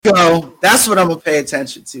Go. That's what I'm gonna pay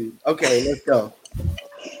attention to. Okay, let's go.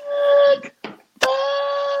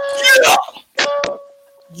 Yeah,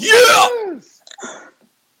 yeah, Yes.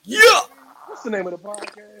 yeah. What's the name of the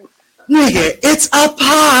podcast? Nigga, it's a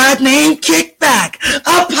pod named Kickback.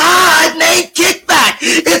 A pod named Kickback.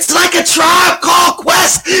 It's like a Tribe Called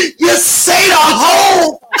Quest. You say the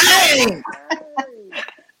whole thing.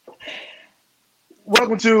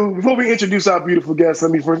 Welcome to, before we introduce our beautiful guests, let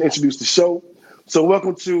me first introduce the show. So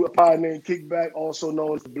welcome to a pod named Kickback, also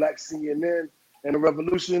known as the Black CNN, and the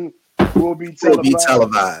revolution will be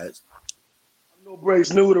televised. No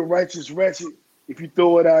breaks new, the righteous ratchet. If you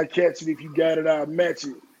throw it, I catch it. If you got it, I match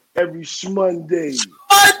it. Every Monday.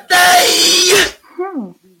 Monday.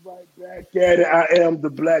 Be right back at it. I am the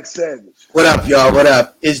Black Savage. What up, y'all? What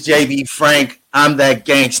up? It's JB Frank. I'm that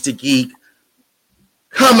gangster geek.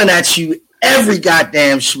 Coming at you every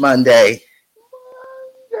goddamn Monday.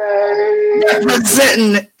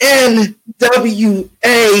 Representing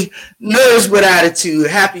NWA, Nerds with Attitude.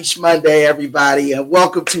 Happy Monday, everybody, and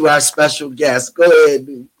welcome to our special guest. Go ahead,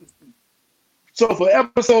 dude. So for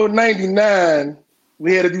episode 99,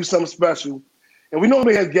 we had to do something special. And we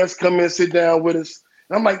normally have guests come in, sit down with us.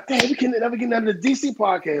 And I'm like, damn, we can never get none of the DC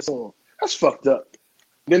podcast on. That's fucked up.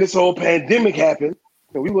 Then this whole pandemic happened.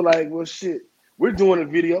 And we were like, well, shit, we're doing a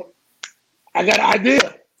video. I got an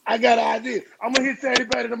idea. I'm going to hit Sadie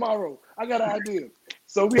Patty tomorrow. I got an idea.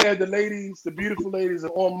 So we had the ladies, the beautiful ladies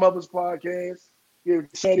on Muvas podcast. We had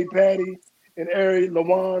Sadie Patty and Ari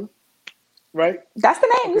Lawan. Right? That's the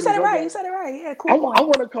name. You said it right. Yeah, cool. I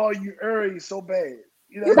want to call you Ari so bad.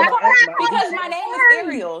 You know, because my name is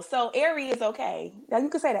Ariel, so Ari is okay. Now you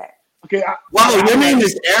can say that. Okay. Wow, your name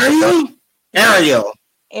is Ariel? Ariel.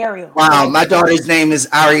 Wow, my daughter's name is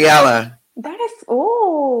Ariella. That is,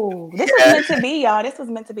 this was meant to be, y'all. This was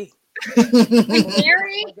meant to be.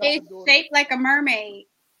 Ari is shaped like a mermaid.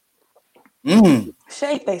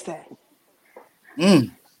 Shape, they say. We'll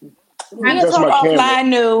talk offline.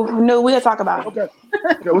 No, we'll talk about it. Okay,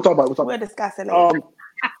 we'll talk about it. We'll discuss it later.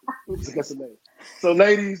 We'll discuss it later. So,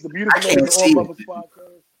 ladies, the beautiful ladies on Muvas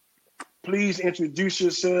podcast, please introduce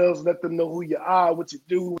yourselves. Let them know who you are, what you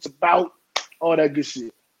do, what's about, all that good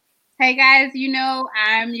shit. Hey guys, you know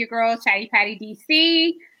I'm your girl Chatty Patty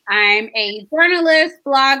DC. I'm a journalist,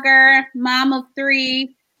 blogger, mom of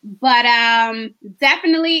 3, but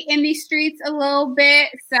definitely in these streets a little bit.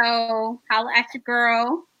 So holla at your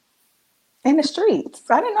girl. In the streets.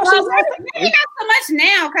 I didn't know she was maybe not so much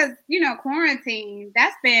now because quarantine.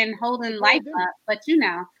 That's been holding life up. But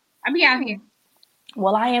I be out here.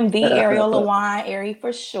 Well, I am the Ariel Lawan, Ari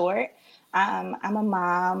for short. I'm a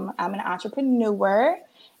mom. I'm an entrepreneur.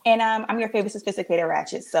 And I'm your favorite sophisticated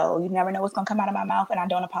ratchet. So you never know what's going to come out of my mouth, and I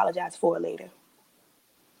don't apologize for it later.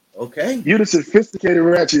 Okay. You're the sophisticated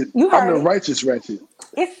ratchet. I'm the righteous ratchet.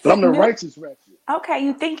 I'm the righteous ratchet. Okay,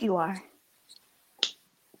 you think you are.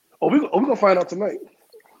 Oh, we're going to find out tonight.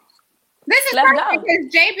 This is perfect because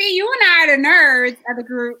JB, you and I are the nerds of the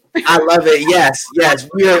group. I love it. Yes.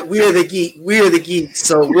 We're the geek. We're the geeks.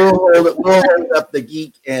 So we'll hold up the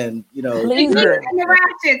geek and the geeks and the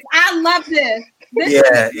ratchets. I love this.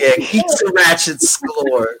 Yeah, geeks and ratchets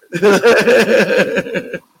galore.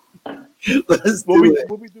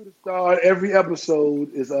 What we do to start every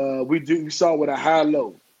episode is we start with a high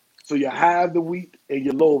low. So your high of the week and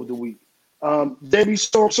your low of the week. JB,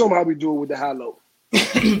 show them how we do it with the high low.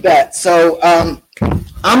 So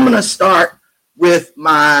I'm gonna start with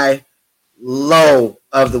my low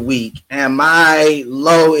of the week, and my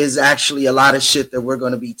low is actually a lot of shit that we're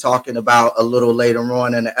going to be talking about a little later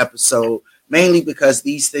on in the episode, mainly because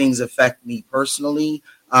these things affect me personally.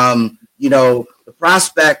 The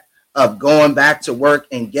prospect of going back to work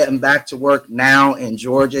and getting back to work now in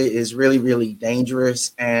Georgia is really, really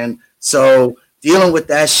dangerous, and so dealing with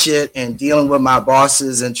that shit and dealing with my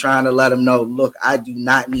bosses and trying to let them know, look, I do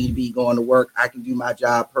not need to be going to work. I can do my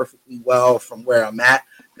job perfectly well from where I'm at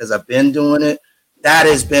because I've been doing it. That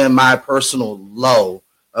has been my personal low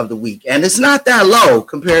of the week. And it's not that low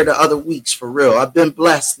compared to other weeks, for real. I've been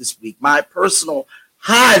blessed this week. My personal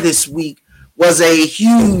high this week was a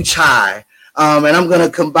huge high. And I'm going to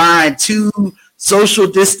combine 2 social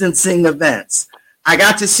distancing events. I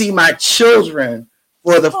got to see my children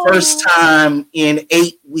for the first time in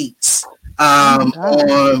 8 weeks on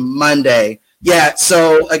Monday. Yeah,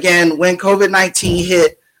 so again, when COVID-19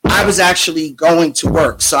 hit, I was actually going to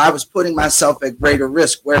work. So I was putting myself at greater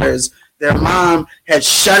risk, whereas their mom had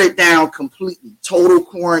shut it down completely, total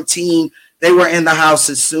quarantine. They were in the house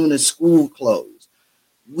as soon as school closed.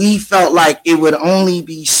 We felt like it would only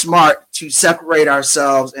be smart to separate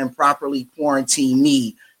ourselves and properly quarantine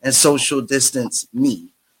me and social distance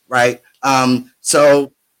me, right?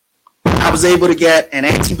 So I was able to get an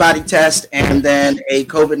antibody test and then a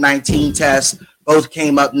COVID-19 test. Both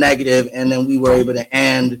came up negative, and then we were able to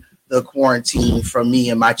end the quarantine from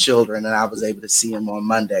me and my children, and I was able to see them on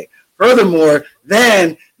Monday. Furthermore,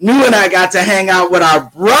 then New and I got to hang out with our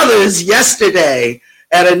brothers yesterday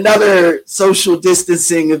at another social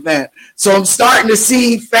distancing event. So I'm starting to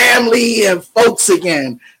see family and folks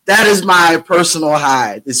again. That is my personal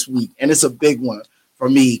high this week, and it's a big one for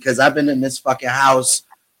me because I've been in this fucking house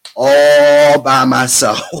all by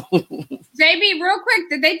myself. JB, real quick,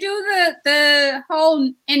 did they do the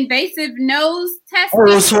whole invasive nose test? Oh,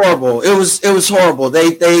 it was horrible. It was horrible. They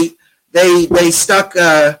stuck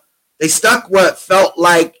what felt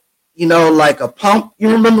like, like a pump.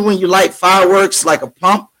 You remember when you light fireworks like a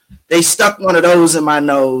pump? They stuck one of those in my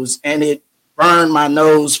nose, and it burned my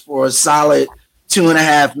nose for a solid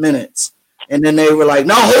 2.5 minutes. And then they were like,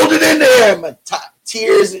 "No, hold it in there." My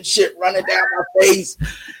tears and shit running down my face.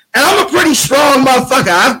 And I'm a pretty strong motherfucker.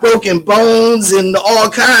 I've broken bones and all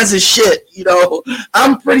kinds of shit.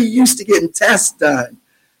 I'm pretty used to getting tests done.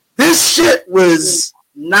 This shit was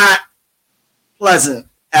not pleasant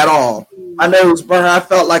at all. My nose burned. I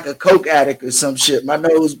felt like a coke addict or some shit. My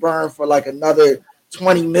nose burned for like another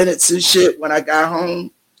 20 minutes and shit when I got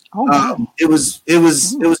home. It was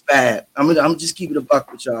bad. I'm just keeping a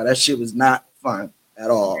buck with y'all. That shit was not fun at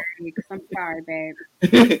all. I'm sorry, babe.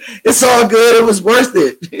 It's all good. It was worth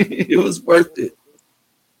it. It was worth it.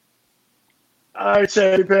 All right,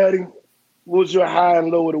 Chatty Patty. What was your high and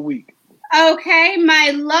low of the week? Okay,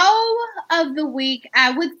 my low of the week,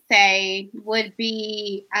 I would say, would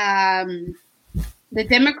be the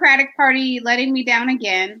Democratic Party letting me down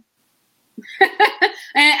again.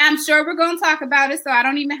 And I'm sure we're going to talk about it, so I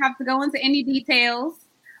don't even have to go into any details.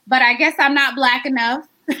 But I guess I'm not black enough.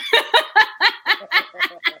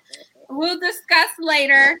 We'll discuss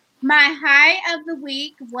later. My high of the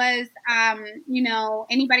week was,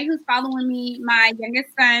 anybody who's following me, my youngest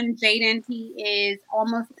son, Jaden, he is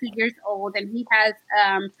almost 2 years old, and he has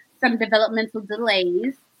some developmental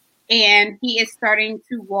delays, and he is starting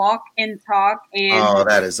to walk and talk. And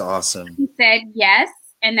that is awesome. He said yes,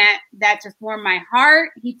 and that just warmed my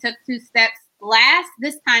heart. He took 2 steps last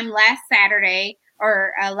Saturday,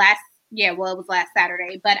 or it was last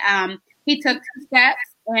Saturday, but he took 2 steps,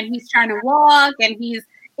 and he's trying to walk, and he's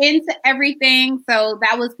into everything. So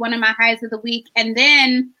that was one of my highs of the week. And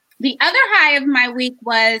then the other high of my week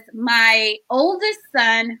was my oldest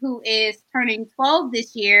son, who is turning 12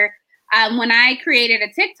 this year. When I created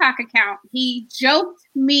a TikTok account, he joked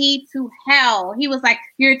me to hell. He was like,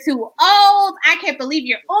 "You're too old. I can't believe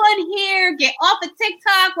you're on here. Get off of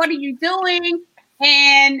TikTok. What are you doing?"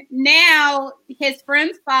 And now his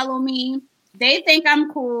friends follow me. They think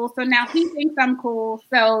I'm cool. So now he thinks I'm cool.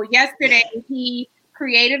 So yesterday he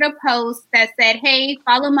created a post that said, "Hey,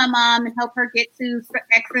 follow my mom and help her get to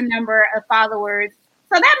X number of followers."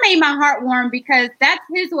 So that made my heart warm because that's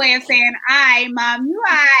his way of saying, "Mom,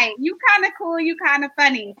 you kind of cool, you kind of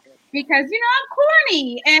funny." Because, I'm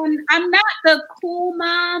corny and I'm not the cool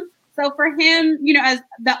mom. So for him, as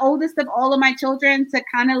the oldest of all of my children, to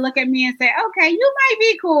kind of look at me and say, "Okay, you might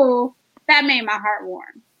be cool," that made my heart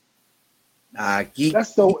warm.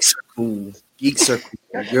 Geeks are cool. Geeks are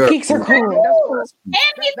cool. Geeks are cool. And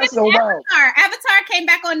he's in Avatar. Avatar came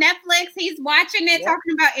back on Netflix. He's watching it,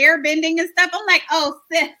 talking about airbending and stuff. I'm like, "Oh,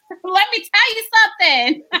 sis, let me tell you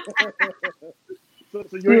something."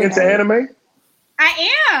 So you're into anime? I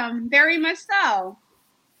am, very much so.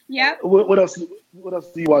 Yep. What else? What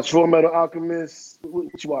else do you watch? Full Metal Alchemist.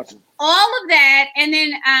 What you watching? All of that, and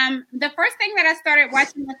then the first thing that I started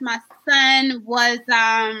watching with my son was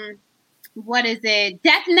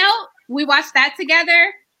Death Note. We watched that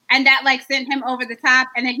together, and that sent him over the top.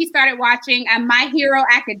 And then he started watching My Hero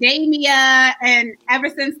Academia, and ever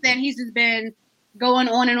since then he's just been going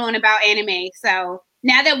on and on about anime. So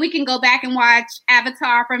now that we can go back and watch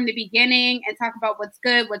Avatar from the beginning and talk about what's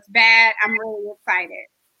good, what's bad, I'm really excited.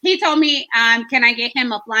 He told me, can I get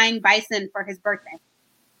him a flying bison for his birthday?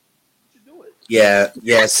 Yeah.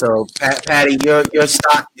 So Patty, your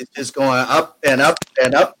stock is just going up and up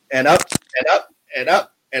and up and up and up and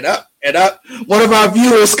up and up and up. One of our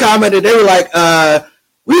viewers commented, they were like,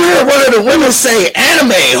 "We heard one of the women say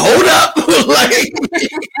anime. Hold up."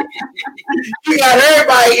 You got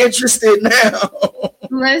everybody interested now.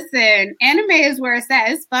 Listen, anime is where it's at.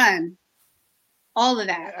 It's fun. All of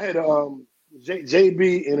that. I had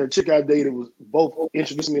JB and a chick I dated was both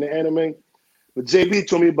introduced me to anime. But JB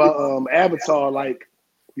told me about Avatar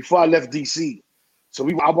before I left DC. So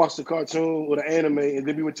I watched the cartoon or the anime, and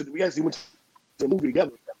then we actually went to the movie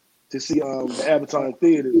together to see the Avatar in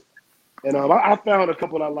theaters. And I found a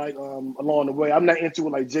couple I like along the way. I'm not into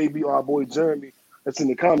it like JB or our boy Jeremy that's in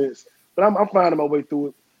the comments, but I'm finding my way through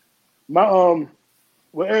it. My well,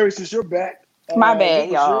 Ari, since you're back, My what bad,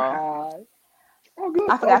 was your y'all. high? All good,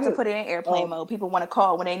 I all forgot to good. put it in airplane mode. People want to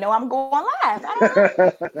call when they know I'm going live. I don't know.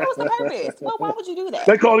 What was the purpose? Well, why would you do that?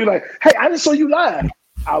 They call you like, hey, I just saw you live.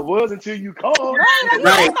 I was until you called. Right, like, yo,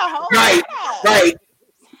 Right, that's the whole right, setup. right,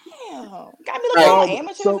 Damn. Got me looking right. all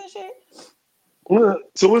amateurs and shit.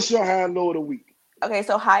 So what's your high and low of the week? Okay,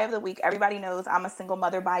 so high of the week. Everybody knows I'm a single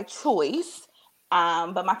mother by choice.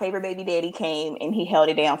 But my favorite baby daddy came and he held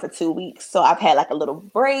it down for 2 weeks. So I've had like a little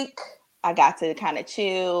break. I got to kind of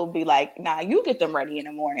chill, be like, nah, you get them ready in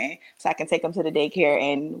the morning so I can take them to the daycare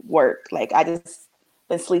and work. Like I just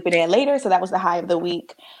been sleeping in later. So that was the high of the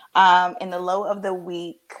week. And the low of the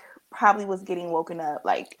week probably was getting woken up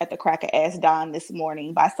like at the crack of ass dawn this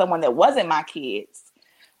morning by someone that wasn't my kids.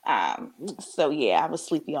 So yeah, I was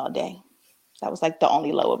sleepy all day. That was like the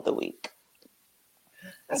only low of the week.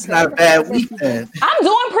 That's Okay, not a bad week then. I'm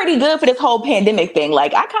doing pretty good for this whole pandemic thing.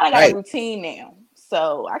 Like I kind of got a Right. routine now.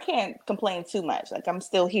 So I can't complain too much. Like I'm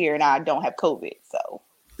still here and I don't have COVID. So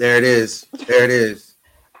There it is. There it is.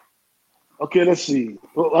 Okay, let's see.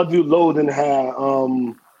 Well, I'll do low then high.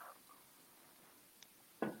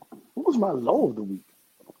 What was my low of the week?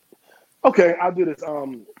 Okay, I'll do this.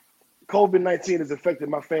 COVID-19 has affected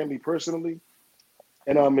my family personally,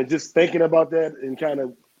 and just thinking about that and kind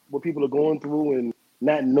of what people are going through and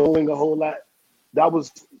not knowing a whole lot. That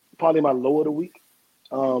was probably my low of the week.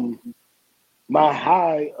 My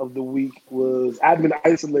high of the week was I've been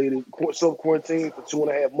isolated, self-quarantined for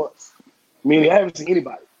 2.5 months. Meaning I haven't seen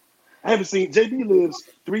anybody. I haven't seen JB lives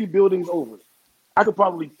 3 buildings over. I could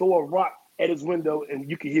probably throw a rock at his window and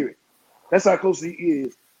you could hear it. That's how close he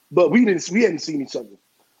is. But we hadn't seen each other.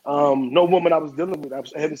 No woman I was dealing with, I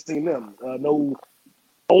haven't seen them. No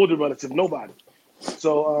older relative, nobody.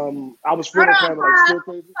 So I was Hold feeling on, kind of like still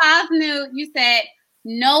crazy. pause, New. You said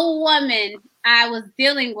no woman I was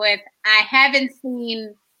dealing with. I haven't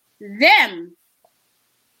seen them.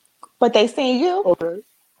 but they seen you. Okay.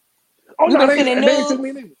 Oh You've no, been they sending ain't seen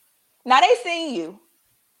me nudes. neither. Now they seen you.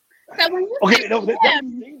 So when you Okay, say no, they them,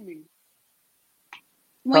 seen me.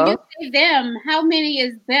 when you say them, how many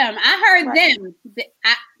is them? I heard Right. them.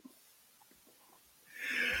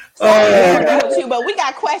 Sorry to Oh, argue with you, but we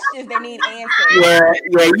got questions that need answered. yeah,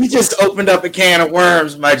 yeah. You just opened up a can of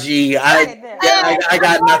worms, my G. Look at them. I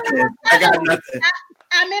got nothing. I got nothing.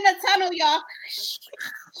 I'm in a tunnel, y'all.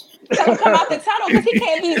 Tell him come out the tunnel because he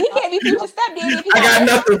can't be future stepdaddy if he I got got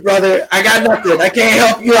nothing, brother. I got nothing. I can't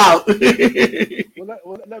help you out.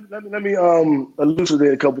 Let me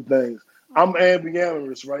elucidate a couple things. I'm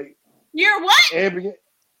ambiamorous, right? You're what?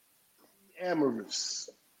 Amorous,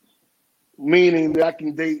 meaning that I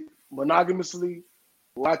can date monogamously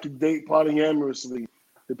or I can date polyamorously,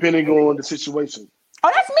 depending on the situation.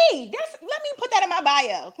 Oh, that's me. Let me put that in my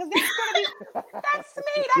bio because that's me.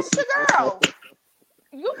 That's your girl.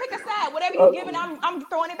 You pick a side. Whatever you giving, I'm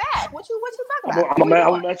throwing it back. What you talking about? I'm What we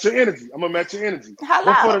gonna doing? match your energy. I'm gonna match your energy. But for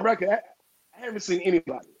the Hello. record, I haven't seen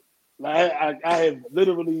anybody. Like I have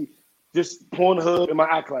literally just Pornhub in my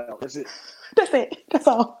iCloud. That's it. That's it. That's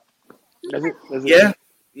all. That's it. That's it. Yeah,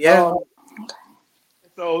 yeah.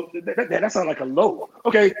 So that sounds like a low.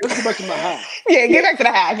 Okay, let's go back to my high. Yeah, get back to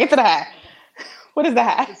the high. Get to the high. What is the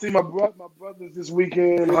high? See, my brothers this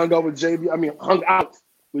weekend hung out with JB,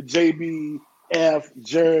 F,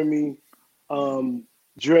 Jeremy,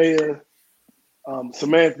 Drea,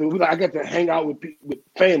 Samantha. I got to hang out with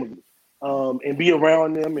family and be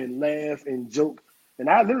around them and laugh and joke. And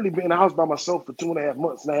I literally been in the house by myself for 2.5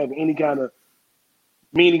 months, not having any kind of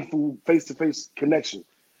meaningful face-to-face connection.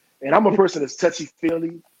 And I'm a person that's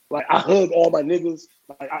touchy-feely. Like I hug all my niggas,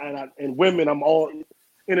 and women. I'm all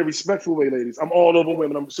in a respectful way, ladies. I'm all over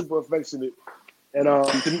women. I'm super affectionate, and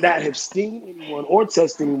to not have seen anyone or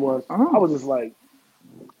touched anyone, I was just like,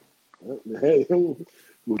 hey, we'll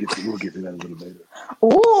get to that a little later.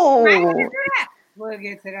 Ooh. We'll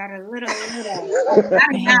get to that a little later.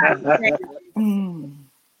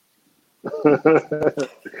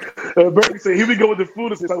 Bernie said, here we go with the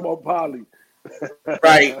foolishness talking about Polly.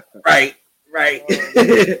 Right.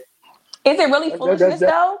 Is it really foolishness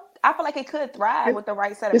though? I feel like it could thrive with the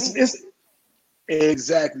right set of people.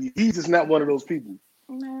 Exactly. He's just not one of those people.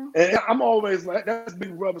 No. And I'm always like, that's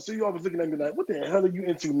big brother. So you always looking at me like, what the hell are you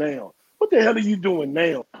into now? What the hell are you doing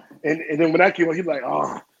now? And then when I came on, he's like,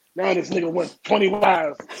 oh, now this nigga went 20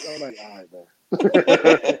 miles. I'm like, all right, man.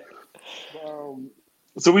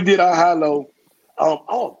 So we did our high-low.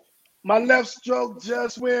 My left stroke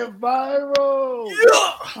just went viral.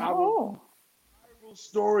 Oh. Viral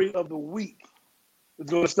story of the week It's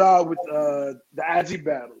going to start with the IG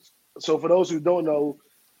battles. So for those who don't know,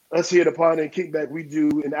 us here at the Partner and Kickback, we do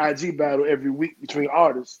an IG battle every week between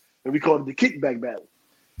artists, and we call it the Kickback Battle.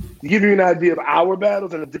 To give you an idea of our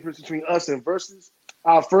battles and the difference between us and versus,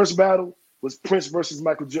 our first battle was Prince versus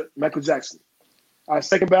Michael Jackson. Our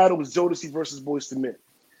second battle was Jodeci versus Boyz II Men.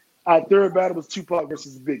 Our third battle was Tupac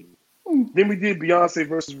versus Biggie. Then we did Beyonce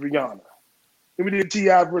versus Rihanna. Then we did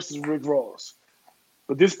T.I. versus Rick Ross.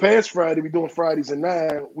 But this past Friday, we're doing Fridays at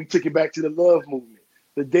 9. We took it back to the love movement,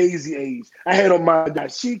 the Daisy Age. I had on my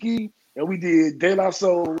dashiki, and we did De La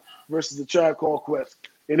Soul versus the Tribe Called Quest.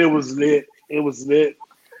 And it was lit. It was lit.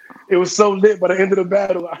 It was so lit by the end of the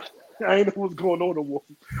battle, I didn't know what's going on no more.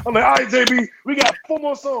 I'm like, all right, JB, we got 4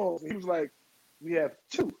 more songs. He was like, we have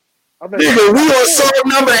 2. I'm like, nigga, we on song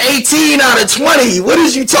number 18 out of 20. What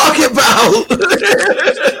is you talking about?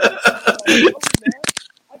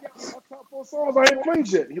 I got my top 4 songs I ain't played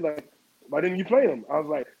yet. He like, why didn't you play them? I was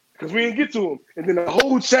like, because we didn't get to them. And then the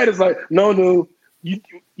whole chat is like, no,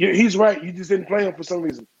 he's right. You just didn't play them for some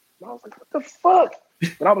reason. And I was like, what the fuck?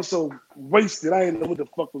 But I was so wasted. I didn't know what the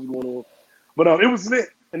fuck was going on. But it was lit,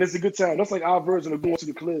 and it's a good time. That's like our version of going to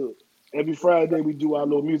the club. Every Friday we do our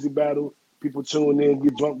little music battle. People tune in,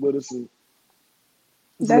 get drunk with us. And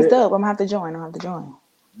that's dope. I'm gonna have to join.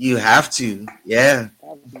 You have to, yeah.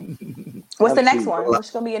 What's the next one? What's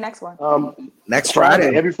gonna be your next one? Next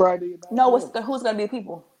Friday. Every Friday. No, who's gonna be the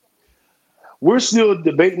people? We're still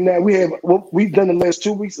debating that. We have what we've done the last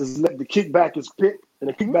 2 weeks is let the kickbackers pick, and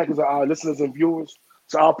the kickbackers are our listeners and viewers.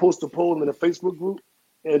 So I'll post a poll in the Facebook group,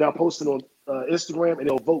 and I'll post it on Instagram, and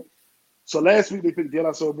they'll vote. So last week they picked De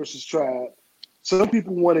La Soul versus Tribe. Some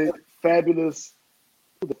people wanted Fabulous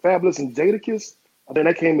and Jadakiss. I think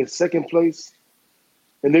that came in second place.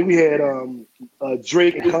 And then we had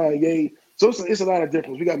Drake and Kanye. So it's a lot of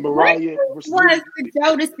difference. We got Mariah versus. Was the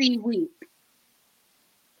Jodeci week?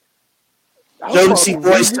 Jodeci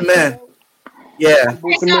Boyz II Men. Yeah.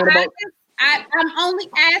 I'm only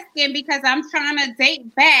asking because I'm trying to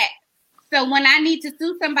date back. So when I need to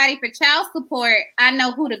sue somebody for child support, I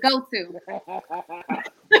know who to go to.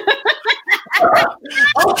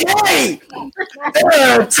 Okay. There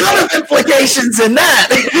are a ton of implications in that.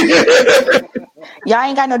 Y'all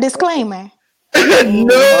ain't got no disclaimer.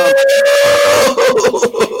 No.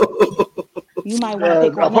 You might want to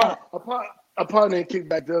pick one up. A partner in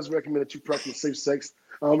Kickback does recommend that you practice safe sex,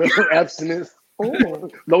 abstinence,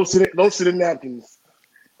 lotion and napkins.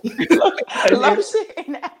 Lotion and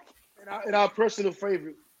napkins. And our personal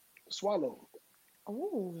favorite, Swallow.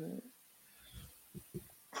 Ooh.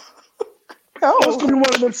 It's gonna be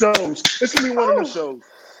one of them shows.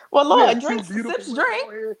 Well, Lord, drink, sips,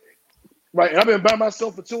 drink. Right, and I've been by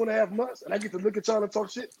myself for 2.5 months, and I get to look at y'all and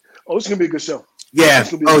talk shit. Oh, it's gonna be a good show. Yeah.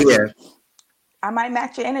 Yeah. I might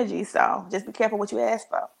match your energy, so just be careful what you ask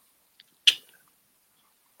for.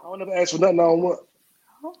 I don't ever ask for nothing I don't want.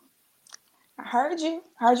 I heard you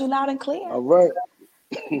loud and clear. All right.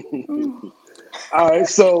 All right,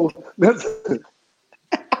 so that's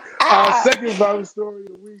our second viral story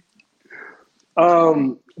of the week.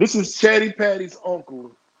 This is Chatty Patty's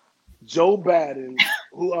uncle, Joe Biden,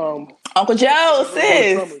 who Uncle Joe,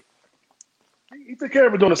 sis. He took care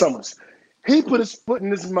of it during the summers. He put his foot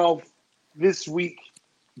in his mouth this week,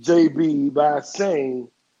 JB, by saying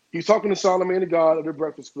he was talking to Charlamagne the God of the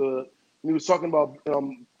Breakfast Club, and he was talking about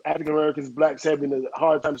African Americans, blacks having a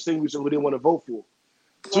hard time distinguishing who they want to vote for.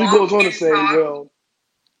 So he goes on to say, well,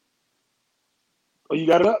 oh, you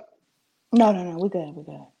got it up? No, we're good.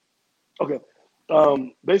 Okay.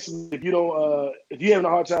 Basically, if you're having a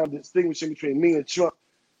hard time distinguishing between me and Trump,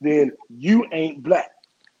 then you ain't black.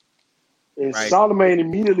 And right. Charlamagne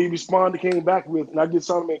immediately responded, came back with, and I give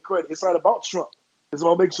Charlamagne credit, it's not about Trump. It's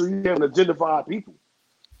about making sure you have an agenda for our people.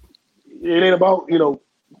 It ain't about,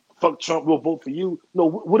 fuck Trump, we'll vote for you. No,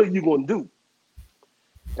 what are you going to do?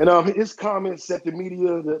 And his comments set the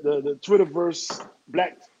media, the Twitterverse,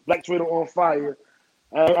 black Twitter on fire.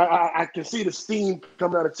 I can see the steam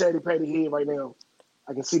coming out of Chatty Patty head right now.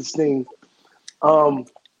 I can see the steam. I'm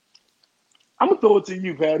gonna throw it to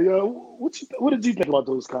you, Patty. What did you think about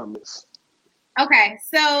those comments? Okay,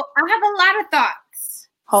 so I have a lot of thoughts.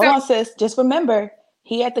 Hold on, sis. Just remember,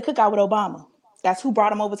 he had the cookout with Obama. That's who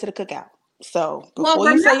brought him over to the cookout. So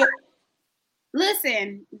before you say it,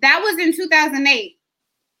 listen, that was in 2008.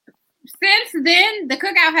 Since then, the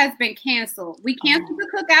cookout has been canceled. We canceled the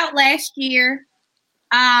cookout last year.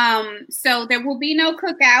 So there will be no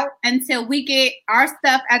cookout until we get our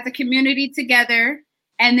stuff as a community together.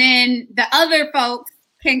 And then the other folks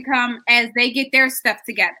can come as they get their stuff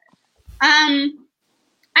together. I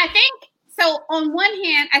think, so on one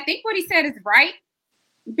hand, I think what he said is right.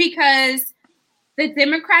 Because the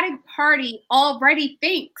Democratic Party already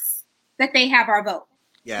thinks that they have our vote.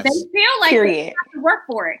 Yes. They feel like they have to work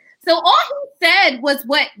for it. So all he said was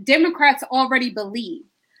what Democrats already believe.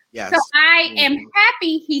 Yes. So I am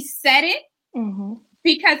happy he said it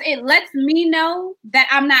because it lets me know that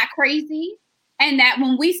I'm not crazy and that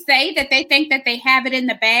when we say that they think that they have it in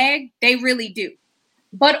the bag, they really do.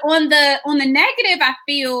 But on the negative, I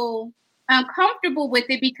feel uncomfortable with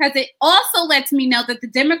it because it also lets me know that the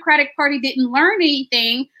Democratic Party didn't learn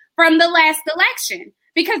anything from the last election,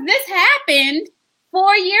 because this happened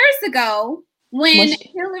 4 years ago when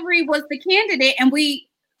Hillary was the candidate, and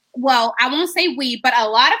I won't say we, but a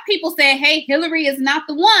lot of people said, hey, Hillary is not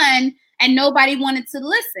the one, and nobody wanted to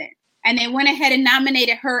listen. And they went ahead and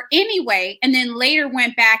nominated her anyway, and then later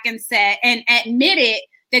went back and said and admitted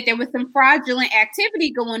that there was some fraudulent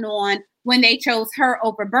activity going on when they chose her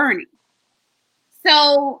over Bernie.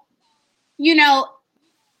 So,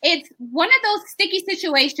 it's one of those sticky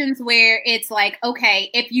situations where it's like, okay,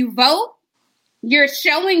 if you vote, you're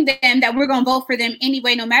showing them that we're going to vote for them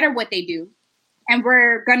anyway, no matter what they do. And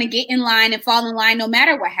we're going to get in line and fall in line no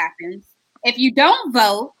matter what happens. If you don't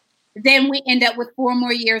vote, then we end up with 4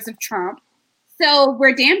 more years of Trump. So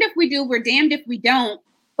we're damned if we do, we're damned if we don't.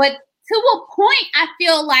 But to a point, I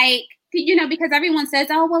feel like, because everyone says,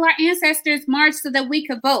 oh, well, our ancestors marched so that we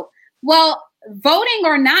could vote. Well, voting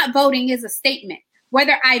or not voting is a statement.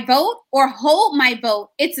 Whether I vote or hold my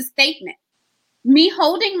vote, it's a statement. Me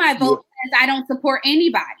holding my vote says I don't support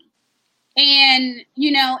anybody. And,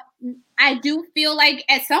 I do feel like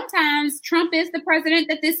at sometimes Trump is the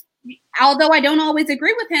president although I don't always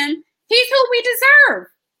agree with him, he's who we deserve.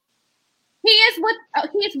 He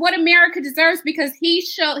is what America deserves, because he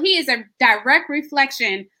is a direct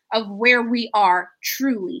reflection of where we are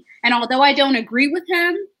truly. And although I don't agree with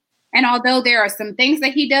him, and although there are some things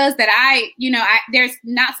that he does that there's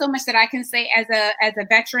not so much that I can say as a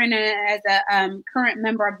veteran and as a current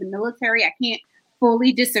member of the military. I can't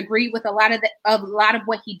fully disagree with a lot of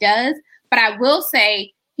what he does, but I will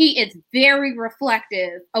say he is very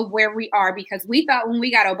reflective of where we are, because we thought when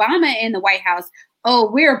we got Obama in the White House, oh,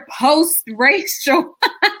 we're post-racial.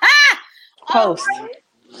 Post.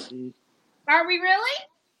 Are we really?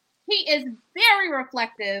 He is very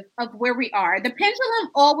reflective of where we are. The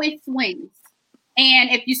pendulum always swings.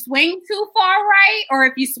 And if you swing too far right, or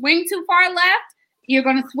if you swing too far left, you're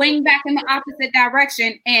going to swing back in the opposite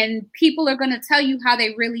direction, and people are going to tell you how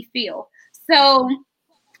they really feel. So,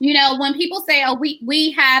 when people say, oh,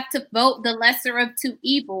 we have to vote the lesser of two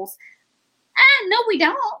evils, no, we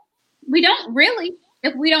don't. We don't really,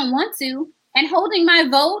 if we don't want to. And holding my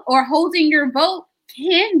vote or holding your vote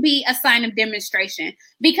can be a sign of demonstration,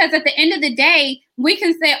 because at the end of the day, we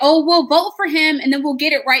can say, oh, we'll vote for him and then we'll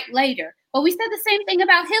get it right later. But we said the same thing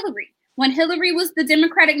about Hillary. When Hillary was the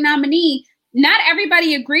Democratic nominee, not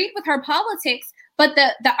everybody agreed with her politics, but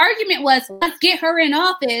the argument was, let's get her in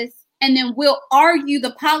office and then we'll argue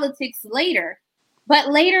the politics later. But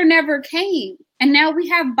later never came. And now we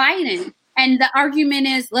have Biden. And the argument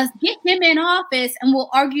is, let's get him in office and we'll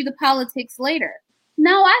argue the politics later.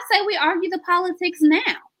 No, I say we argue the politics now.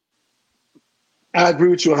 I agree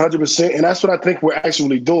with you 100%. And that's what I think we're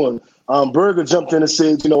actually doing. Berger jumped in and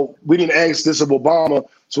said, we didn't ask this of Obama,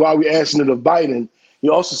 so why are we asking it of Biden? He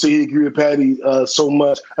also said he agreed with Patty so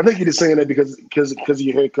much. I think he just saying that because of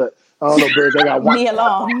your haircut. I don't know, Berger. I got knee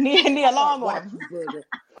long one.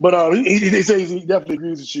 But he says he definitely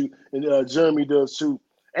agrees with you, and Jeremy does too,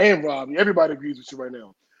 and Robbie. Everybody agrees with you right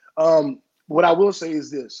now. What I will say is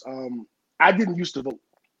this. I didn't used to vote.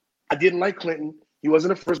 I didn't like Clinton. He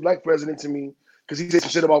wasn't the first black president to me because he said some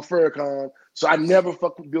shit about Farrakhan. So I never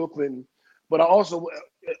fucked with Bill Clinton. But I also,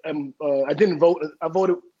 I didn't vote. I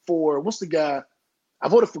voted for, what's the guy? I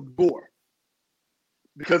voted for Gore.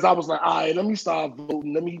 Because I was like, all right, let me start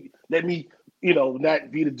voting. Let me,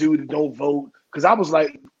 not be the dude that don't vote. Because I was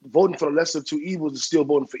like, voting for the lesser of two evils is still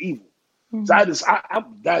voting for evil. Mm-hmm. So I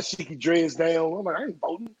got shaky dreads down. I'm like, I ain't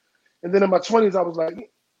voting. And then in my 20s, I was like,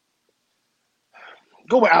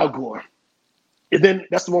 go with Al Gore. And then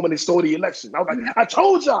that's the one when they stole the election. I was like, I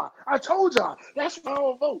told y'all. That's why I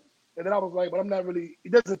don't vote. And then I was like, but I'm not really,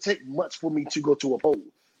 it doesn't take much for me to go to a poll.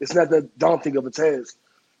 It's not that daunting of a task.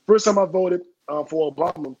 First time I voted for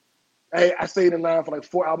Obama, I stayed in line for like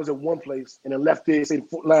 4 hours in one place and then left there, stayed in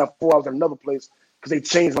line 4 hours in another place because they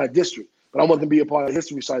changed my district. But I wanted to be a part of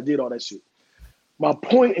history, so I did all that shit. My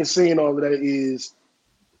point in saying all of that is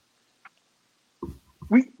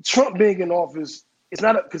Trump being in office, it's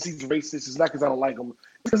not because he's racist. It's not because I don't like him.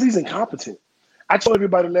 It's because he's incompetent. I told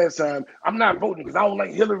everybody last time, I'm not voting because I don't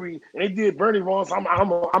like Hillary and they did Bernie wrong, so I'm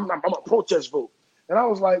a protest vote. And I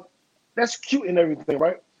was like, that's cute and everything,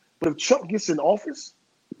 right? But if Trump gets in office,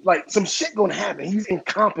 like some shit gonna happen. He's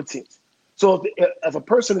incompetent. So if a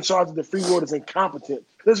person in charge of the free world is incompetent,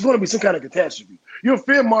 there's going to be some kind of catastrophe. You're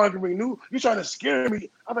fear mongering, you're trying to scare me.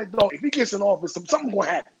 I'm like, dog, if he gets in office, something's going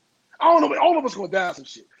to happen. I don't know, all of us going to die of some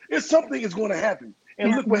shit. It's something is going to happen.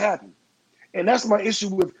 And look what happened. And that's my issue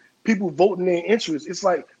with people voting their interests. It's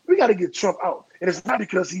like, we got to get Trump out. And it's not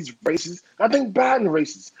because he's racist. I think Biden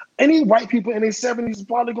racist. Any white people in their 70s is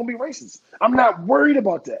probably going to be racist. I'm not worried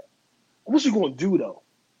about that. What you going to do, though?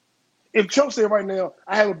 If Trump said right now,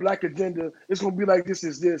 I have a black agenda, it's going to be like this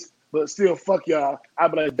is this, but still, fuck y'all. I'll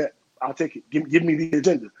be like, that. I'll take it. Give me the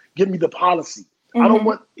agenda. Give me the policy. I don't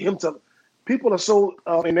want him to. People are so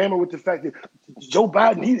enamored with the fact that Joe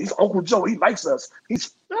Biden, he's Uncle Joe. He likes us. I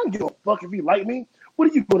don't give a fuck if he like me.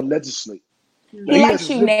 What are you going to legislate? He likes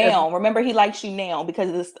you now. Remember, he likes you now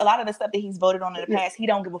because a lot of the stuff that he's voted on in the past, he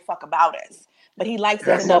don't give a fuck about us. But he likes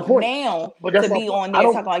us enough now to be on there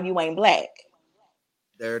talking about you ain't black.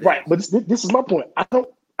 There it right, is. but this is my point.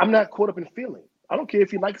 I'm not caught up in feeling. I don't care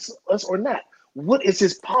if he likes us or not. What is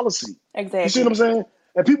his policy? Exactly. You see what I'm saying?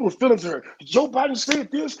 And people are feeling to her. Joe Biden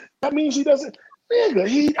said this. That means he doesn't.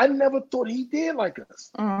 Nigga, I never thought he did like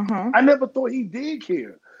us. I never thought he did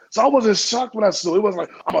care. So I wasn't shocked when I saw it. It was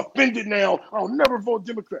like, I'm offended now. I'll never vote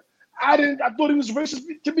Democrat. I thought he was racist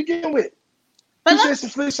to begin with. But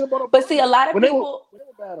see, a lot of people,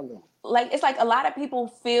 like, it's like a lot of people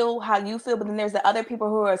feel how you feel, but then there's the other people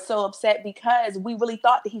who are so upset because we really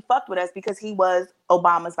thought that he fucked with us because he was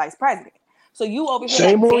Obama's vice president. So you over here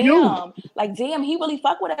damn, he really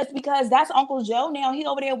fucked with us because that's Uncle Joe now. He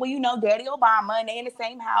over there, Daddy Obama, and they in the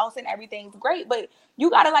same house and everything's great. But you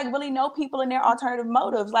gotta like really know people and their alternative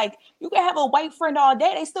motives. Like, you can have a white friend all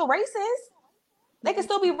day, they still racist. They can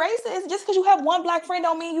still be racist. Just because you have one black friend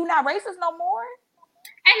don't mean you're not racist no more.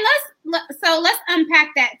 And let's unpack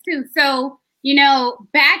that too. So,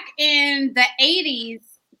 back in the 80s,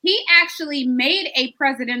 he actually made a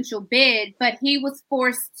presidential bid, but he was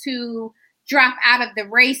forced to drop out of the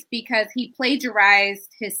race because he plagiarized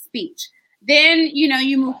his speech. Then,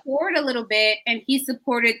 you move forward a little bit and he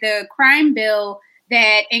supported the crime bill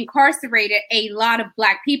that incarcerated a lot of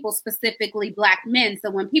black people, specifically black men. So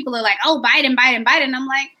when people are like, oh, Biden, I'm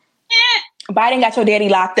like, Biden got your daddy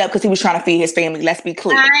locked up because he was trying to feed his family. Let's be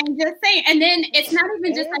clear. I'm just saying. And then it's not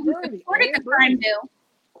even just like he supported the crime bill.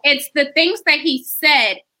 It's the things that he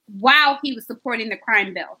said while he was supporting the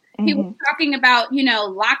crime bill. He was talking about,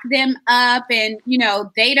 lock them up and,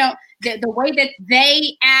 they don't, the way that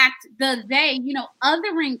they act,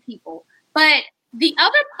 othering people. But the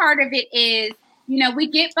other part of it is, we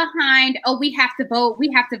get behind, we have to vote,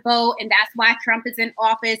 and that's why Trump is in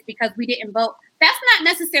office because we didn't vote. That's not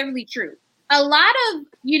necessarily true. A lot of,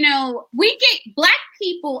 we get black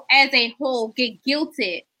people as a whole get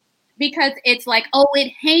guilted because it's like,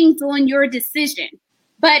 it hangs on your decision.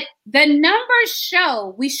 But the numbers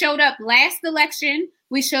show, we showed up last election,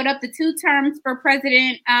 we showed up the 2 terms for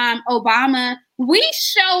President Obama. We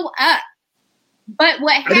show up. But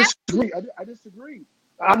what happened? I disagree.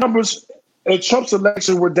 Our numbers in Trump's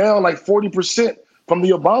election were down like 40% from the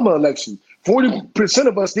Obama election. 40%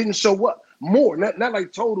 of us didn't show up. More, not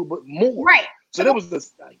like total, but more. Right. So there was a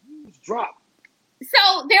huge drop.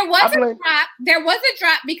 So there was a drop. There was a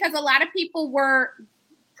drop because a lot of people were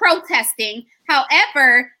protesting.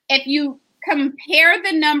 However, if you compare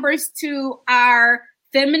the numbers to our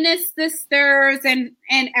feminist sisters and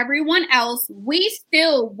everyone else, we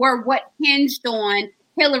still were what hinged on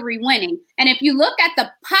Hillary winning. And if you look at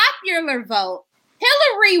the popular vote,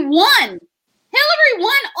 Hillary won. Hillary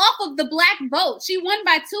won off of the black vote. She won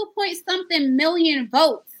by 2-point-something million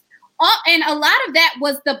votes. And a lot of that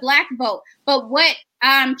was the black vote. But what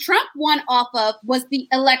Trump won off of was the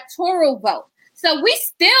electoral vote. So we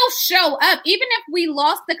still show up. Even if we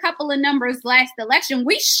lost a couple of numbers last election,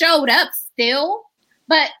 we showed up still.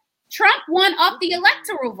 But Trump won off the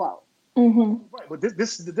electoral vote. Right, but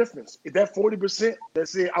this is the difference. If that 40% that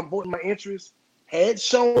said I'm voting my interest had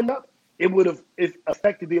shown up, it would have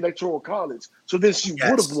affected the electoral college. So then she would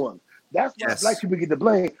have won. That's why black people get the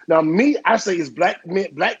blame. Now, me, I say it's black men,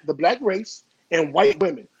 the black race, and white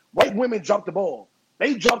women. White women dropped the ball.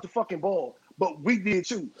 They dropped the fucking ball, but we did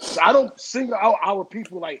too. So I don't single out our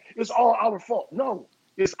people like it's all our fault. No,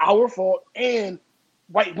 it's our fault and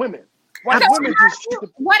white women. White women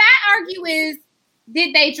what I argue is,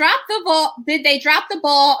 did they drop the ball? Did they drop the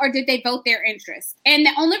ball, or did they vote their interest? And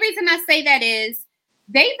the only reason I say that is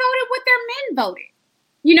they voted what their men voted.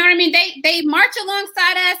 You know what I mean? They march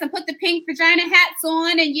alongside us and put the pink vagina hats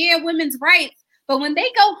on and women's rights. But when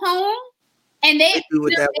they go home, And They do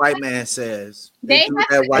what that white man says. They do what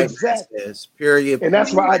that white man says. Period. And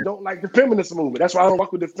that's why I don't like the feminist movement. That's why I don't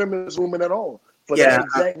rock with the feminist movement at all. For that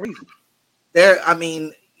exact reason.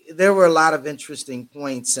 There were a lot of interesting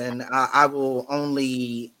points, and I will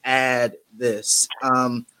only add this.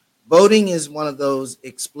 Voting is one of those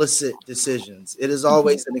explicit decisions. It is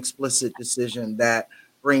always an explicit decision that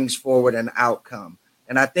brings forward an outcome.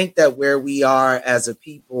 And I think that where we are as a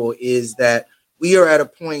people is that we are at a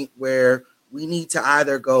point where we need to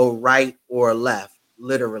either go right or left,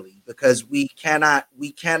 literally, because we cannot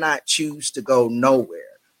choose to go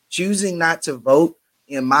nowhere. Choosing not to vote,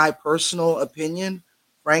 in my personal opinion,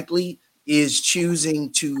 frankly, is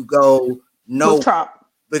choosing to go nowhere.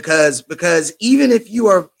 Because even if you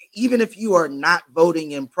are not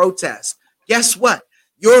voting in protest, guess what?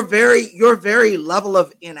 Your very level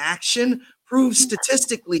of inaction proves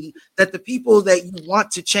statistically that the people that you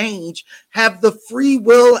want to change have the free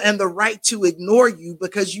will and the right to ignore you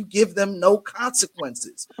because you give them no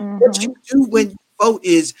consequences. What you do when you vote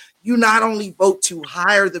is you not only vote to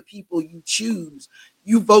hire the people you choose,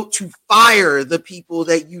 you vote to fire the people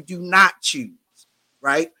that you do not choose,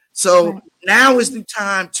 right? So now is the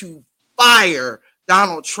time to fire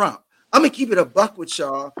Donald Trump. I'm gonna keep it a buck with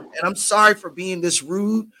y'all, and I'm sorry for being this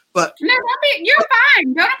rude, but no, you're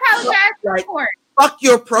fine. Don't apologize for it. Fuck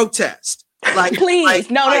your protest. Like, please,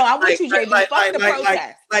 no, I want you, JB. Fuck the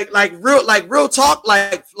protest. Like real talk.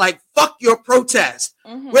 Like, fuck your protest.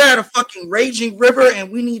 We're at a fucking raging river,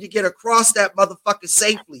 and we need to get across that motherfucker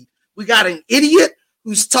safely. We got an idiot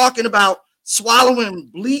who's talking about swallowing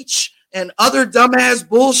bleach and other dumbass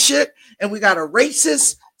bullshit, and we got a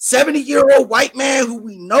racist 70-year-old white man who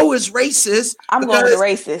we know is racist. I'm going with the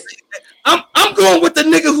racist. I'm going with the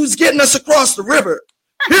nigga who's getting us across the river.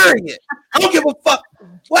 Period. I don't give a fuck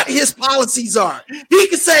what his policies are. He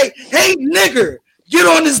can say, "Hey, nigger, get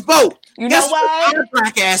on this boat." You know what? Other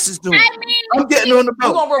black ass is doing. I'm getting on the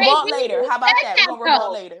boat. We're gonna revolt later. How about that? We're gonna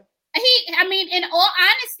revolt later. In all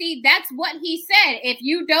honesty, that's what he said. If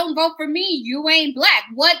you don't vote for me, you ain't black.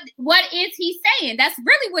 What is he saying? That's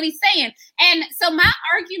really what he's saying. And so my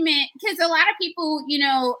argument, because a lot of people,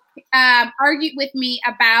 argued with me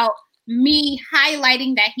about me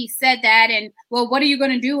highlighting that he said that, and well, what are you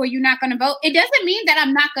going to do? Are you not going to vote? It doesn't mean that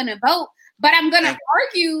I'm not going to vote, but I'm going to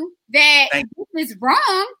argue that this is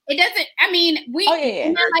wrong. It doesn't.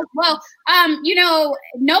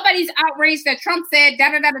 Nobody's outraged that Trump said da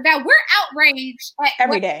da da da da. We're outraged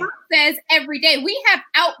every day. Trump says every day. We have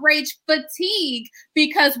outrage fatigue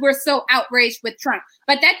because we're so outraged with Trump.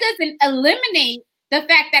 But that doesn't eliminate the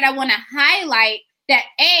fact that I want to highlight that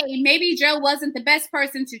maybe Joe wasn't the best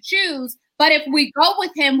person to choose, but if we go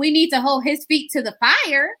with him, we need to hold his feet to the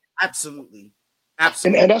fire. Absolutely.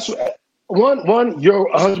 And that's one. You're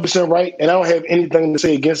 100% right, and I don't have anything to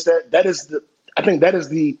say against that.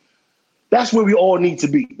 That's where we all need to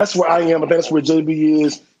be. That's where I am. I think that's where JB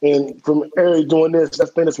is, and from Ari doing this,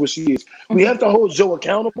 that's where she is. We have to hold Joe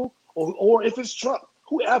accountable, or if it's Trump,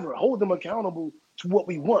 whoever, hold them accountable to what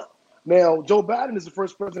we want. Now, Joe Biden is the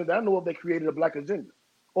first president that I know of that created a black agenda.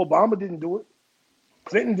 Obama didn't do it.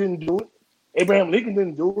 Clinton didn't do it. Abraham Lincoln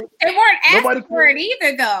didn't do it. They weren't asked for it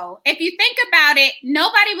either, though. If you think about it,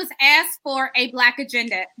 nobody was asked for a black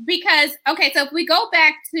agenda because, so if we go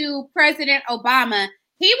back to President Obama,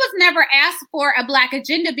 he was never asked for a black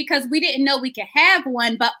agenda because we didn't know we could have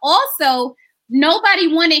one, but also nobody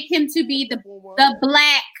wanted him to be the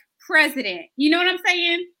black president. You know what I'm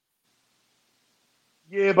saying?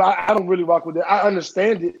 Yeah, but I don't really rock with that. I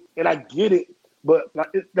understand it and I get it, but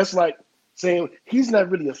that's like saying he's not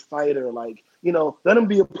really a fighter. Like, let him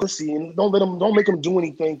be a pussy and don't make him do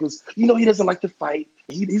anything because he doesn't like to fight.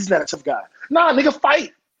 He's not a tough guy. Nah, nigga,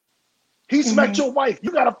 fight. He smacked your wife.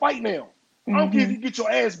 You gotta fight now. I don't care if you get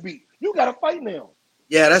your ass beat. You gotta fight now.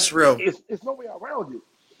 Yeah, that's real. It's no way around it.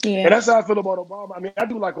 Yeah. And that's how I feel about Obama. I mean, I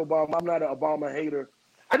do like Obama. I'm not an Obama hater.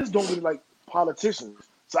 I just don't really like politicians.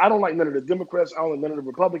 So I don't like none of the Democrats. I don't like none of the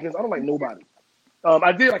Republicans. I don't like nobody.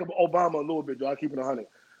 I did like Obama a little bit, though. I keep it 100.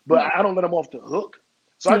 But I don't let him off the hook.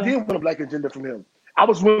 So I did want a black agenda from him. I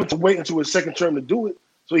was willing to wait until his second term to do it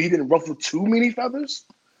so he didn't ruffle too many feathers.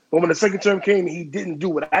 But when the second term came and he didn't do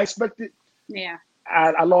what I expected,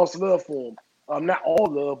 I lost love for him. Not all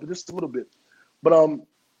love, but just a little bit. But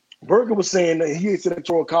Berger was saying that he hates the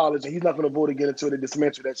Electoral College and he's not going to vote again until they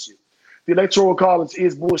dismantle that shit. The Electoral College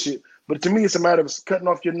is bullshit. But to me, it's a matter of cutting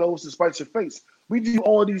off your nose to spite your face. We do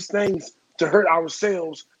all these things to hurt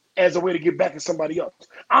ourselves as a way to get back at somebody else.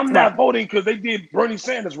 I'm not voting because they did Bernie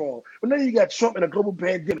Sanders wrong. But now you got Trump and a global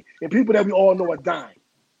pandemic and people that we all know are dying.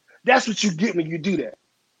 That's what you get when you do that.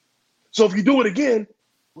 So if you do it again,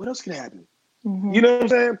 what else can happen? Mm-hmm. You know what I'm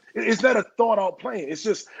saying? It's not a thought out plan. It's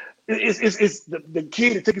just it's the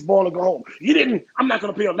kid that take his ball and go home. You didn't. I'm not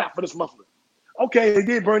gonna pay a lot for this muffler. Okay, they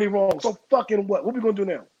did Bernie wrong. So fucking what? What we gonna do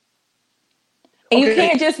now? And Okay, you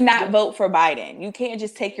can't just not vote for Biden. You can't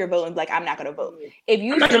just take your vote and be like, I'm not going to vote. If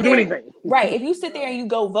you I'm not gonna do anything. Right. If you sit there and you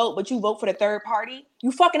go vote, but you vote for the third party,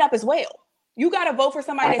 you fucking up as well. You got to vote for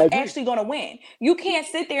somebody that's actually going to win. You can't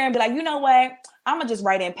sit there and be like, you know what? I'm going to just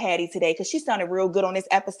write in Patty today because she sounded real good on this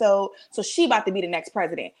episode. So she about to be the next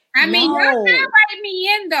president. I mean, y'all not writing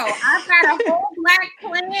me in, though. I've got a whole black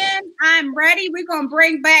plan. I'm ready. We're going to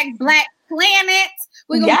bring back Black Planet.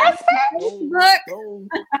 We're going to Facebook. Okay,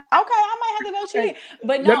 I might have to vote you in.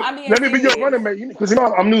 But no, let me be your running mate. Because you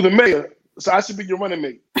know I'm new to mayor. So I should be your running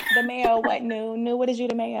mate. The mayor, what new? What is you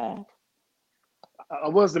the mayor? I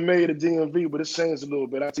was the mayor of the DMV, but it's changed a little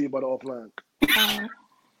bit. I'll tell you about it offline.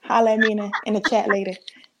 Holla at me in the chat later.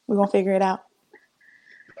 We're going to figure it out.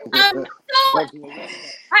 I agree,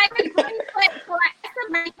 but I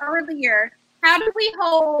asked earlier, how do we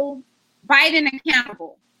hold Biden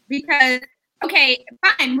accountable? Because, okay,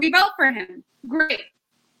 fine, we vote for him. Great.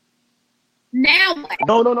 Now what?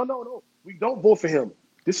 No. We don't vote for him.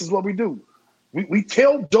 This is what we do. We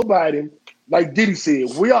tell Joe Biden, like Diddy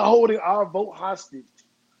said, we are holding our vote hostage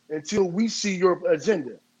until we see your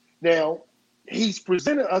agenda. Now, he's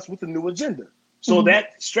presented us with a new agenda. So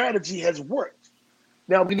that strategy has worked.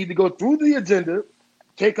 Now we need to go through the agenda,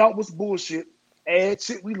 take out what's bullshit, add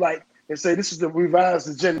shit we like, and say this is the revised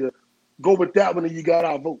agenda. Go with that one and you got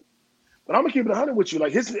our vote. But I'm going to keep it 100 with you.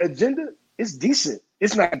 Like, his agenda is decent.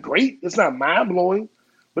 It's not great. It's not mind-blowing.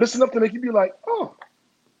 But it's enough to make you be like, oh,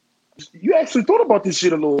 you actually thought about this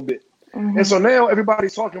shit a little bit. And so now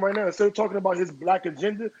everybody's talking right now. Instead of talking about his black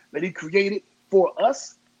agenda that he created for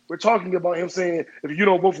us, we're talking about him saying, if you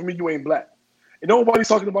don't vote for me, you ain't black. And nobody's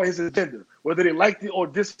talking about his agenda, whether they liked it or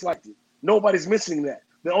disliked it. Nobody's mentioning that.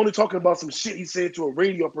 They're only talking about some shit he said to a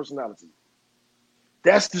radio personality.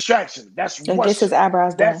 That's distraction. That's and gets his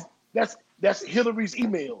eyebrows done. That's Hillary's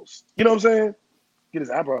emails. You know what I'm saying? Get his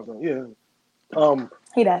eyebrows done. Yeah.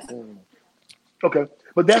 He does. Okay,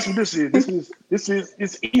 but that's what this is. This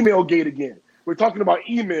is email gate again. We're talking about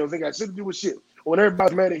emails. They got shit to do with shit. When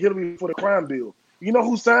everybody's mad at Hillary for the crime bill, you know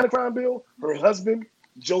who signed the crime bill? Her husband,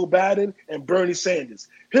 Joe Biden, and Bernie Sanders.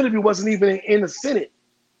 Hillary wasn't even in the Senate.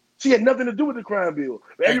 She had nothing to do with the crime bill.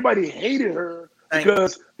 But everybody hated her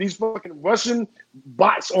because these fucking Russian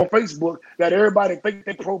bots on Facebook got everybody think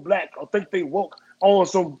they pro-black or think they woke on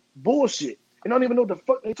some bullshit. And don't even know what the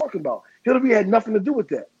fuck they talking about. Hillary had nothing to do with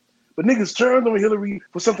that. But niggas turned on Hillary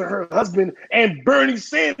for something her husband and Bernie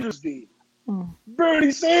Sanders did.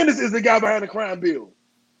 Bernie Sanders is the guy behind the crime bill.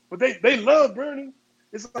 But they love Bernie.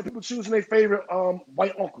 It's like people choosing their favorite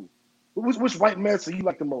white uncle. Which white master you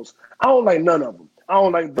like the most? I don't like none of them. I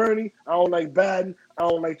don't like Bernie. I don't like Biden. I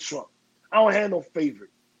don't like Trump. I don't have no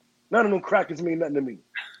favorite. None of them crackers mean nothing to me.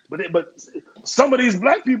 But some of these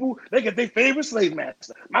black people, they get their favorite slave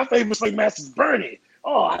master. My favorite slave master is Bernie.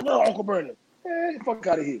 Oh, I love Uncle Bernie. Get the fuck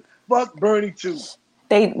out of here. Fuck Bernie too.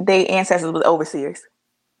 They ancestors was overseers.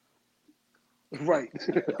 Right.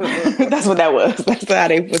 That's what that was. That's what that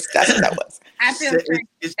was. I feel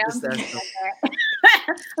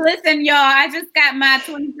Listen, y'all, I just got my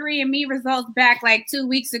 23andMe results back like 2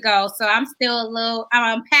 weeks ago, so I'm still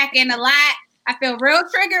I'm unpacking a lot. I feel real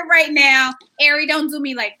triggered right now. Ari, don't do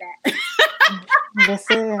me like that. That's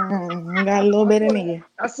it. I got a little bit in here.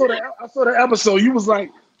 I saw the episode. You was like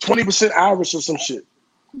 20% Irish or some shit.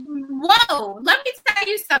 Whoa, let me tell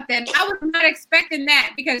you something. I was not expecting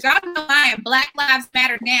that because y'all know I am Black Lives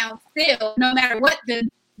Matter now still, no matter what the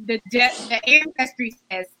ancestry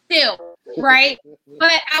says still, right?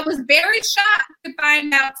 But I was very shocked to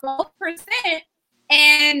find out 12%,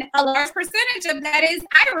 and a large percentage of that is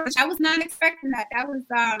Irish. I was not expecting that. That was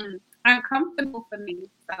uncomfortable for me.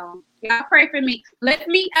 So y'all pray for me. Lift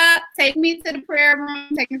me up, take me to the prayer room,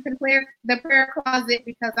 take me to the prayer closet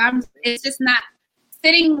because it's just not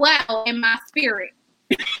sitting well in my spirit.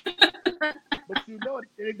 But you know,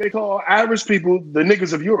 they call Irish people the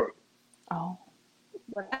niggas of Europe. Oh.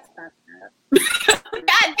 Well, that's not that.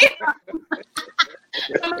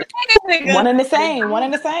 One and the same.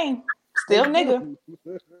 Still nigga.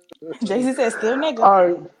 Jay-Z said still nigga. All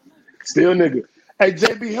right. Still nigga. Hey,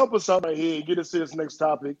 JB, help us out right here. Get us to this next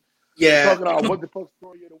topic. Yeah. We're talking about what the fuck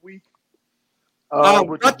story of the week.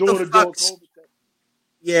 What the fuck?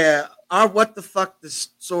 Yeah. Our what the fuck the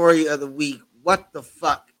story of the week. What the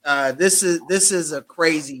fuck? This is a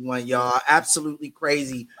crazy one, y'all. Absolutely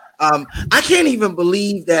crazy. I can't even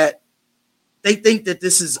believe that they think that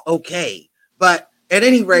this is okay. But at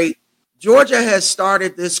any rate, Georgia has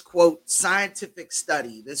started this, quote, scientific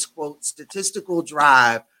study, this, quote, statistical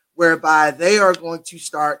drive, whereby they are going to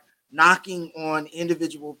start knocking on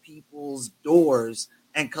individual people's doors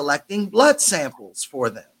and collecting blood samples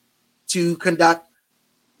for them to conduct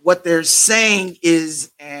what they're saying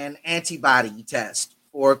is an antibody test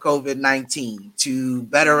for COVID-19 to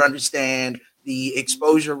better understand the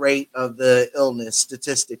exposure rate of the illness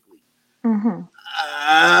statistically. Mm-hmm.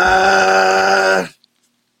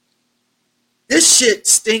 This shit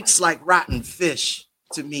stinks like rotten fish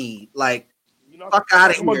to me. Like, fuck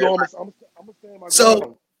out of here.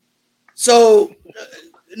 So,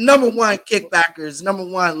 number one, kickbackers. Number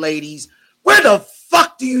one, ladies. Where the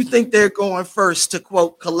fuck do you think they're going first to,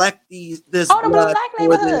 quote, collect this the blood black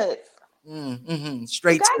neighborhoods?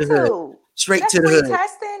 Straight to the hood. Straight to the hood. Free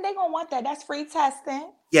testing. They gonna want that. That's free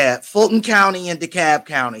testing. Yeah, Fulton County and DeKalb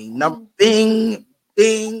County.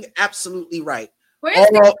 Bing, absolutely right. Where's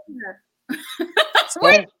the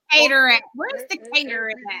cater at? Where's the cater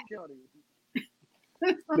at?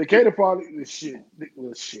 Decatur probably the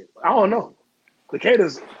shit. I don't know.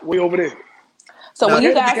 Decatur's way over there. So when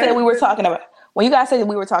you guys said we were talking about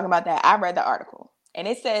that, I read the article and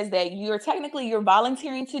it says that you're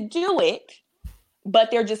volunteering to do it, but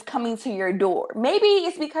they're just coming to your door. Maybe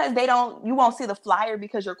it's because you won't see the flyer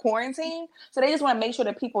because you're quarantined. So they just want to make sure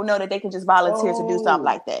that people know that they can just volunteer to do something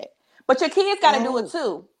like that. But your kids got to do it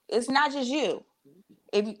too. It's not just you.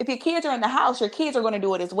 If your kids are in the house, your kids are going to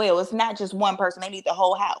do it as well. It's not just one person. They need the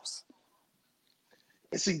whole house.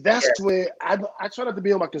 And see, that's where I try not to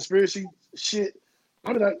be on my conspiracy shit.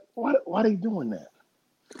 Why are they doing that?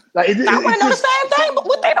 Like, I want to know the same thing, but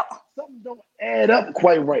what they don't. Something don't add up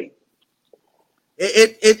quite right.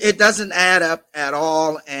 It doesn't add up at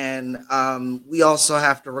all, and we also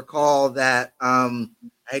have to recall that I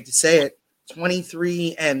hate to say it,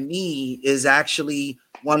 23andMe is actually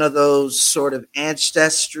one of those sort of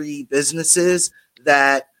ancestry businesses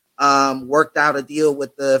that worked out a deal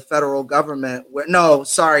with the federal government. It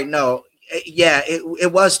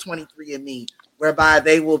was 23andMe, whereby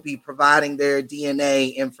they will be providing their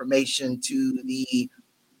DNA information to the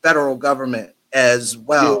federal government as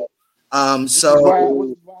well. So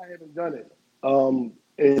which is why I haven't done it.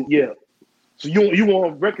 So you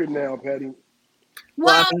on record now, Patty?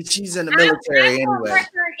 Well, I mean, she's in the military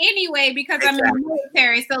anyway because I'm in the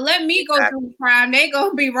military. So let me go through the crime. They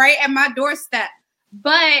gonna be right at my doorstep.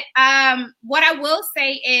 But what I will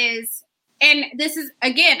say is, and this is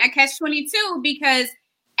again a catch-22 because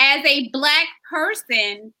as a Black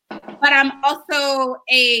person, but I'm also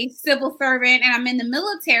a civil servant and I'm in the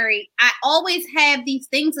military, I always have these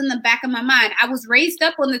things in the back of my mind. I was raised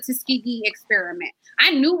up on the Tuskegee experiment.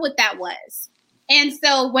 I knew what that was. And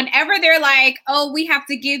so whenever they're like, oh, we have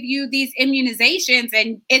to give you these immunizations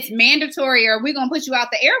and it's mandatory or we're going to put you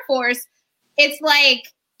out the Air Force, it's like,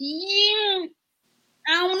 I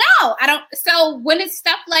don't know. So when it's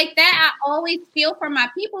stuff like that, I always feel for my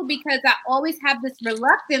people because I always have this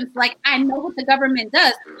reluctance. Like, I know what the government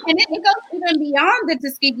does. And it goes even beyond the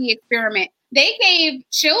Tuskegee experiment. They gave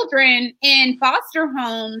children in foster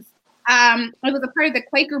homes, it was a part of the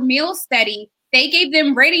Quaker meal study. They gave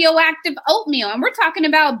them radioactive oatmeal, and we're talking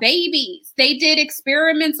about babies. They did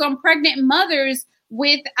experiments on pregnant mothers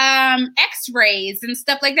with X-rays and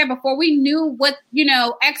stuff like that before we knew what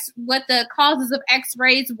the causes of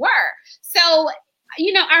X-rays were. So,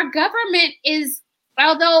 our government is,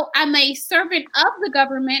 although I'm a servant of the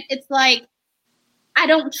government, it's like I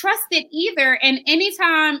don't trust it either. And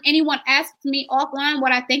anytime anyone asks me offline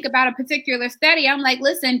what I think about a particular study, I'm like,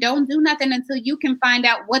 listen, don't do nothing until you can find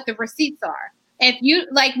out what the receipts are. If you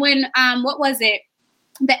like when what was it?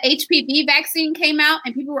 The HPV vaccine came out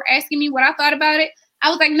and people were asking me what I thought about it. I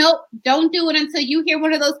was like, nope, don't do it until you hear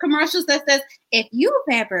one of those commercials that says, if you've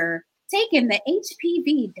ever taken the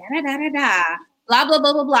HPV, blah, blah,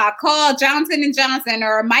 blah, blah, blah, call Johnson & Johnson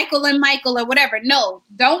or Michael & Michael or whatever. No,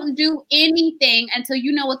 don't do anything until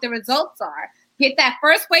you know what the results are. Get that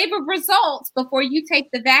first wave of results before you take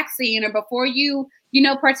the vaccine or before you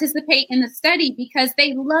participate in the study because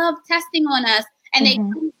they love testing on us. And they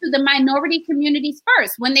come to the minority communities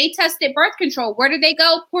first. When they tested birth control, where did they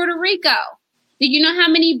go? Puerto Rico. Did you know how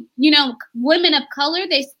many, women of color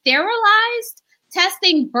they sterilized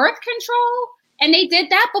testing birth control? And they did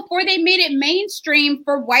that before they made it mainstream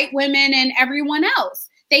for white women and everyone else.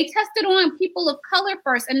 They tested on people of color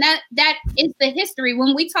first. And that is the history.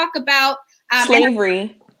 When we talk about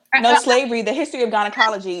slavery, slavery, the history of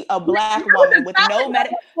gynecology, a Black woman with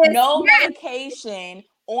no medication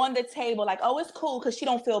on the table, like, oh, it's cool because she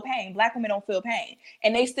don't feel pain. Black women don't feel pain.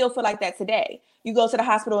 And they still feel like that today. You go to the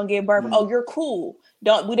hospital and give birth, oh, you're cool.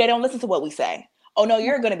 They don't listen to what we say. oh no,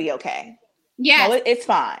 you're gonna be okay. Yeah, No, it's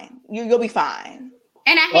fine. You'll be fine.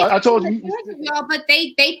 And I hate I told you, y'all, but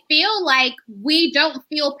they feel like we don't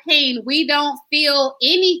feel pain, we don't feel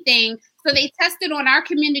anything, so they tested on our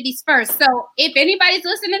communities first. So if anybody's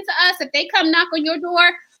listening to us, if they come knock on your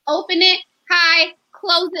door, open it, hi,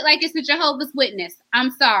 close it like it's a Jehovah's Witness.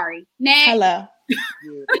 I'm sorry. Next. Hello.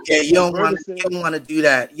 Yeah, you don't want to do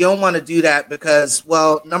that. You don't want to do that because,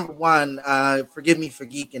 well, number one, forgive me for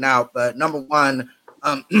geeking out, but number one,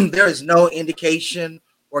 there is no indication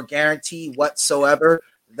or guarantee whatsoever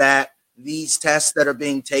that these tests that are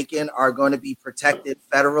being taken are going to be protected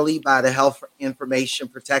federally by the Health Information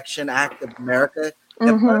Protection Act of America.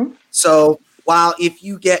 Mm-hmm. So while if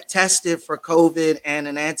you get tested for COVID and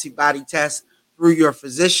an antibody test through your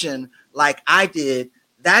physician, like I did,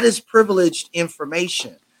 that is privileged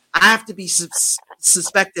information. I have to be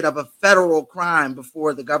suspected of a federal crime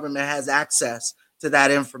before the government has access to that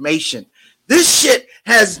information. This shit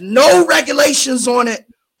has no regulations on it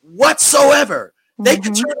whatsoever. Mm-hmm. They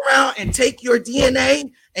could turn around and take your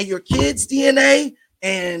DNA and your kids' DNA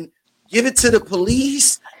and give it to the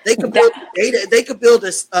police. They could build data. They could build a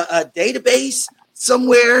database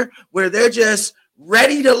somewhere where they're just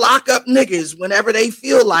ready to lock up niggas whenever they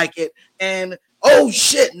feel like it. And oh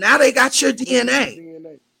shit! Now they got your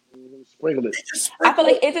DNA. Sprinkle it. I feel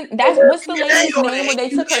like what's the lady's name where they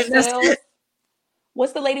took her cells?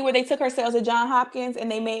 What's the lady where they took her cells at Johns Hopkins and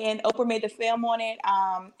Oprah made the film on it?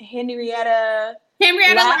 Henrietta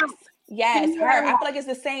Lacks. Yes, her. I feel like it's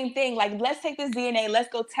the same thing. Like, let's take this DNA, let's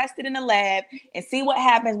go test it in the lab and see what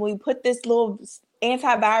happens when we put this little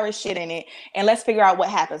antivirus shit in it, and let's figure out what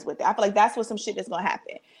happens with it. I feel like that's what some shit is going to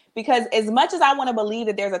happen. Because as much as I want to believe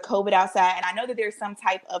that there's a COVID outside, and I know that there's some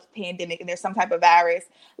type of pandemic and there's some type of virus,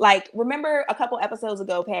 like, remember a couple episodes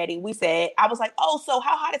ago, Patty, we said, I was like, oh, so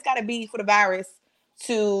how hot it's got to be for the virus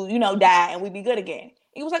to, die and we be good again?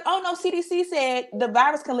 He was like, oh, no, CDC said the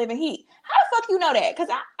virus can live in heat. How the fuck you know that? Because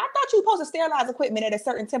I thought you were supposed to sterilize equipment at a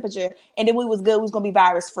certain temperature and then we was good, we was going to be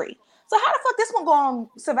virus free. So how the fuck this one going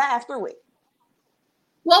to survive through it?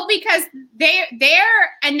 Well, because their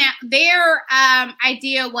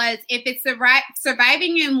idea was if it's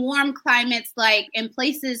surviving in warm climates, like in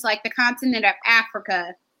places like the continent of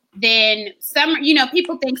Africa, then summer,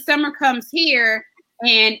 people think summer comes here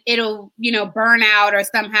and it'll, burn out or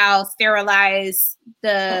somehow sterilize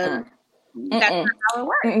the. That's not how it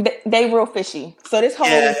works. They real fishy. So this whole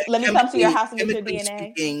let me come to your house and get your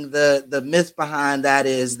DNA. Speaking, the myth behind that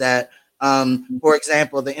is that. For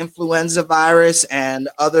example, the influenza virus and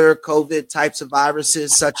other COVID types of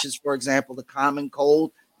viruses, such as, for example, the common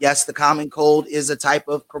cold. Yes, the common cold is a type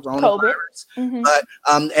of coronavirus. Mm-hmm. But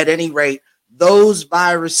at any rate, those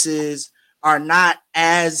viruses are not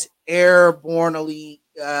as airborne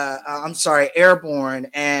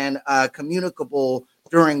and communicable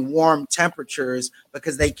during warm temperatures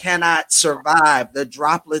because they cannot survive. The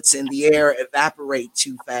droplets in the air evaporate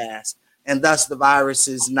too fast, and thus the virus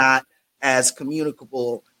is not as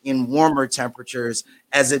communicable in warmer temperatures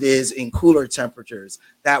as it is in cooler temperatures.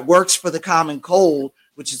 That works for the common cold,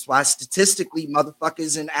 which is why statistically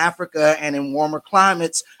motherfuckers in Africa and in warmer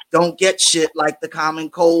climates don't get shit like the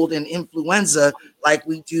common cold and influenza like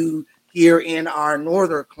we do here in our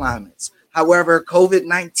northern climates. However,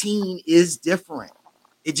 COVID-19 is different.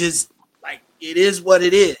 It just, it is what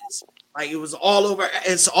it is. It was all over.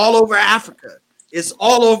 It's all over Africa. It's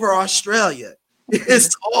all over Australia.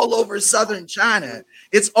 It's all over southern China.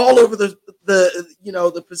 It's all over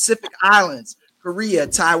the Pacific Islands, Korea,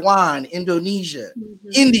 Taiwan, Indonesia,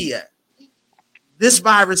 India. This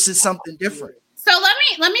virus is something different. So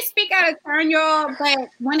let me speak out of turn, y'all. But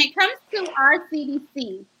when it comes to our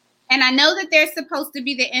CDC, and I know that they're supposed to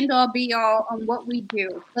be the end all be all on what we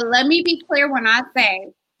do, but let me be clear when I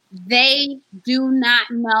say they do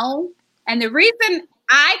not know. And the reason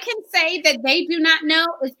I can say that they do not know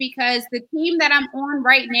is because the team that I'm on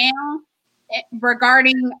right now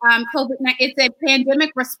regarding COVID-19, it's a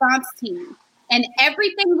pandemic response team. And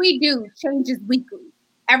everything we do changes weekly.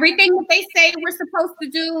 Everything that they say we're supposed to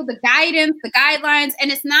do, the guidance, the guidelines,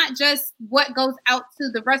 and it's not just what goes out to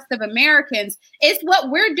the rest of Americans. It's what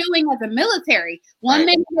we're doing as a military. One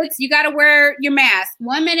minute it's you got to wear your mask.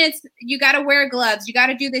 1 minute you got to wear gloves. You got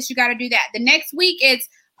to do this. You got to do that. The next week it's,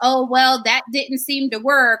 oh, well, that didn't seem to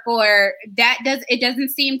work, or it doesn't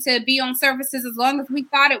seem to be on surfaces as long as we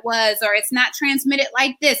thought it was, or it's not transmitted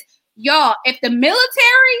like this. Y'all, if the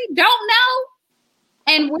military don't know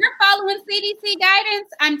and we're following CDC guidance,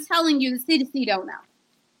 I'm telling you, the CDC don't know.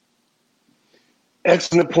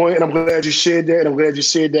 Excellent point, and I'm glad you shared that. And I'm glad you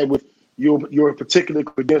shared that with your particular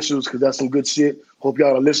credentials, because that's some good shit. Hope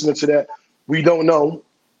y'all are listening to that. We don't know.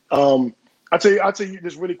 I'll tell you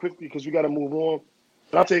this really quickly because we got to move on.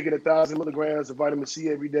 But I'm taking 1,000 milligrams of vitamin C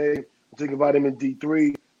every day. I'm taking vitamin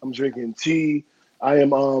D3. I'm drinking tea. I am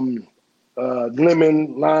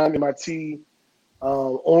lemon, lime in my tea,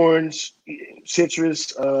 orange,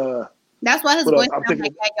 citrus. That's why his voice sounds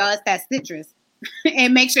like that, y'all. It's that citrus.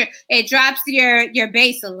 And make sure it drops your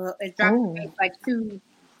bass a little. It drops your bass like two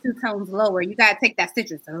tones lower. You gotta take that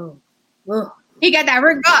citrus. Oh. He got that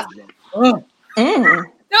Rick Ross. Oh.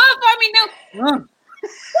 Do it for me, no.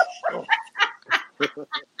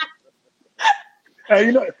 Hey,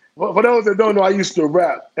 you know, for those that don't know, I used to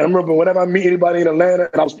rap. And I remember whenever I meet anybody in Atlanta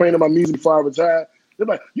and I was playing my music before I retired, they're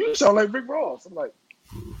like, "You sound like Rick Ross." I'm like,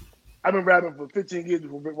 I've been rapping for 15 years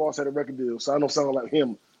before Rick Ross had a record deal, so I don't sound like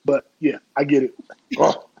him. But yeah, I get it.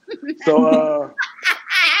 So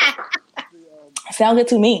sound good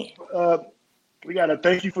to me. We gotta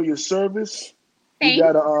thank you for your service. Thanks. We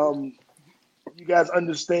gotta you guys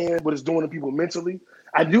understand what it's doing to people mentally.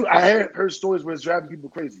 I have heard stories where it's driving people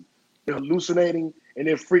crazy. They're hallucinating and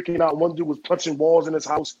they're freaking out. One dude was punching walls in his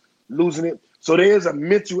house, losing it. So there is a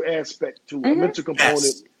mental aspect to a mental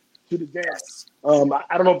component to the dance.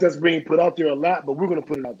 I don't know if that's being put out there a lot, but we're gonna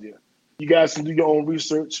put it out there. You guys can do your own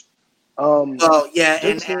research. Well, yeah,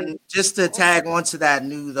 and just to tag on to that,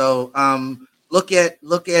 new though, look at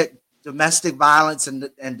domestic violence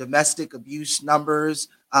and domestic abuse numbers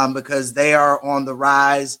because they are on the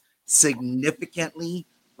rise significantly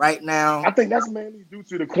right now. I think that's mainly due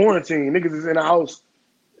to the quarantine. Niggas is in the house,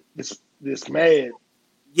 this mad.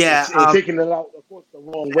 Yeah, and taking it out, of course, the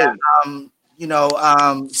wrong way.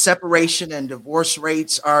 Separation and divorce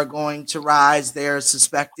rates are going to rise. They're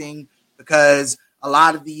suspecting because a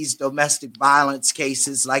lot of these domestic violence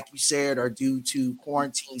cases, like you said, are due to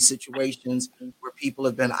quarantine situations where people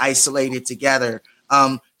have been isolated together.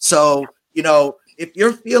 So, if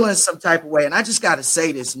you're feeling some type of way, and I just got to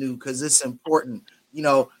say this, new, because it's important,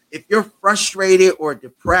 if you're frustrated or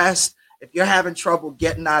depressed, if you're having trouble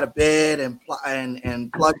getting out of bed and plugging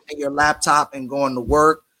in your laptop and going to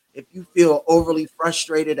work, if you feel overly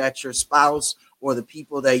frustrated at your spouse or the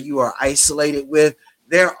people that you are isolated with,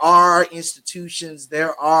 there are institutions,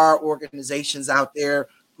 there are organizations out there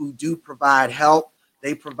who do provide help.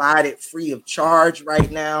 They provide it free of charge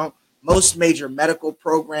right now. Most major medical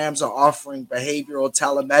programs are offering behavioral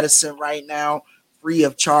telemedicine right now, free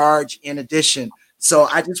of charge in addition. So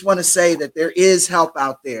I just want to say that there is help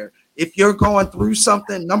out there. If you're going through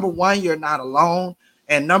something, number one, you're not alone.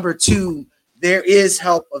 And number two, there is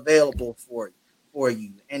help available for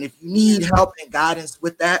you. And if you need help and guidance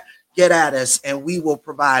with that, get at us and we will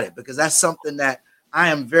provide it because that's something that I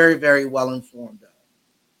am very, very well informed of.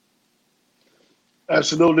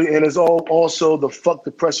 Absolutely. And it's also the Fuck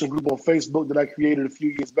Depression group on Facebook that I created a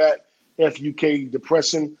few years back, FUK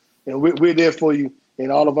Depression. And we're there for you. And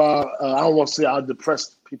all of our, I don't want to say our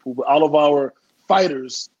depressed people, but all of our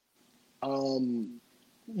fighters, we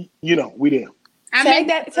there. Tag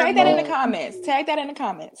that in the comments. Tag that in the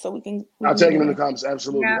comments so we can. I'll tag it in the comments.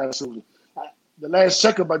 Absolutely. Yeah. Absolutely. The last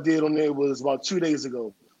checkup I did on there was about 2 days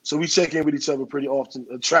ago. So we check in with each other pretty often,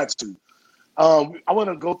 try to. I want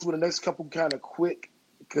to go through the next couple kind of quick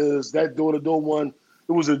because that door-to-door one,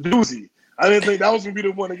 it was a doozy. I didn't think that was going to be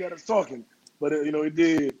the one that got us talking, but it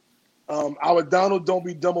did. Our Donald Don't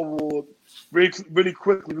Be Dumb Award, really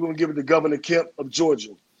quickly, we're going to give it to Governor Kemp of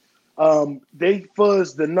Georgia. They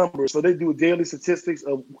fuzz the numbers, so they do daily statistics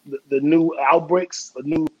of the new outbreaks,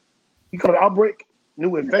 you call it outbreak?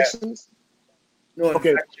 New infections?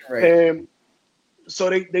 Okay, and so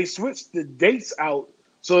they switched the dates out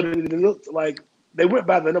so that it looked like they went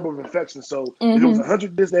by the number of infections. So if it was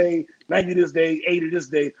 100 this day, 90 this day, 80 this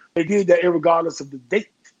day, they did that regardless of the date.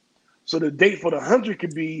 So the date for the 100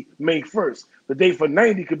 could be May 1st. The date for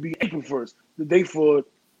 90 could be April 1st. The date for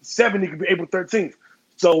 70 could be April 13th.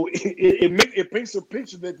 So it paints a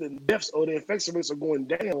picture that the deaths or the infection rates are going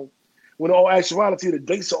down when in all actuality the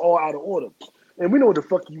dates are all out of order. And we know what the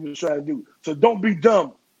fuck you was trying to do. So don't be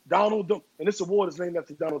dumb. Donald, and this award is named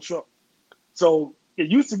after Donald Trump. So it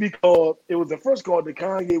used to be called, it was the first called the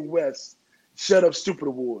Kanye West Shut Up Stupid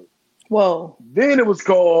Award. Whoa. Then it was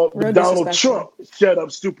called the Donald Trump Shut Up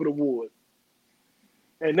Stupid Award.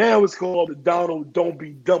 And now it's called the Donald Don't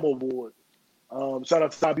Be Dumb Award. Shout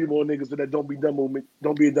out to some people niggas for that Don't Be Dumb movement.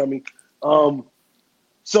 Don't be a dummy.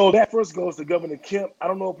 So that first goes to Governor Kemp. I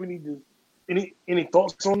don't know if we need to any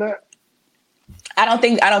thoughts on that. I don't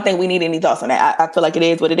think we need any thoughts on that. I feel like it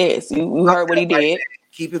is what it is. You heard what he did.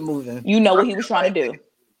 Keep it moving. You know what he was trying to do.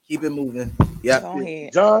 Keep it moving. Yeah. Go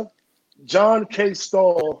ahead. John K.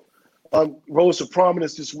 Stahl rose to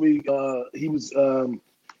prominence this week.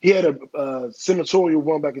 He had a senatorial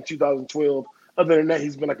run back in 2012 Other than that,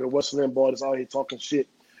 he's been like a West Limbaugh artist out here talking shit.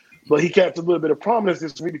 But he kept a little bit of prominence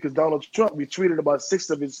this week because Donald Trump retweeted about 6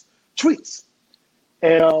 of his tweets.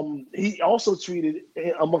 And he also tweeted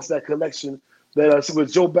amongst that collection that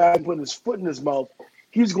with Joe Biden putting his foot in his mouth,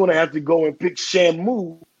 he's going to have to go and pick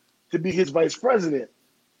Shamu to be his vice president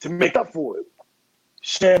to make up for it.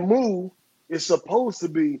 Shamu is supposed to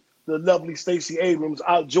be the lovely Stacey Abrams,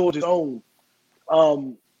 out Georgia's own.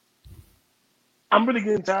 I'm really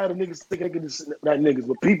getting tired of niggas thinking they can just, not niggas,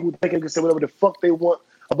 but people thinking they can say whatever the fuck they want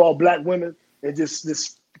about black women and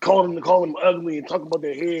just call them ugly and talk about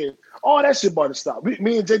their hair. All that shit about to stop.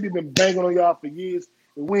 Me and JB been banging on y'all for years,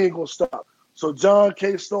 and we ain't gonna stop. So John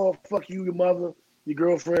K. Starr, fuck you, your mother, your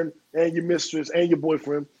girlfriend, and your mistress, and your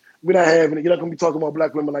boyfriend. We're not having it. You're not gonna be talking about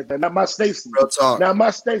black women like that. Not my Stacey. Real talk. Not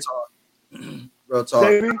my Stacey. Real talk.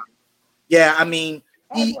 JB? Yeah, I mean,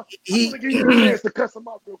 I'm gonna give you a chance to cuss him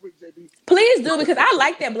out real quick, JB. Please do, because I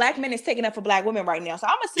like that black men is taking up for black women right now. So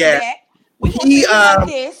I'm gonna say that.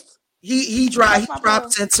 He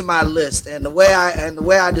drops into my list, and the way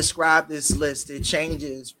I describe this list, it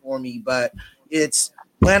changes for me, but it's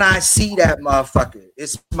when I see that motherfucker.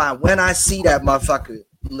 It's my when I see that motherfucker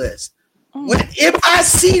list. If I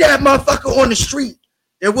see that motherfucker on the street,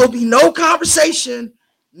 there will be no conversation,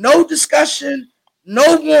 no discussion,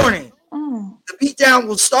 no warning. The beatdown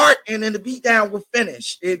will start, and then the beatdown will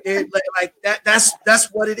finish. Like that. That's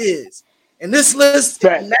what it is. And this list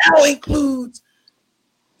now includes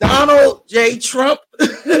Donald J. Trump,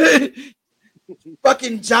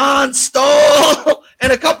 fucking John Stahl,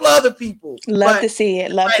 and a couple of other people. Love to see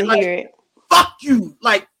it. Love to hear it. Fuck you.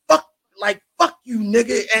 Fuck you,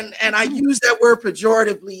 nigga. And I use that word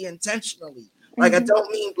pejoratively, intentionally. Like I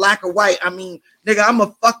don't mean black or white. I mean, nigga, I'm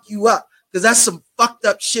gonna fuck you up. Because that's some fucked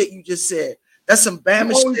up shit you just said. That's some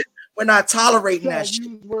Bama shit. We're not tolerating that shit.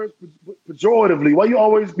 Use words pejoratively. Why you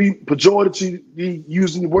always be pejoratively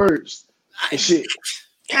using words and shit?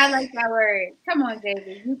 I like that word. Come on,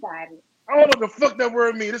 David. You got it. I don't know what the fuck that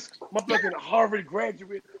word means. This motherfucking Harvard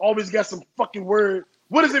graduate always got some fucking word.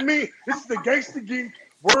 What does it mean? This is the Gangsta Geek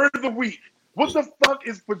word of the week. What the fuck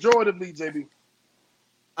is pejoratively, JB?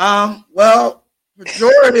 Well,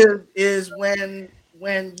 pejorative is when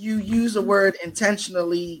you use a word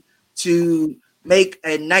intentionally to make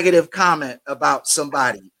a negative comment about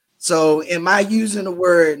somebody. So am I using the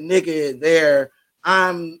word nigga there?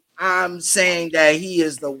 I'm saying that he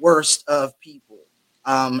is the worst of people.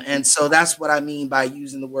 And so that's what I mean by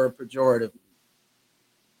using the word pejorative.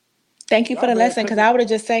 Thank you for the lesson, because I would have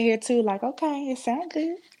just sat here too, like, okay, it sounds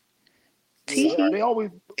good. Yeah, they always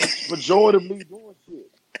pejoratively doing shit.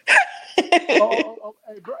 Hey,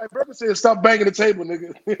 Burger said, "Stop banging the table,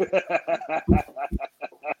 nigga."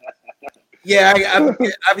 Yeah,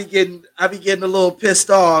 I be getting a little pissed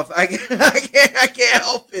off. I can't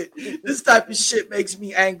help it. This type of shit makes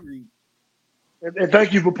me angry. And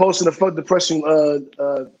thank you for posting the fuck depression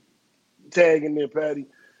tag in there, Patty.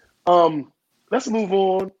 Let's move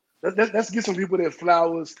on. Let's get some people their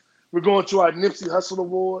flowers. We're going to our Nipsey Hussle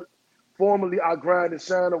Award, formerly our Grind and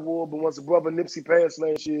Shine Award, but once the brother Nipsey passed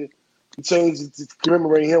last year, we changed it to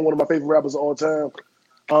commemorate him, one of my favorite rappers of all time.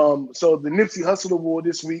 So the Nipsey Hussle Award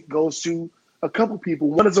this week goes to a couple people.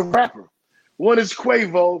 One is a rapper. One is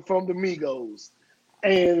Quavo from the Migos.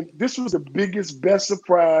 And this was the biggest, best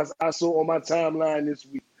surprise I saw on my timeline this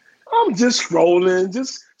week. I'm just scrolling,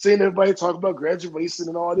 just seeing everybody talk about graduation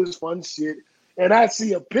and all this fun shit. And I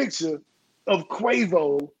see a picture of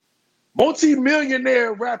Quavo,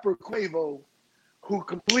 multi-millionaire rapper Quavo, who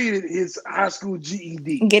completed his high school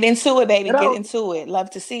GED. Get into it, baby. Get into it. Love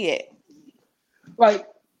to see it. Like,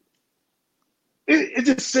 it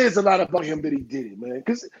just says a lot about him that he did it, man.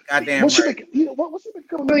 Because once you make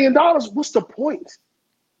 $1 million, what's the point?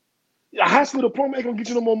 A high school diploma ain't gonna get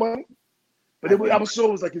you no more money. But I was sure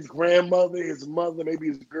it was like his grandmother, his mother, maybe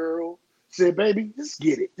his girl said, "Baby, just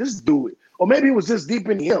get it, just do it." Or maybe it was just deep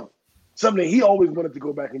in him, something that he always wanted to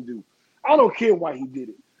go back and do. I don't care why he did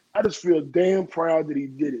it. I just feel damn proud that he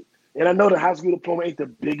did it. And I know the high school diploma ain't the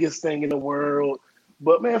biggest thing in the world,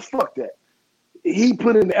 but man, fuck that. He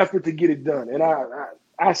put in the effort to get it done, and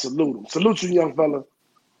I salute him. Salute you, young fella.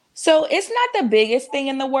 So it's not the biggest thing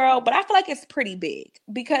in the world, but I feel like it's pretty big,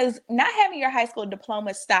 because not having your high school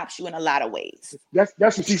diploma stops you in a lot of ways. That's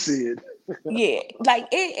what she said. Yeah, like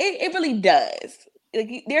it really does.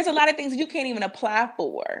 Like, there's a lot of things you can't even apply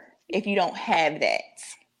for if you don't have that.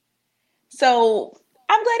 So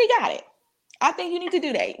I'm glad he got it. I think you need to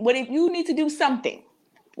do that. What if you need to do something,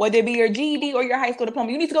 whether it be your GED or your high school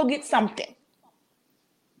diploma, you need to go get something.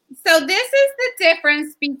 So this is the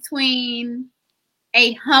difference between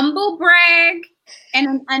a humble brag and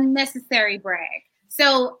an unnecessary brag.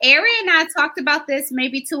 So Ari and I talked about this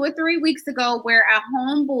maybe 2 or 3 weeks ago, where a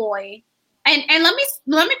homeboy, and let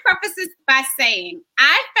me preface this by saying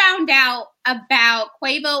I found out about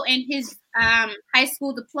Quavo and his high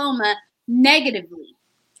school diploma negatively.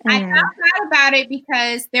 I found out about it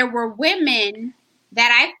because there were women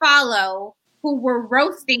that I follow who were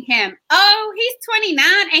roasting him. Oh, he's 29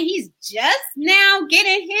 and he's just now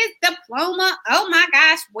getting his diploma. Oh my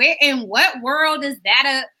gosh, where in what world is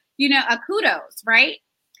that a kudos, right?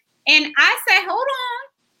 And I said, hold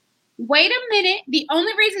on, wait a minute. The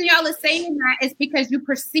only reason y'all are saying that is because you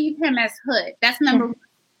perceive him as hood. That's number one.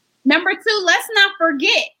 Number two, let's not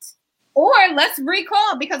forget, or let's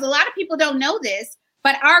recall, because a lot of people don't know this,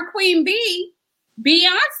 but our Queen Bee,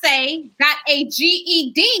 Beyonce, got a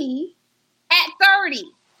GED at 30.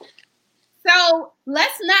 So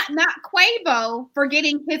let's not knock Quavo for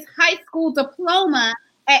getting his high school diploma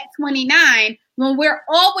at 29 when we're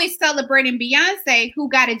always celebrating Beyonce, who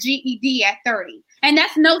got a GED at 30. And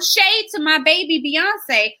that's no shade to my baby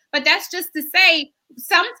Beyonce, but that's just to say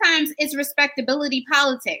sometimes it's respectability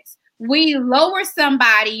politics. We lower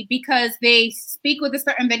somebody because they speak with a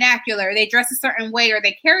certain vernacular, they dress a certain way, or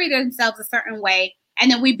they carry themselves a certain way, and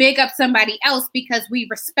then we big up somebody else because we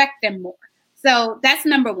respect them more. So that's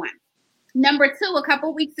number one. Number two, a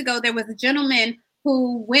couple weeks ago, there was a gentleman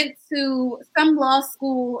who went to some law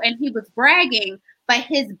school and he was bragging, but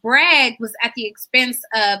his brag was at the expense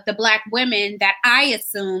of the Black women that I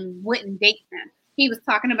assume wouldn't date him. He was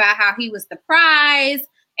talking about how he was the prize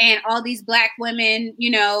and all these Black women,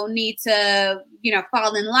 need to,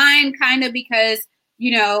 fall in line kind of because,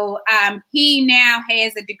 he now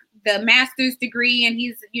has the master's degree and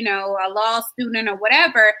he's, a law student or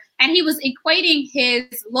whatever. And he was equating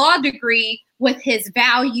his law degree with his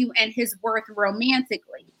value and his worth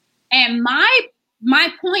romantically. And my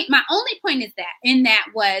only point is that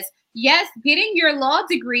was, yes, getting your law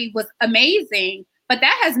degree was amazing, but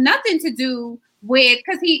that has nothing to do with,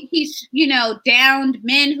 because he downed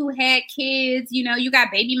men who had kids, you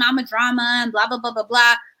got baby mama drama and blah, blah, blah, blah,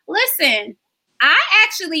 blah. Listen, I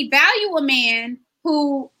actually value a man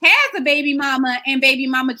who has a baby mama and baby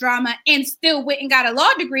mama drama and still went and got a law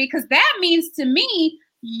degree, because that means to me,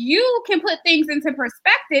 you can put things into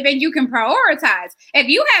perspective and you can prioritize. If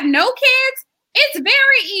you have no kids, it's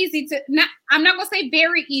very easy to, I'm not going to say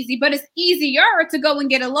very easy, but it's easier to go and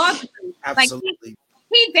get a law degree. Absolutely. Like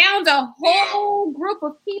he downed a whole group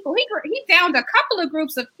of people. He downed a couple of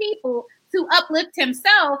groups of people to uplift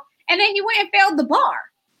himself, and then he went and failed the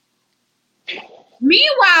bar.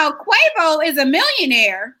 Meanwhile, Quavo is a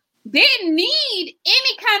millionaire, didn't need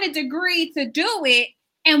any kind of degree to do it,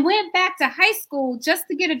 and went back to high school just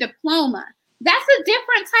to get a diploma. That's a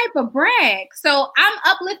different type of brag. So I'm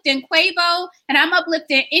uplifting Quavo, and I'm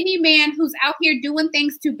uplifting any man who's out here doing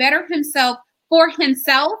things to better himself for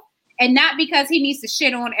himself, and not because he needs to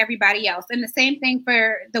shit on everybody else. And the same thing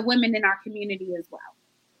for the women in our community as well.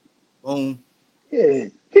 Boom. Yeah,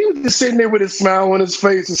 he was just sitting there with a smile on his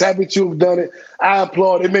face. He's happy to have done it. I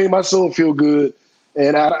applaud. It made my soul feel good.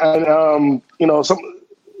 And I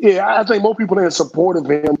think more people are in support of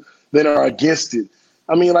him than are against it.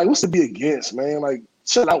 I mean, like, what's to be against, man? Like,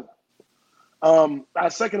 chill out. Our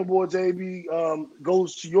second award, JB,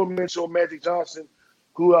 goes to your mentor, Magic Johnson,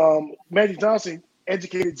 who Magic Johnson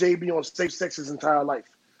educated JB on safe sex his entire life.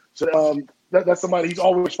 So that's somebody he's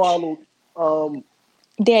always followed.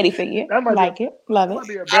 Daddy figure. Love it. That might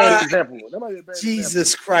be a bad example.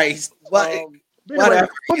 Jesus Christ. What? Whatever.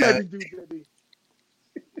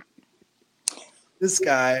 This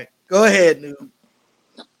guy. Go ahead, New.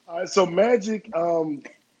 All right, so Magic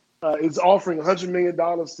is offering $100 million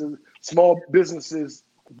to small businesses,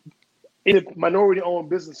 minority-owned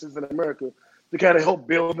businesses in America, to kind of help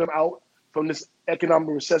bail them out from this economic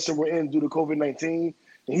recession we're in due to COVID-19. And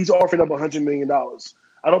he's offering up $100 million.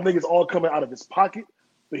 I don't think it's all coming out of his pocket,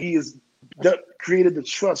 but he has created the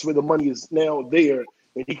trust where the money is now there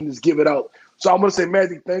and he can just give it out. So I'm going to say,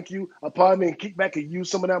 Magic, thank you. I'll probably kick back and use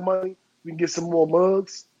some of that money. We can get some more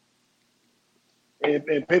mugs and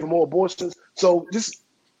pay for more abortions. So we're just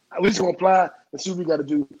going to apply and see what we got to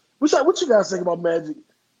do. What you guys think about Magic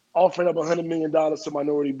offering up $100 million to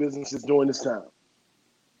minority businesses during this time?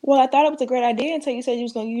 Well, I thought it was a great idea until you said you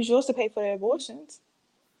was going to use yours to pay for the abortions.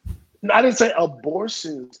 No, I didn't say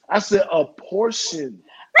abortions. I said a portion.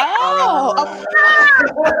 Oh, a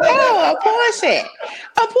portion.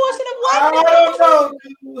 A portion of what? I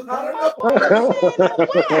don't know.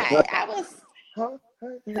 I was.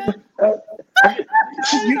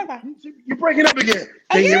 You're breaking up again.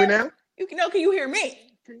 Can you hear me now? Can you hear me?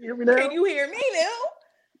 Can you hear me now? Can you hear me now?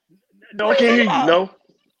 No, I can't hear you. No.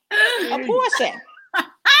 A portion.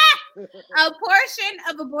 a portion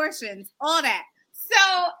of abortions, all that. So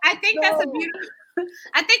I think that's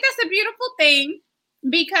a beautiful thing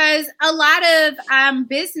because a lot of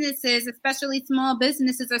businesses, especially small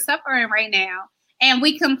businesses, are suffering right now. And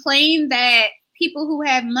we complain that people who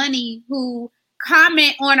have money, who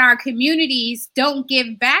comment on our communities, don't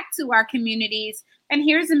give back to our communities. And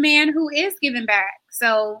here's a man who is giving back.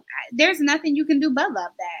 So there's nothing you can do but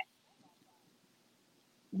love that.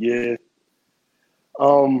 Yeah.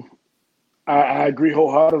 I agree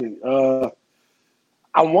wholeheartedly.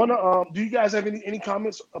 I want to. Do you guys have any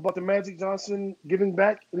comments about the Magic Johnson giving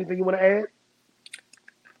back? Anything you want to add?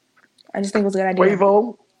 I just think it was a good idea.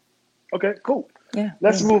 Quavo. Okay, cool. Yeah.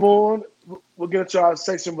 Let's move on. We'll get into our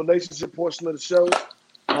section relationship portion of the show.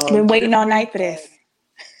 Been waiting all night for this.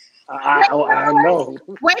 I know.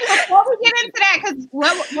 Wait, before we get into that, because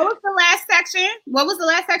what was the last section? What was the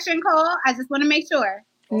last section called? I just want to make sure.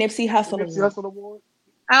 Nipsey Hussle Award.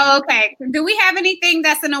 Oh, okay. Do we have anything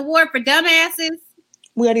that's an award for dumbasses?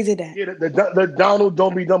 We already did that. Yeah, the Donald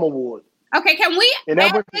Don't Be Dumb Award. Okay, can we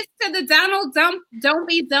add this to the Donald Don't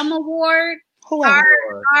Be Dumb Award? Who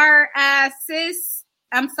our sis,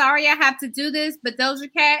 I'm sorry I have to do this, but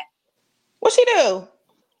Doja Cat. What she do?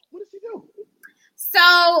 What did she do?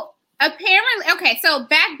 So apparently, okay, so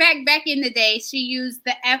back in the day, she used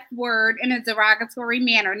the F word in a derogatory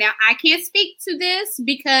manner. Now, I can't speak to this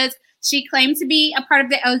because she claimed to be a part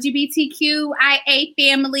of the LGBTQIA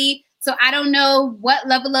family. So I don't know what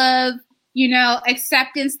level of,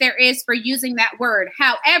 acceptance there is for using that word.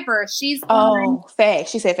 However, she's fag.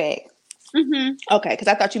 She said fag. Mm-hmm. Okay, because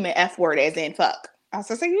I thought you meant F word as in fuck. I was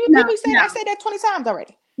saying I said that 20 times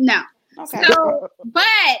already. No. Okay. So, but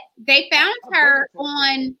they found her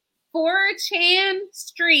on 4chan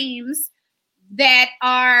streams that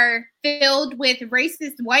are filled with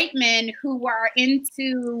racist white men who are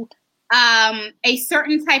into a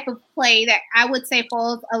certain type of play that I would say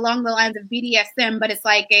falls along the lines of BDSM, but it's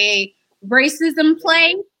like a racism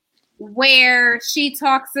play where she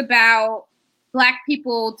talks about Black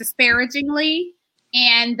people disparagingly,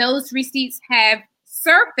 and those receipts have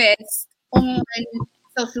surfaced on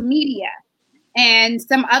social media. And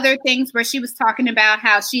some other things where she was talking about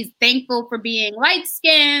how she's thankful for being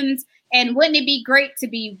light-skinned, and wouldn't it be great to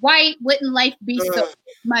be white? Wouldn't life be so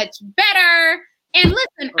much better? And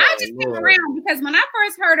listen, I just came around because when I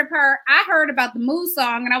first heard of her, I heard about the Moo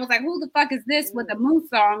song, and I was like, who the fuck is this with a Moo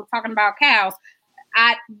song talking about cows?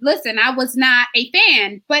 I was not a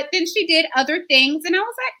fan, but then she did other things, and I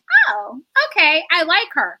was like, oh, okay, I like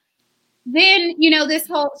her. Then, this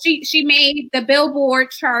whole, she made the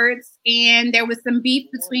Billboard charts, and there was some beef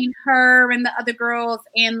between her and the other girls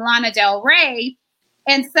and Lana Del Rey.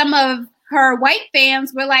 And some of her white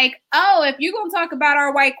fans were like, oh, if you're going to talk about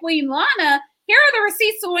our white queen, Lana, here are the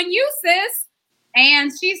receipts on you, sis.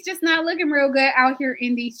 And she's just not looking real good out here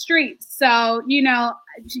in these streets. So,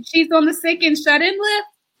 she's on the sick and shut in list.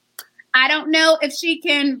 I don't know if she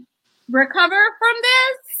can recover from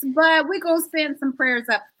this, but we're going to send some prayers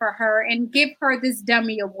up for her and give her this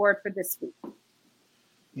dummy award for this week.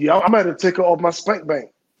 Yeah, I'm going to take her off my spank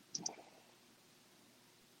bank.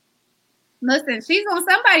 Listen, she's on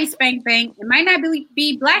somebody's spank bank. It might not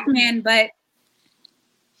be Black men, but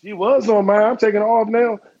she was on mine. I'm taking her off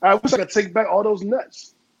now. I wish I could take back all those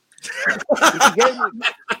nuts. She gave me.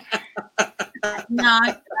 No,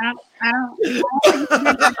 I don't.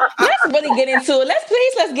 Let's really get into it.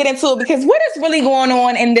 Let's get into it, because what is really going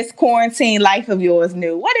on in this quarantine life of yours,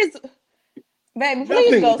 New? What is, baby?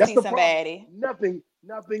 Please go see somebody. Nothing's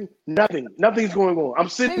going on. I'm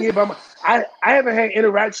sitting here by my. I haven't had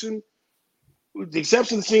interaction, with the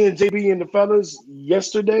exception of seeing JB and the fellas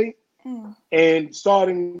yesterday, and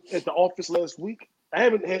starting at the office last week. I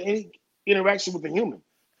haven't had any interaction with a human.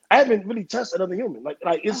 I haven't really touched another human. Like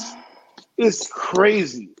it's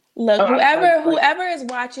crazy. Look, whoever is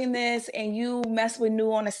watching this and you mess with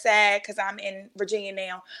New on a side, because I'm in Virginia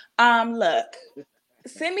now. Look,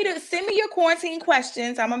 send me your quarantine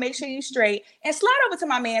questions. I'm gonna make sure you straight, and slide over to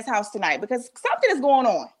my man's house tonight, because something is going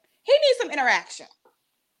on. He needs some interaction.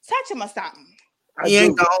 Touch him or something. He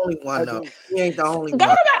ain't the only one though. He ain't the only one. Go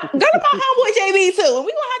to my homeboy JB too, and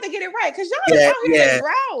we gonna have to get it right, because y'all out here in a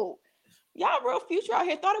drought. Y'all real future out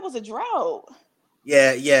here thought it was a drought.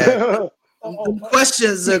 Yeah. The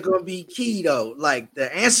questions are going to be key though. Like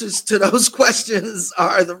the answers to those questions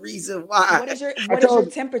are the reason why. What is your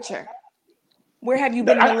temperature? Where have you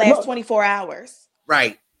been in the last 24 hours?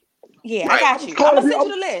 Right. Yeah, I got you. I'm gonna send you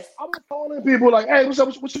the list. I'm calling people like, hey, what's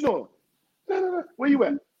up? What you doing? No. Where you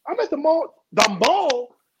at? I'm at the mall. The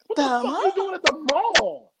mall? What the fuck are you doing at the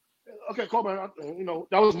mall? Okay, call me.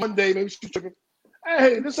 That was Monday. Maybe she's tripping.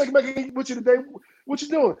 Hey, this second back with you today. What you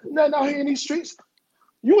doing? Nothing out here in these streets.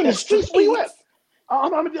 You in the streets? Where you at?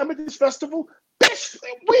 I'm at this festival. Bitch,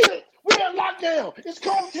 we're in lockdown. It's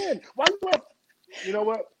called 10. Why you up? You know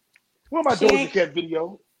what? Where my Doja Cat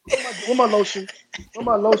video? Where my lotion? Where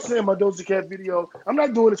my lotion and my Doja Cat video? I'm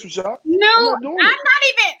not doing this with y'all. No, I'm not doing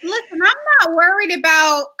it. Listen, I'm not worried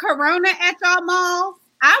about Corona at y'all malls.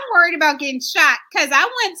 I'm worried about getting shot because I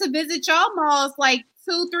went to visit y'all malls like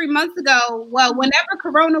 2-3 months ago. Well, whenever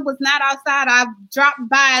Corona was not outside, I dropped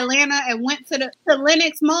by Atlanta and went to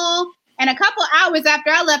Lenox Mall. And a couple hours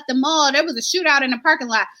after I left the mall, there was a shootout in the parking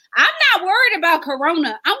lot. I'm not worried about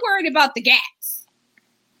Corona. I'm worried about the gas.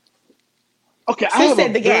 Okay, I have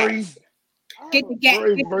said the gas. Get the gas.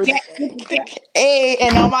 Hey,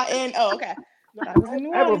 and on my end. Oh, okay. I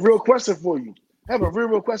have a real question for you.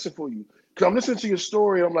 Because I'm listening to your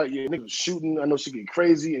story. I'm like, yeah, niggas shooting. I know she get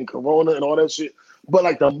crazy and Corona and all that shit. But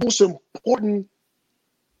like the most important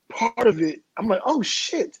part of it, I'm like, oh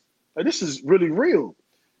shit. Like, this is really real.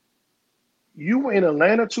 You were in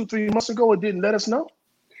Atlanta 2-3 months ago and didn't let us know?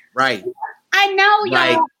 Right. I know,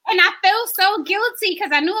 Right. y'all. And I feel so guilty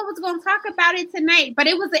because I knew I was going to talk about it tonight. But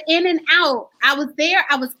it was an in and out. I was there.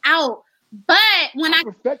 I was out. But when I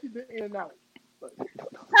perfected the in and out.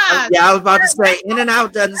 Yeah, I was about to say, in and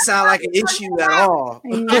out doesn't sound like an issue at all.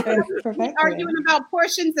 We're arguing about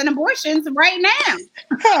portions and abortions right now.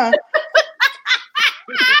 Huh.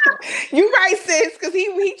 You right, sis, because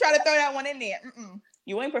he tried to throw that one in there.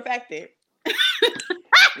 You ain't perfected.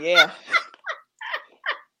 Yeah.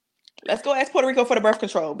 Let's go ask Puerto Rico for the birth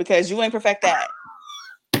control because you ain't perfect that.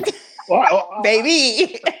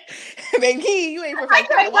 Baby, you ain't perfect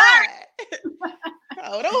that. Why?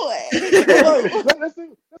 Hold on. Let's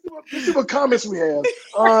see what comments we have.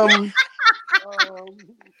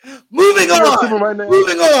 Moving on.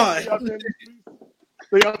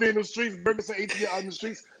 They out there in the streets, burgers and ATL out in the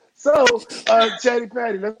streets. So, Chatty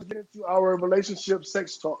Patty, let's get into our relationship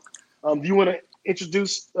sex talk. Do you want to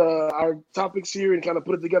introduce our topics here and kind of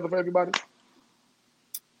put it together for everybody?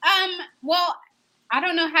 Well, I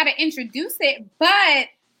don't know how to introduce it, but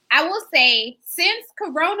I will say since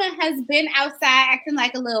Corona has been outside acting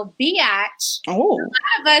like a little biatch, a lot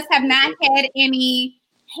of us have not had any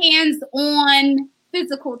hands-on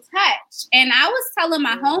physical touch. And I was telling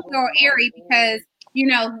my homegirl Ari because, you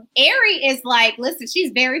know, Ari is like, listen,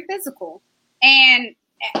 she's very physical. And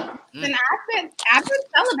I've been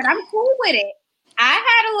celibate. I'm cool with it. I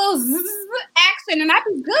had a little action and I'd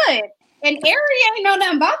be good. And Ari ain't know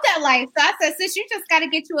nothing about that life. So I said, sis, you just got to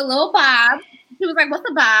get you a little bob. She was like, what's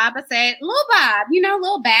a bob? I said, little bob, you know,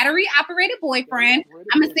 little battery operated boyfriend.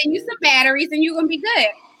 I'm going to send you some batteries and you're going to be good.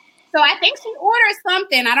 So I think she ordered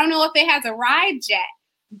something. I don't know if it has arrived yet,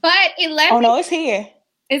 but it let me. No, it's here.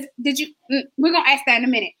 We're going to ask that in a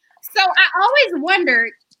minute. So I always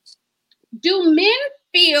wondered, do men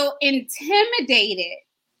feel intimidated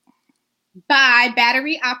by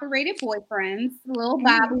battery operated boyfriends, a little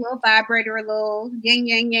bob, a little vibrator, a little yin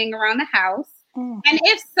yang yang around the house? And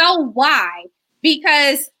if so, why?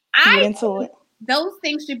 Because those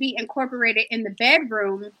things should be incorporated in the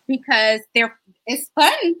bedroom because it's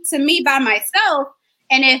fun to me by myself.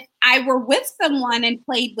 And if I were with someone and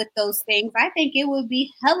played with those things, I think it would be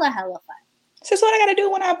hella fun. So what I got to do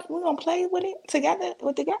when we're going to play with it together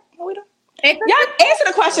with the guy? What we do? Y'all answer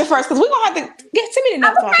the question first because we're going to have to get to me the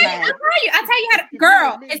next one. I'll tell you how to,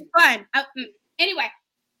 girl, it's fun. Anyway.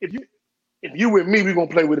 If you with me, we're going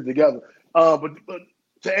to play with it together. But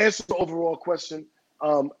to answer the overall question,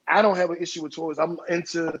 I don't have an issue with toys. I'm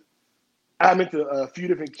into a few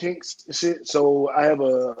different kinks and shit. So I have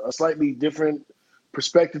a slightly different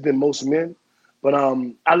perspective than most men. But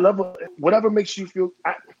I love whatever makes you feel.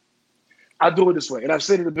 I do it this way. And I've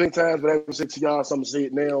said it a billion times, but I haven't said it to y'all, so I'm going to say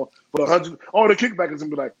it now. But all the kickbackers going to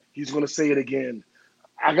be like, he's going to say it again.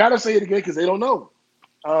 I got to say it again because they don't know.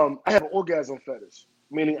 I have an orgasm fetish,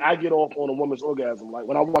 meaning I get off on a woman's orgasm. Like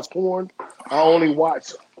when I watch porn, I only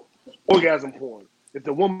watch orgasm porn. If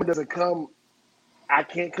the woman doesn't come, I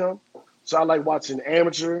can't come. So I like watching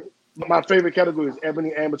amateur. My favorite category is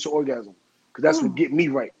ebony amateur orgasm because that's what get me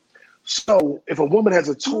right. So if a woman has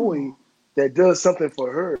a toy that does something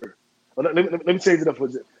for her, let me change it up for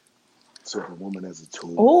this. So if a woman has a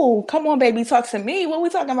toy. Oh, come on, baby, talk to me. What we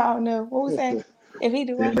talking about now? What we saying? If he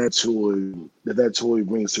do that toy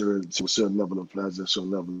brings her to a certain level of pleasure, a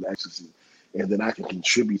certain level of ecstasy, and then I can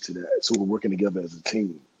contribute to that. So we're working together as a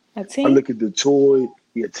team. A team? I look at the toy,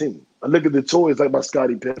 team. I look at the toy, it's like my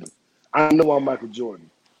Scottie Pippen. I know I'm Michael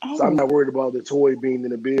Jordan. So I'm not worried about the toy being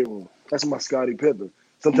in the bedroom. That's my Scottie Pippen.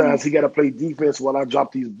 Sometimes he got to play defense while I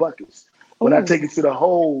drop these buckets. When I take it to the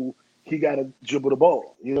hole, he got to dribble the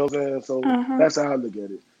ball. You know what I'm saying? So that's how I look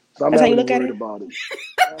at it. So I'm That's not how you really look at worried it? about it.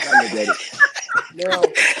 That's how I look at it. Now,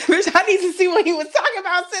 Rich, I need to see what he was talking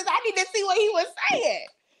about, sis. I need to see what he was saying.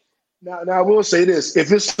 now I will say this: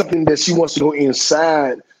 if it's something that she wants to go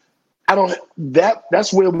inside, I don't.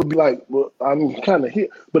 That's where it would be like, well, I'm kind of here.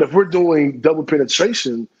 But if we're doing double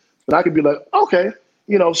penetration, then I could be like, okay,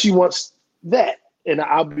 you know, she wants that, and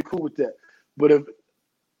I'll be cool with that. But if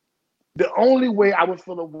the only way I would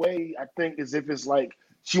feel away, I think, is if it's like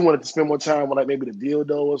she wanted to spend more time with like maybe the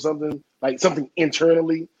dildo or something, like something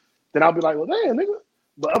internally, then I'll be like, well, damn, nigga.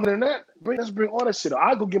 But other than that, let's bring all that shit up.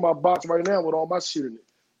 I'll go get my box right now with all my shit in it.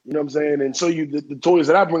 You know what I'm saying? And show you the toys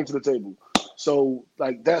that I bring to the table. So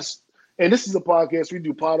like and this is a podcast. We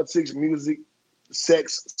do politics, music,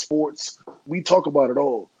 sex, sports. We talk about it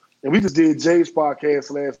all. And we just did Jay's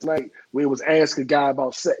podcast last night where it was Ask a Guy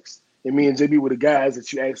About Sex. And me and JB were the guys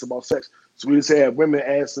that you asked about sex. So we just had women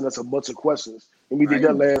asking us a bunch of questions. And we did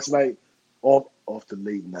that last night off the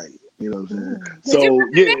late night. You know what I'm saying?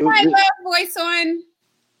 Did you put my love voice on?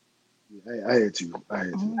 I had to.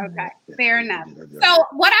 Okay, fair enough. So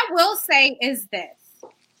what I will say is this.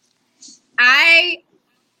 I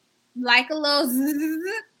like a little zzz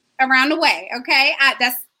around the way, okay?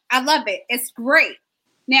 I love it. It's great.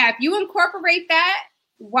 Now, if you incorporate that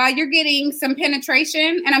while you're getting some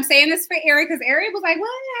penetration, and I'm saying this for Ari, because Ari was like, "What?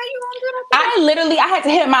 How you gonna do that?" I had to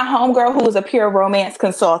hit my homegirl who was a pure romance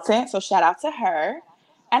consultant, so shout out to her.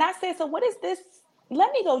 And I said, "So what is this?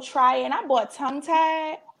 Let me go try it." And I bought tongue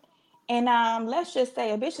tied, and let's just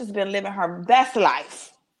say a bitch has been living her best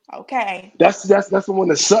life. Okay, that's the one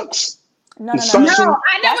that sucks. No. I know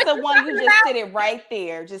that's the one you just sit it right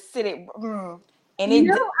there. Just sit it. And I've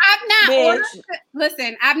not ordered.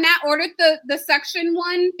 Listen, I've not ordered the suction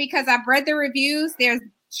one because I've read the reviews. There's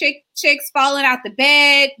chicks falling out the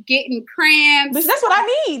bed, getting cramps. Bitch, that's what I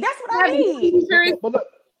need. That's what I need. But look,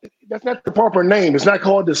 that's not the proper name. It's not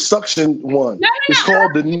called the suction one. It's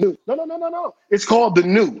called the new. No. It's called the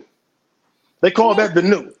new. They call that the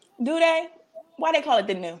new. Do they? Why they call it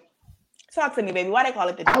the new? Talk to me, baby. Why they call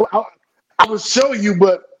it the new? I will show you,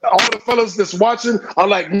 but all the fellas that's watching are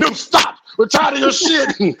like, no, stop. We're tired of your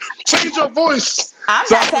shit. Change your voice. I'm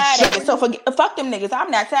not tired of it. So fuck them niggas. I'm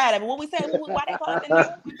not tired of it. What we say? Why they call it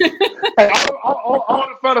the new? Hey, all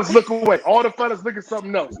the fellas look away. All the fellas look at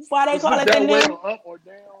something else. Why they call it the new? Up or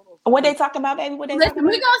down. What they talking about, baby? What they talking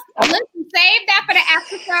about? Listen, save that for the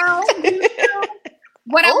after show.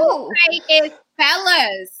 What I will say is,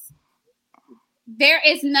 fellas, there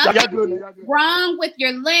is nothing wrong with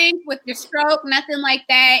your length, with your stroke, nothing like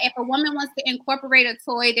that. If a woman wants to incorporate a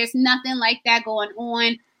toy, there's nothing like that going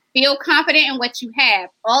on. Feel confident in what you have.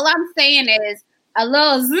 All I'm saying is a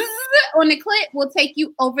little zzz on the clit will take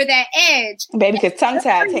you over that edge. Baby, because tongue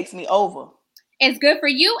tie takes me over. It's good for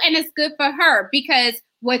you and it's good for her because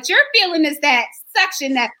what you're feeling is that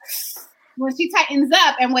suction that when she tightens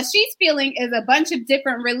up, and what she's feeling is a bunch of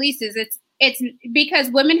different releases. It's because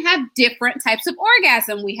women have different types of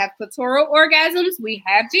orgasm. We have clitoral orgasms. We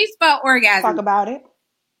have G-spot orgasms. Talk about it.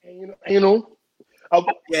 You know.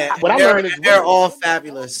 Yeah, they're all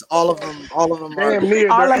fabulous. All of them are great.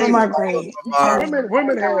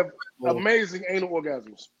 Women have amazing anal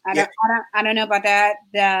orgasms. I don't know about that.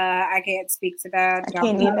 I can't speak to that. I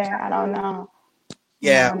can't either. I don't know.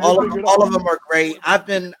 Yeah, all of them are great. I've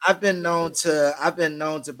been known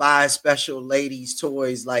to buy special ladies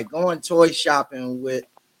toys. Like going toy shopping with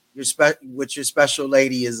your special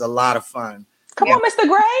lady is a lot of fun. Come on, Mr.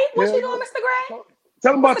 Gray. What you doing, Mr. Gray?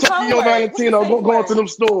 Tell them about Tokyo Valentino. Going to them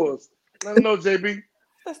stores. Let them know, JB.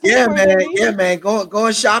 Yeah, man.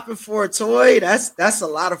 Going shopping for a toy. That's a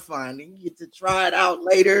lot of fun. You get to try it out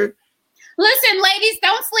later. Listen, ladies,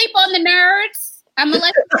 don't sleep on the nerds. I'm gonna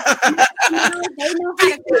let they know how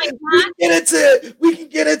to we can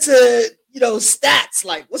get into stats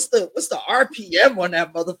like what's the RPM on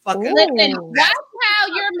that motherfucker. Listen, watch how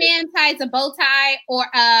your man ties a bow tie or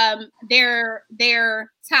their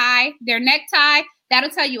necktie. That'll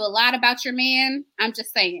tell you a lot about your man. I'm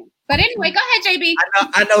just saying. But anyway, go ahead, JB.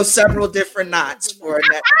 I know several different knots for a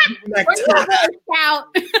necktie.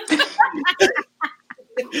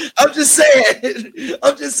 I'm just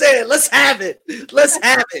saying. Let's have it.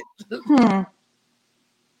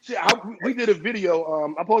 We did a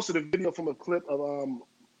video. I posted a video from a clip of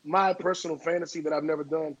my personal fantasy that I've never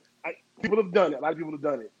done. People have done it. A lot of people have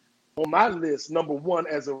done it. On my list, number one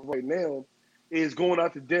as of right now is going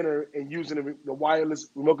out to dinner and using the wireless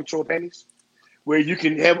remote control panties, where you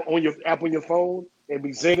can have on your app on your phone and be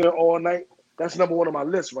zinging it all night. That's number one on my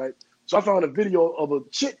list, right? So I found a video of a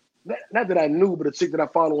chick. Not that I knew, but a chick that I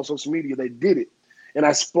follow on social media, they did it. And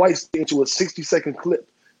I spliced it into a 60-second clip.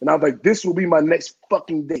 And I was like, this will be my next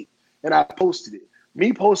fucking date. And I posted it.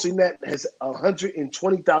 Me posting that has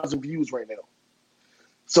 120,000 views right now.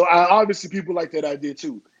 So obviously people like that idea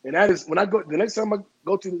too. And that is when I go the next time I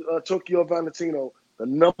go to Tokyo Valentino, the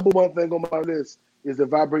number one thing on my list is the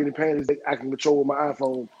vibrating panties that I can control with my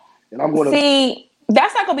iPhone. And I'm gonna see.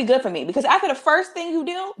 That's not gonna be good for me because after the first thing you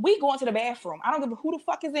do, we go into the bathroom. I don't give a who the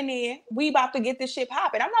fuck is in there. We about to get this shit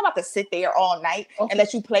popping. I'm not about to sit there all night and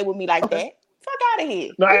let you play with me like that. Fuck out of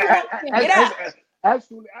here. No, Get out.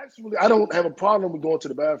 Actually, I don't have a problem with going to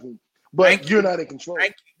the bathroom, but you're not in control.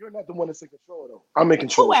 You're not the one that's in control, though. I'm in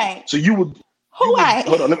control. Who ain't? So you would. Who ain't?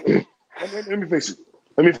 Hold on. Let me fix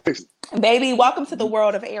it. Baby, welcome to the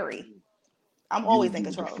world of Airy. I'm always in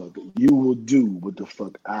control. You will do what the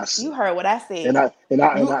fuck I say. You heard what I said. And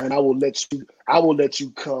I will let you. I will let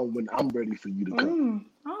you come when I'm ready for you to come.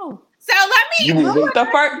 Oh. So let me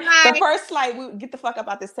the first slide. We get the fuck up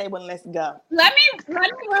out this table and let's go. Let me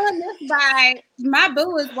run this by my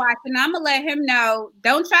boo is watching. I'm gonna let him know.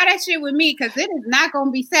 Don't try that shit with me because it is not gonna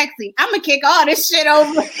be sexy. I'm gonna kick all this shit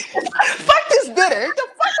over. Fuck this dinner. The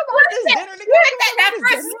fuck about this dinner?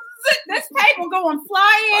 This table going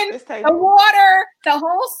flying. The water, the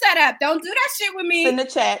whole setup. Don't do that shit with me. Send the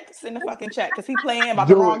check. Send the fucking check because he playing about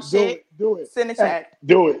the wrong shit. Do it. Send the check.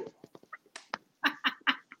 Do it.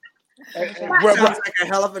 Sounds like a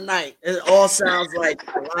hell of a night. It all sounds like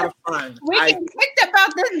a lot of fun. We can picked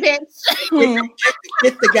about this bitch.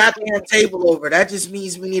 Get the goddamn table over. That just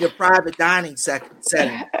means we need a private dining setting.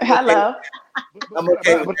 Hello. I'm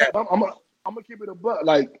okay with that. I'm gonna keep it a buck.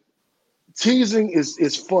 Like teasing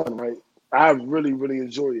is fun, right? I really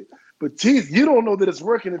enjoy it. But you don't know that it's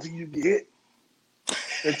working until you get hit.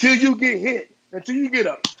 Until you get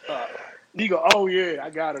up. You go, oh yeah, I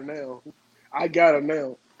got her now.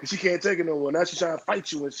 Because she can't take it no more. Now she's trying to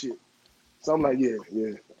fight you and shit. So I'm like, yeah,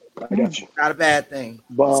 I got you. Not a bad thing.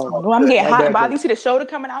 But, I'm getting hot. Bob, you see the shoulder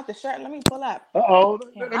coming out the shirt? Let me pull up. Uh-oh.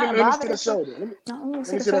 Let me see the shoulder. Let me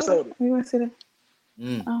see that shoulder. You want to see that?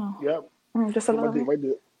 Oh. Yep. Just a little bit. Right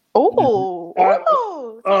there. Oh.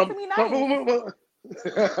 Talk to me nice.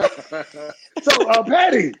 So,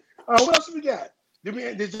 Patty, what else we got? Did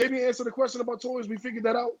JB answer the question about toys? We figured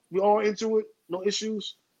that out? We all into it? No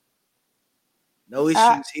issues? No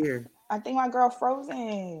issues here. I think my girl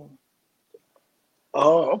frozen.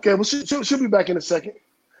 Oh, okay. Well, she'll be back in a second.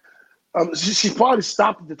 She probably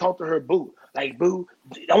stopped to talk to her boo. Like, boo,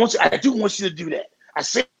 I do want you to do that. I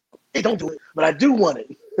say don't do it, but I do want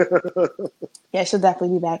it. Yeah, she'll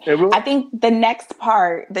definitely be back. I think the next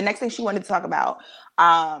thing she wanted to talk about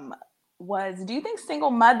was, do you think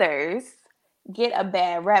single mothers get a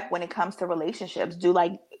bad rep when it comes to relationships? Do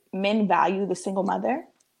like men value the single mother?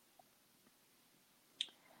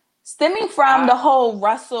 Stemming from the whole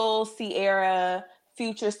Russell, Sierra,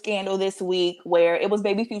 Future scandal this week, where it was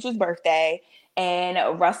baby Future's birthday, and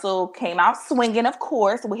Russell came out swinging, of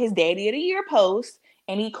course, with his Daddy of the Year post,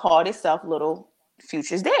 and he called himself Little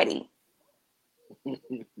Future's daddy.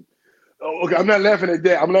 Okay, I'm not laughing at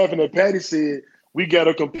that. I'm laughing at Patty said, we got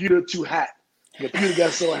a computer too hot. The computer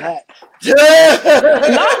got so hot. Log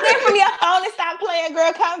in from your phone and stop playing,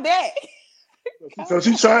 girl. Come back. So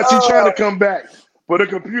she's trying to come back. But the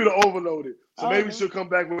computer overloaded. So maybe she'll come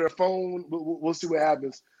back with her phone. We'll see what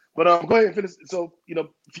happens. But go ahead and finish. So,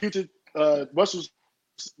 Future, Russell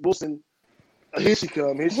Wilson, here she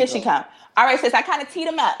come. All right, sis, I kind of teed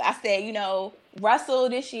him up. I said, Russell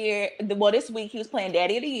this week, he was playing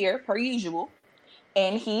Daddy of the Year, per usual.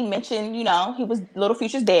 And he mentioned, he was Little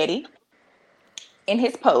Future's daddy in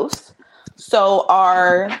his post. So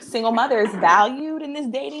are single mothers valued in this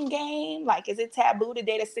dating game? Like, is it taboo to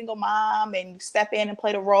date a single mom and step in and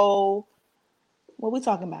play the role? What are we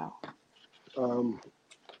talking about? I'm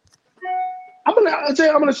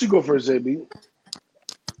gonna let you go first, JB.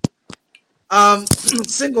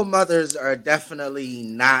 Single mothers are definitely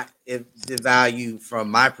not devalued from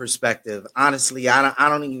my perspective. Honestly, I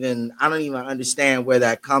don't even understand where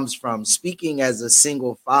that comes from. Speaking as a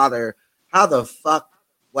single father, how the fuck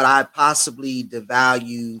would I possibly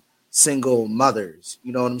devalue single mothers?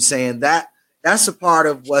 You know what I'm saying? That's a part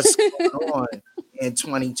of what's going on in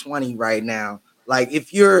 2020 right now. Like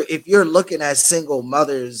if you're looking at single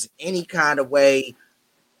mothers any kind of way,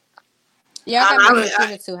 too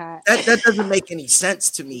hot. That doesn't make any sense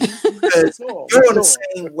to me because you're on the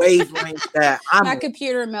same wavelength that I'm. My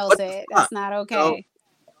computer melted. That's not okay.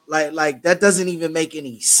 Like that doesn't even make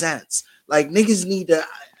any sense. Like niggas need to.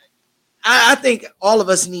 I think all of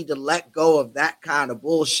us need to let go of that kind of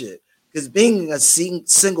bullshit because being a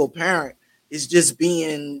single parent is just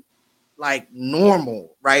being like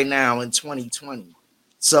normal right now in 2020.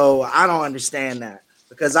 So I don't understand that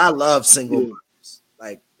because I love single mothers.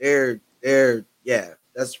 Like Yeah,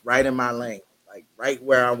 that's right in my lane, like right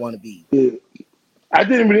where I want to be. Yeah. I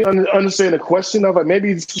didn't really understand the question of it.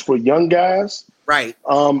 Maybe it's just for young guys. Right.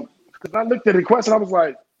 Because I looked at the question, I was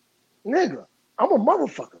like, nigga, I'm a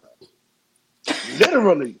motherfucker.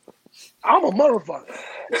 Literally, I'm a motherfucker.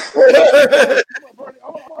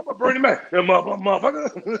 I'm a Bernie man.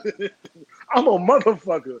 Motherfucker. I'm a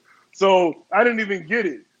motherfucker. So I didn't even get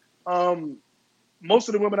it. Most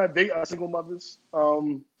of the women I date are single mothers.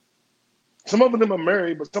 Some of them are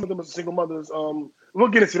married, but some of them are single mothers. We'll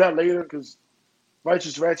get into that later because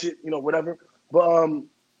righteous ratchet, whatever. But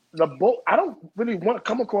I don't really want to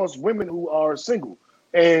come across women who are single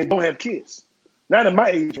and don't have kids. Not in my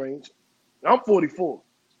age range. I'm 44,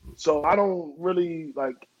 so I don't really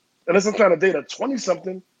unless I'm trying to date a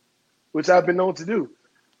 20-something, which I've been known to do.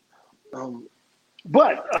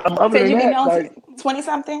 But other Said than you be that, known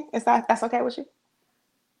 20-something? That's okay with you?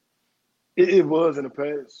 it was in the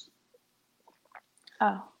past.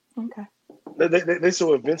 Oh, okay. They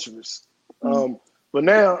so adventurous. But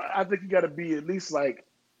now I think you got to be at least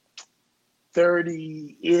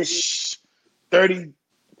 30-ish, 30,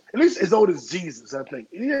 at least as old as Jesus, I think.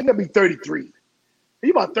 You ain't got to be 33. If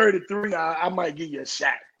you about 33, I might give you a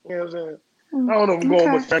shot. You know what I'm saying? I don't know if I'm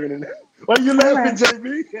going much younger than that. Why you laughing,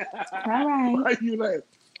 JB? All right. Why you laughing?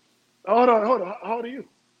 Hold on. How old are you?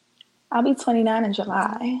 I'll be 29 in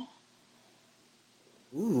July.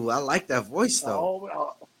 Ooh, I like that voice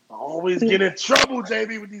though. I always get in trouble,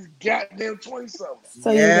 JB, with these goddamn 20-somethings.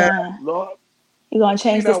 So Yeah. you gonna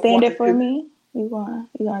change the standard for me? You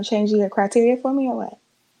gonna change your criteria for me or what?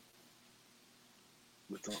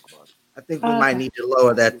 We'll talk about it. I think we might need to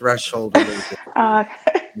lower that threshold a little bit. I'm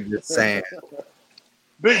just saying.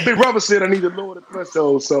 Big Brother said I need to lower the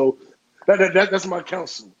threshold, so that's my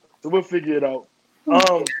counsel. So we'll figure it out.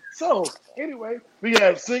 So anyway, we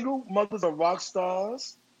have single mothers of rock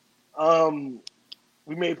stars.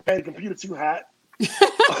 We made Patty computer too hot.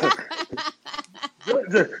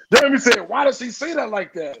 Jeremy said, "Why does he say that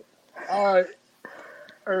like that?" All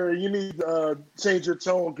right, you need to change your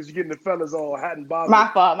tone because you're getting the fellas all hot and bothered.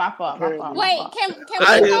 My fault. Wait, can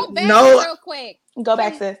we go back real quick? Go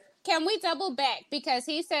back, sis. Can we double back? Because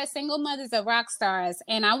he says single mothers are rock stars.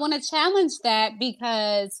 And I want to challenge that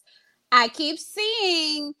because I keep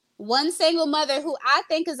seeing one single mother who I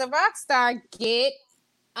think is a rock star get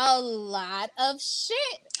a lot of shit.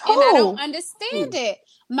 And I don't understand it.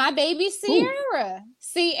 My baby Sierra.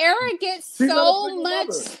 Sierra gets so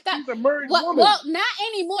much stuff. She's a married woman. Well, not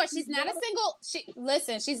anymore. She's not a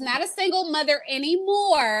single. She's not a single mother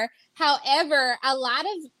anymore. However,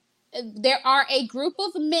 there are a group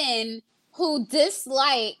of men who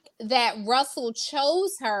dislike that Russell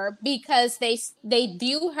chose her because they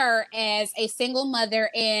view her as a single mother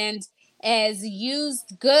and as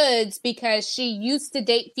used goods because she used to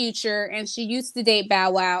date Future and she used to date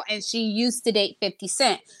Bow Wow and she used to date 50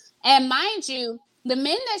 Cent. And mind you, the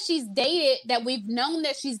men that she's dated, that we've known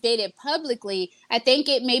that she's dated publicly, I think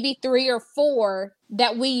it may be 3 or 4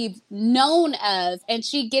 that we've known of, and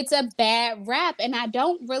she gets a bad rap, and I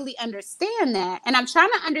don't really understand that. And I'm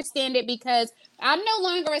trying to understand it because I'm no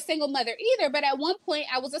longer a single mother either, but at one point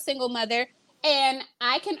I was a single mother, and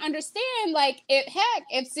I can understand,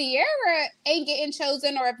 if Sierra ain't getting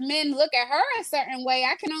chosen or if men look at her a certain way,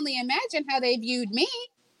 I can only imagine how they viewed me.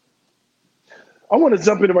 I want to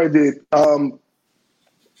jump in right there.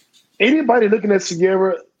 Anybody looking at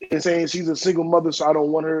Sierra and saying she's a single mother, so I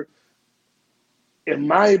don't want her, in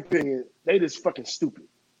my opinion, they just fucking stupid.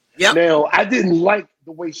 Yep. Now, I didn't like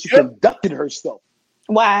the way she conducted herself.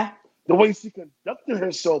 Why? The way she conducted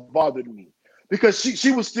herself bothered me because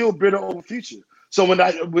she was still bitter over Future. So when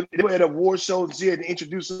they were at award shows and she had to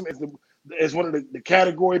introduce him as one of the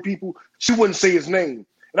category people, she wouldn't say his name.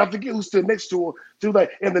 And I forget who stood next to her. She was like,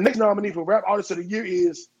 and the next nominee for Rap Artist of the Year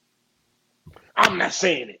is, I'm not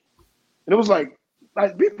saying it. And it was like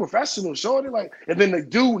be professional, shorty. And then the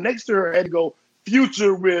dude next to her had to go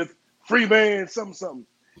Future with Free Band, something.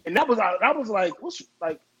 And that was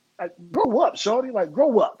grow up, shorty.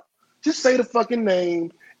 Grow up. Just say the fucking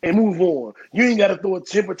name and move on. You ain't got to throw a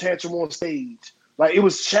temper tantrum on stage. It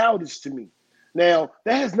was childish to me. Now,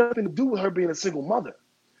 that has nothing to do with her being a single mother.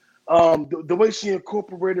 The way she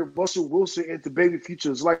incorporated Russell Wilson into Baby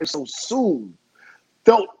Future's life so soon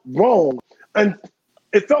felt wrong. And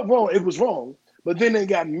it felt wrong. It was wrong. But then they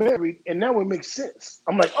got married, and now it makes sense.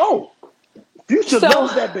 I'm like, oh, Future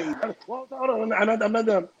loves that baby. Well, hold on. I'm not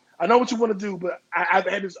done. I know what you want to do, but I've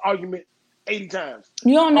had this argument 80 times.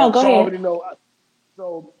 You don't know. Go ahead. I already know.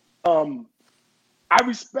 So I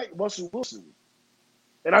respect Russell Wilson,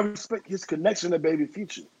 and I respect his connection to Baby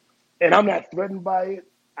Future. And I'm not threatened by it.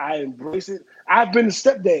 I embrace it. I've been a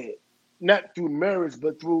stepdad, not through marriage,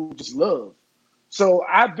 but through just love. So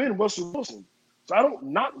I've been Russell Wilson. So I don't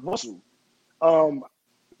knock Russell. Um,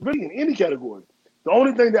 really in any category. The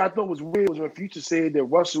only thing that I thought was weird was when Future said that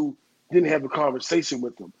Russell didn't have a conversation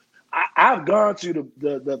with him. I've gone to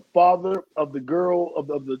the father of the girl of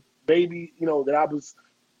the baby, that I was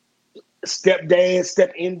stepdad,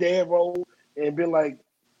 step in dad role, and been like,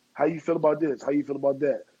 how you feel about this? How you feel about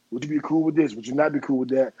that? Would you be cool with this? Would you not be cool with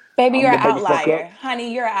that? Baby, I'm you're an gonna back the fuck outlier. up.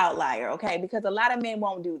 Honey, you're an outlier, okay? Because a lot of men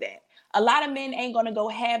won't do that. A lot of men ain't gonna go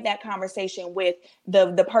have that conversation with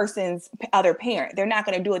the person's other parent. They're not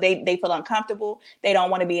gonna do it. They feel uncomfortable. They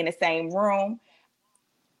don't want to be in the same room.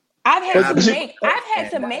 I've had But, to but see, make, I've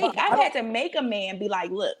had to but, make, but I've I had don't. to make a man be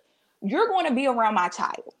like, look, you're going to be around my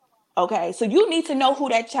child. Okay. So you need to know who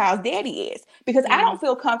that child's daddy is because I don't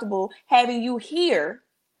feel comfortable having you here.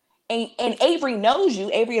 And Avery knows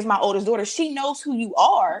you. Avery is my oldest daughter. She knows who you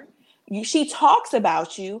are. She talks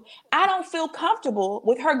about you. I don't feel comfortable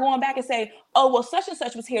with her going back and say, oh, well, such and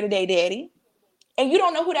such was here today, daddy. And you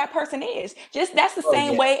don't know who that person is. Just that's the Oh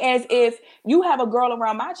same yeah. way as if you have a girl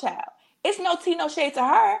around my child. It's no tea, no shade to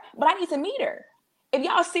her, but I need to meet her. If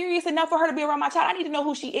y'all serious enough for her to be around my child, I need to know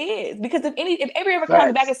who she is. Because if Avery ever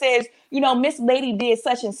comes back Facts. and says, Miss Lady did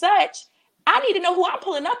such and such, I need to know who I'm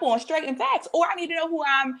pulling up on, straight and facts. Or I need to know who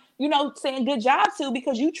I'm, saying good job to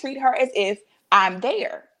because you treat her as if I'm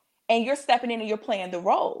there. And you're stepping in and you're playing the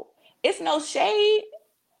role. It's no shade.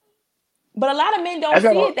 But a lot of men I don't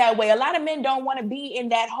got see a it that way. A lot of men don't want to be in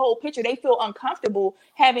that whole picture. They feel uncomfortable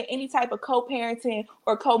having any type of co-parenting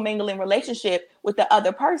or co-mingling relationship with the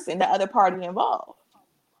other person, the other party involved.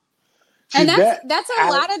 see And that's that that's a I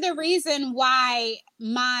lot of the reason why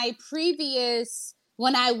my previous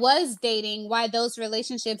when I was dating, why those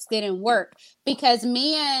relationships didn't work. Because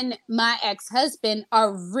me and my ex-husband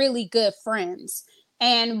are really good friends.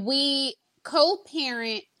 And we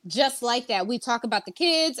co-parent just like that. We talk about the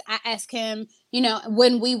kids. I ask him,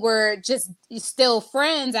 when we were just still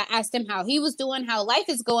friends, I asked him how he was doing, how life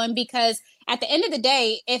is going, because at the end of the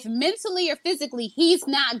day, if mentally or physically he's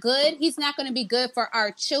not good, he's not going to be good for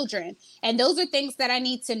our children. And those are things that I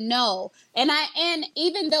need to know. And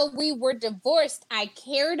even though we were divorced, I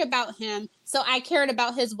cared about him. So I cared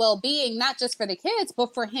about his well-being, not just for the kids,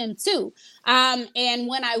 but for him too. And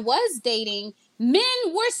when I was dating, men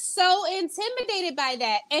were so intimidated by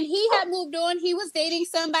that. And he had moved on. He was dating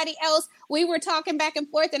somebody else. We were talking back and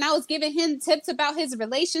forth, and I was giving him tips about his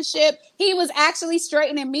relationship. He was actually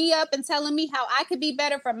straightening me up and telling me how I could be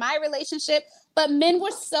better for my relationship. But men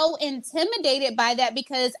were so intimidated by that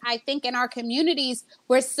because I think in our communities,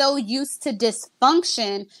 we're so used to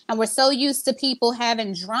dysfunction and we're so used to people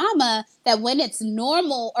having drama that when it's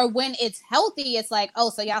normal or when it's healthy, it's like, oh,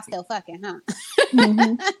 so y'all still fucking, huh?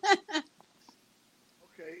 Mm-hmm.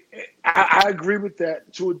 Okay, I agree with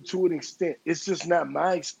that to an extent. It's just not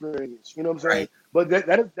my experience. You know what I'm saying? Right. But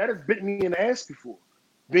that has bit me in the ass before,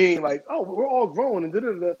 being like, oh, we're all grown and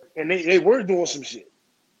da-da-da, and they were doing some shit.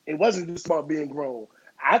 It wasn't just about being grown.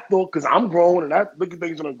 I thought because I'm grown and I look at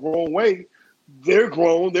things in a grown way, they're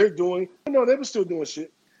grown, they're doing. No, they were still doing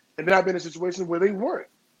shit. And then I've been in situations where they weren't.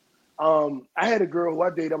 I had a girl who I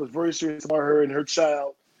dated. I was very serious about her and her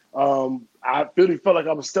child. I really felt like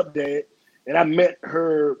I was stepdad, and I met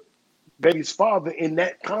her baby's father in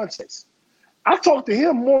that context. I talk to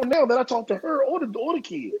him more now than I talk to her or the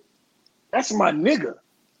kid. That's my nigga.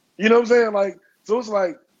 You know what I'm saying? Like, so it's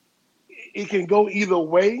like it can go either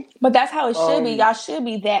way. But that's how it should be. Um, Y'all should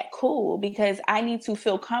be that cool because I need to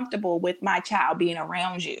feel comfortable with my child being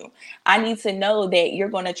around you. I need to know that you're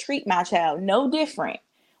going to treat my child no different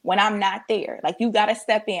when I'm not there. Like you got to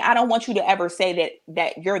step in. I don't want you to ever say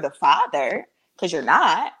that you're the father because you're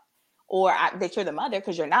not, or that you're the mother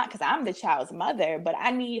because you're not. Because I'm the child's mother. But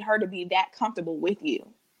I need her to be that comfortable with you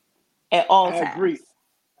at all I times. agree.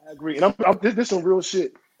 I agree. And this is some real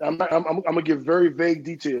shit. I'm gonna give very vague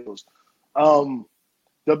details. Um,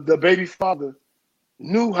 the baby father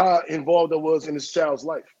knew how involved I was in his child's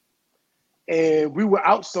life, and we were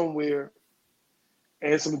out somewhere,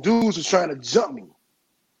 and some dudes was trying to jump me,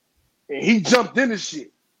 and he jumped in this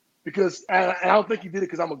shit because I don't think he did it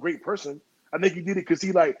because I'm a great person. I think he did it because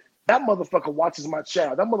he like that motherfucker watches my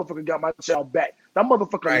child. That motherfucker got my child back. That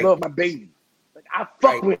motherfucker Right. loved my baby. Like I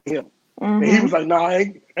fuck Right. with him. Mm-hmm. And he was like, nah,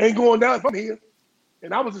 I ain't going down if I'm here.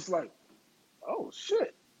 And I was just like, oh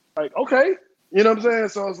shit. Like, okay. You know what I'm saying?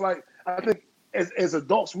 So it's like, I think as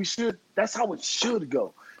adults, that's how it should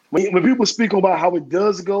go. When people speak about how it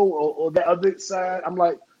does go or the other side, I'm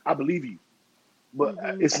like, I believe you. But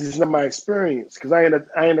it's just not my experience because I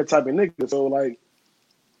ain't the type of nigga. So like,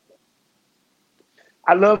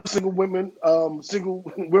 I love single women. Single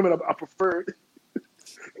women are preferred.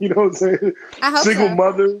 You know what I'm saying? I hope Single so.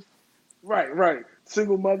 mothers. Right.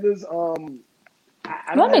 Single mothers.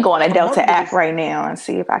 I don't Let me have go on a my mother Delta was app right now and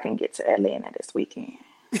see if I can get to Atlanta this weekend.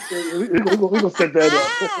 we gonna set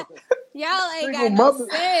that up. Y'all ain't Single got no mother.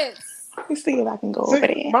 sense. Let me see if I can go over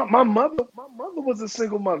there. My mother was a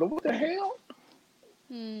single mother. What the hell?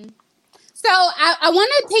 Hmm. So I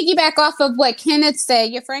want to piggyback off of what Kenneth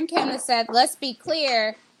said. Your friend Kenneth said, let's be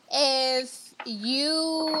clear. If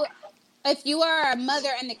you are a mother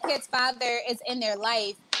and the kid's father is in their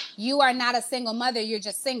life, you are not a single mother. You're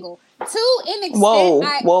just single. To an extent, Whoa,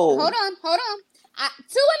 whoa. hold on.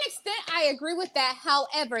 To an extent, I agree with that.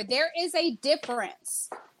 However, there is a difference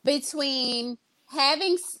between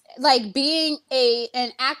having like being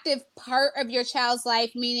an active part of your child's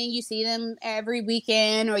life, meaning you see them every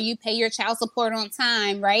weekend or you pay your child support on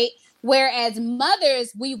time, right? Whereas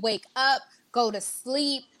mothers, we wake up, go to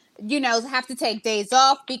sleep, have to take days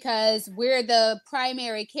off because we're the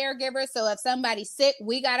primary caregiver. So if somebody's sick,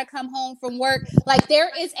 we got to come home from work. Like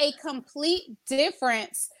there is a complete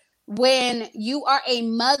difference when you are a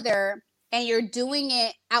mother and you're doing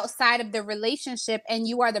it outside of the relationship and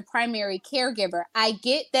you are the primary caregiver. I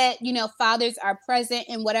get that, fathers are present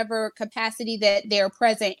in whatever capacity that they're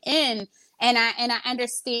present in. And I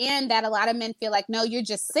understand that a lot of men feel like, no, you're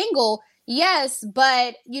just single. Yes,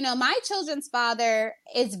 but my children's father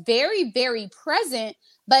is very, very present,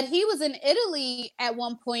 but he was in Italy at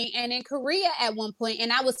one point and in Korea at one point,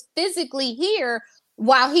 and I was physically here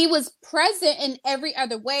while he was present in every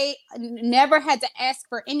other way. Never had to ask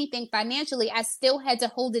for anything financially. I still had to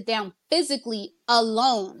hold it down physically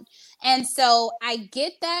alone. And so I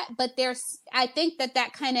get that, but I think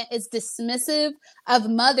that kind of is dismissive of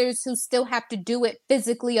mothers who still have to do it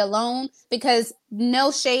physically alone, because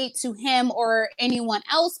no shade to him or anyone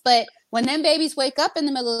else, but when them babies wake up in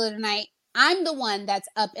the middle of the night, I'm the one that's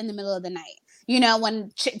up in the middle of the night.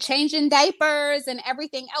 When changing diapers and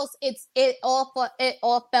everything else, it all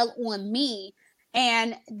fell on me.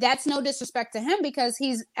 And that's no disrespect to him because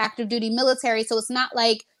he's active duty military. So it's not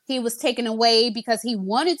like he was taken away because he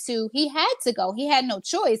wanted to. He had to go. He had no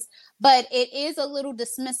choice. But it is a little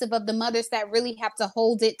dismissive of the mothers that really have to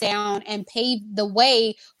hold it down and pave the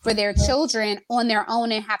way for their children on their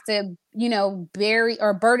own and have to, bury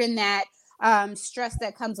or burden that stress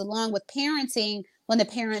that comes along with parenting when the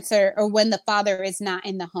parents or when the father is not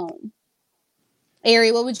in the home.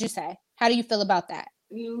 Ari, what would you say? How do you feel about that?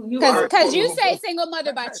 Because you say single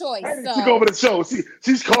mother by choice. So took over the show.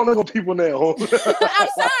 She's calling on people now. I'm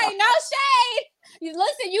sorry, no shade.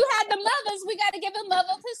 Listen, you had the mothers. We got to give a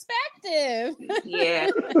mother perspective. Yeah,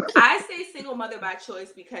 I say single mother by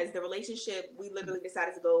choice because the relationship, we literally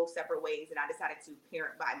decided to go separate ways, and I decided to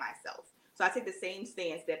parent by myself. So I take the same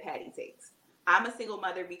stance that Patty takes. I'm a single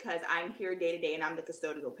mother because I'm here day to day, and I'm the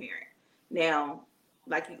custodial parent. Now,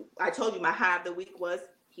 I told you, my high of the week was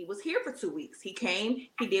he was here for 2 weeks. He came,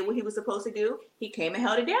 he did what he was supposed to do. He came and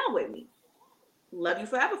held it down with me. Love you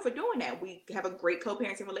forever for doing that. We have a great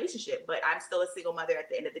co-parenting relationship, but I'm still a single mother at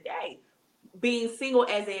the end of the day. Being single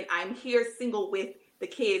as in I'm here single with the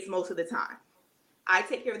kids most of the time. I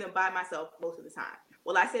take care of them by myself most of the time.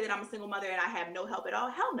 Will I say that I'm a single mother and I have no help at all?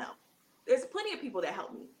 Hell no. There's plenty of people that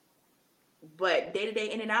help me. But day to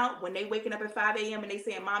day, in and out, when they waking up at 5 a.m. and they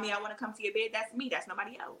saying, Mommy, I want to come to your bed, that's me. That's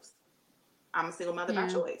nobody else. I'm a single mother by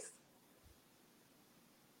choice.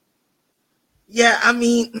 Yeah, I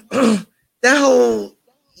mean, that whole,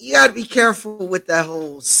 you got to be careful with that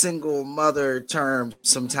whole single mother term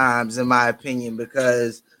sometimes, in my opinion,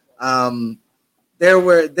 because there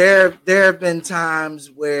have been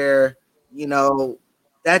times where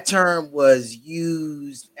that term was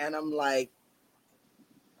used, and I'm like,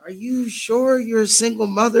 are you sure you're a single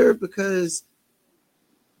mother? Because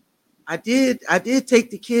I did take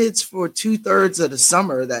the kids for 2/3 of the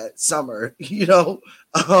summer that summer,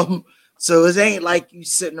 so it ain't like you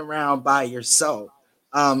sitting around by yourself.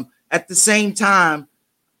 At the same time,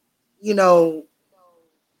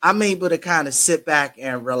 I'm able to kind of sit back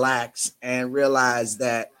and relax and realize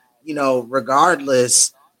that,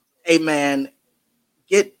 regardless, hey man,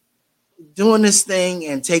 get doing this thing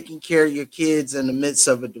and taking care of your kids in the midst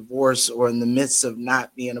of a divorce or in the midst of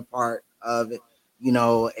not being a part of it,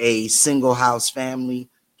 a single house family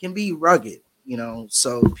can be rugged,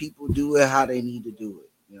 so people do it how they need to do it.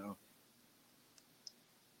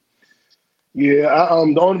 Yeah,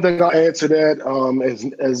 the only thing I'll add to that,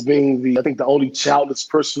 as being I think the only childless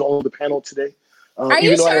person on the panel today, Are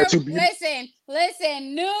you even though I sure? had two.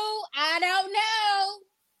 Listen. No, I don't know.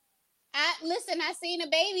 I seen a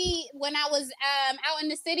baby when I was out in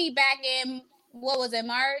the city back in, what was it,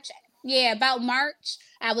 March? Yeah, about March.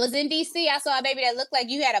 I was in DC. I saw a baby that looked like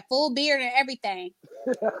you had a full beard and everything.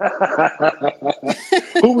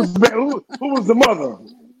 Who was the mother?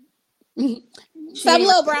 Some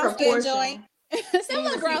little brown her skin portion. joint. Some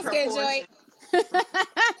little brown skin joint.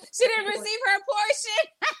 She didn't receive her portion.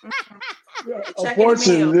 A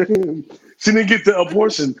portion. She didn't get the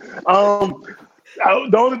abortion.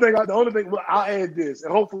 The only thing. Well, I'll add this,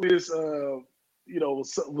 and hopefully this, will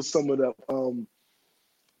sum it up.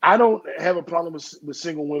 I don't have a problem with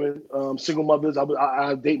single women, single mothers.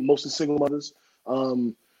 I date mostly single mothers,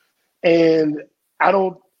 and I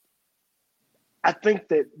don't. I think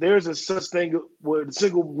that there's a such thing where the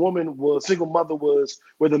single mother was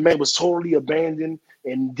where the man was totally abandoned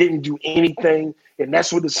and didn't do anything, and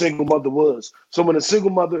that's what the single mother was. So when a single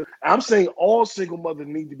mother, I'm saying all single mothers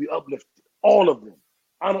need to be uplifted, all of them,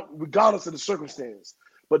 regardless of the circumstance.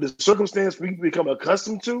 But the circumstance we become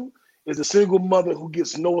accustomed to is a single mother who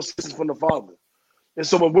gets no assistance from the father. And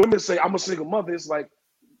so when women say I'm a single mother, it's like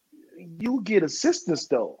you get assistance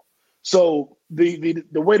though. So the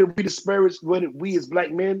way that we disparage, the way that we as black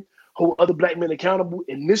men hold other black men accountable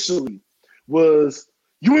initially was,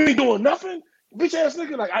 you ain't doing nothing, bitch ass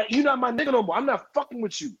nigga. Like you not my nigga no more. I'm not fucking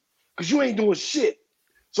with you because you ain't doing shit.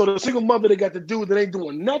 So the single mother that got the dude that ain't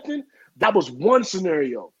doing nothing, that was one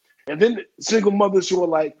scenario. And then the single mothers who were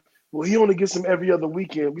like, well, he only gets him every other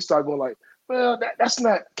weekend. We start going like, well, that's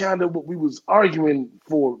not kind of what we was arguing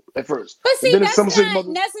for at first. But see, that's not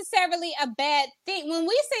necessarily a bad thing. When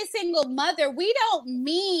we say single mother, we don't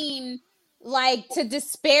mean like to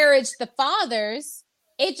disparage the fathers.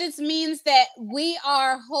 It just means that we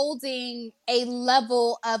are holding a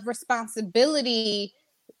level of responsibility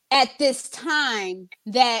at this time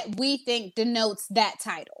that we think denotes that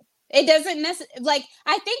title. It doesn't necessarily, like,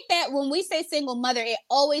 I think that when we say single mother, it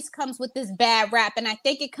always comes with this bad rap. And I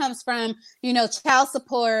think it comes from, child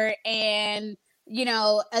support and,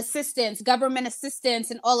 assistance, government assistance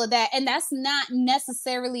and all of that. And that's not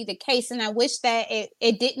necessarily the case. And I wish that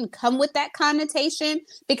it didn't come with that connotation,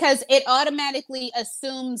 because it automatically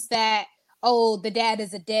assumes that, oh, the dad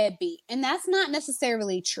is a deadbeat. And that's not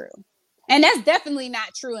necessarily true. And that's definitely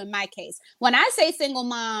not true in my case. When I say single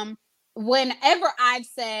mom, whenever I've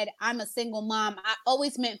said I'm a single mom, I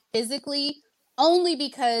always meant physically, only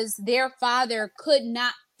because their father could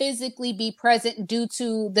not physically be present due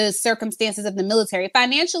to the circumstances of the military,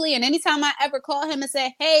 financially. And anytime I ever call him and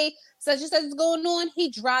say, hey, such and such is going on,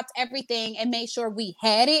 he dropped everything and made sure we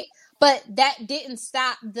had it. But that didn't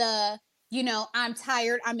stop the, I'm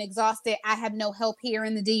tired, I'm exhausted, I have no help here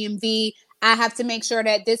in the DMV. I have to make sure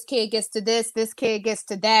that this kid gets to this kid gets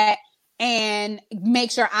to that, and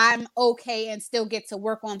make sure I'm okay and still get to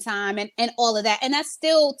work on time and all of that. And that's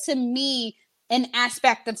still, to me, an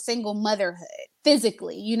aspect of single motherhood,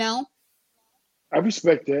 physically, I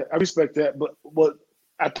respect that. But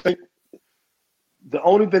I think the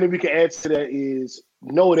only thing that we can add to that is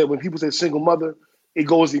know that when people say single mother, it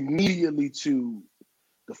goes immediately to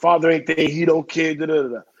the father ain't there, he don't care, da da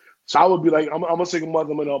da. So I would be like, I'm a single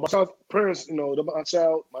mother. My child's parents, my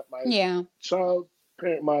child, my child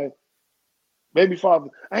parent, my baby father.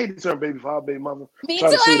 I hate the term baby father, baby mother. Me too,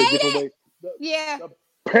 I hate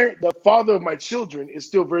it. The father of my children is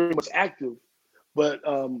still very much active, but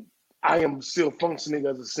I am still functioning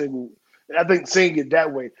as a single. I think saying it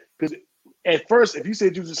that way, because at first, if you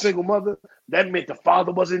said you was a single mother, that meant the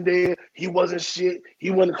father wasn't there, he wasn't shit,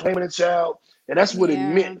 he wasn't claiming a child, and that's what it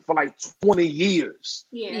meant for like 20 years.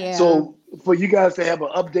 Yeah. So for you guys to have an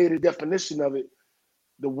updated definition of it,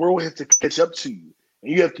 the world has to catch up to you.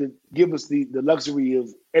 And you have to give us the luxury of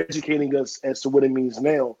educating us as to what it means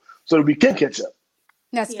now so that we can catch up.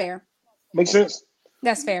 That's fair. Make sense?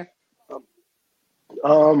 That's fair.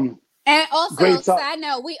 And also, side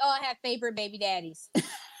note, we all have favorite baby daddies.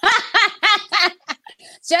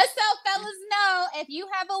 Just so fellas know, if you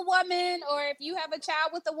have a woman or if you have a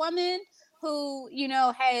child with a woman who,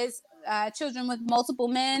 has children with multiple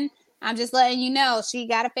men, I'm just letting you know she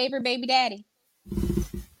got a favorite baby daddy.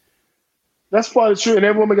 That's probably true. And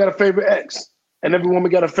every woman got a favorite ex. And every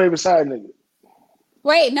woman got a favorite side nigga.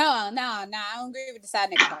 Wait, no. I don't agree with the side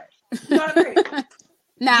nigga part. You don't agree?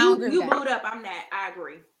 No, I don't agree you with that. booed up. I'm not. I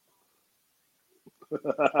agree.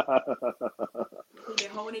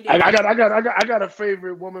 I got a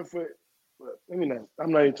favorite woman for. Let me not.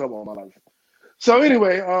 I'm not even talking about my life. So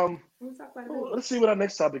anyway, let's see what our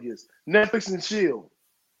next topic is. Netflix and chill.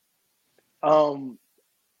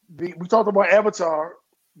 We talked about Avatar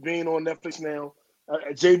being on Netflix now.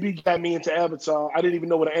 JB got me into Avatar. I didn't even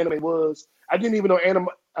know what an anime was. I didn't even know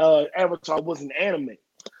Avatar was an anime.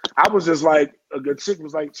 I was just like, a good chick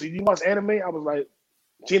was like, so you watch anime? I was like,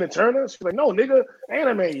 Tina Turner? She's like, no, nigga,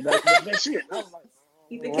 anime, like that shit. I was like,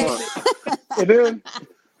 and then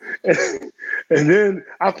and then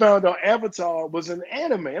I found out Avatar was an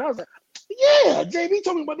anime, and I was like, yeah, JB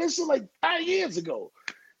told me about this shit like 5 years ago.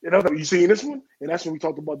 And I was like, you seen this one? And that's when we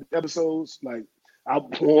talked about the episodes, like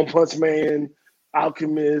One Punch Man,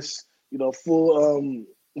 Alchemist, Full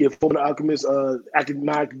Alchemist,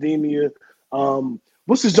 My Academia.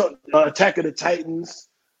 What's this? Attack of the Titans,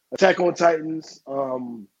 Attack on Titans.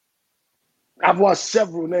 I've watched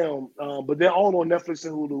several now, but they're all on Netflix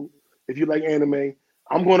and Hulu. If you like anime,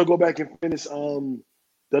 I'm going to go back and finish the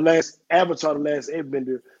last Avatar, the Last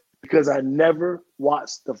Airbender, because I never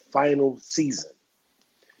watched the final season.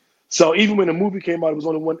 So even when the movie came out, it was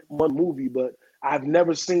only one movie, but I've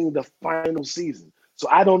never seen the final season. So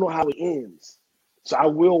I don't know how it ends. So I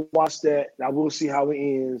will watch that. I will see how it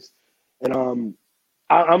ends. And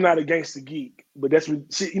I'm not a gangster geek, but that's what,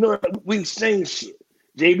 we exchange shit.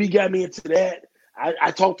 JB got me into that.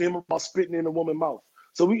 I talked to him about spitting in a woman's mouth.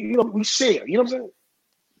 So we share. You know what I'm saying?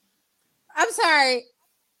 I'm sorry.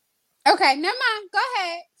 Okay, never mind. Go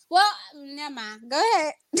ahead. Well, never mind. Go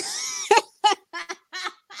ahead.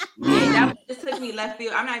 That just took me left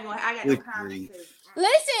field. I'm not even. I got no comments.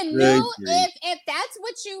 Listen, New, if that's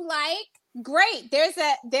what you like, great. There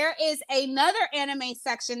is another anime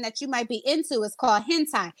section that you might be into. It's called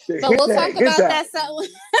hentai, but we'll talk about that some. We'll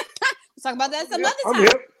talk about that some other time.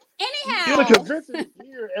 Anyhow, the convention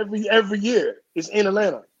here every year. It's in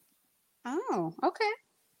Atlanta. Oh, okay.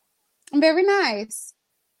 Very nice.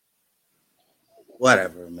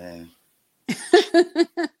 Whatever, man.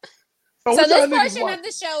 So this portion of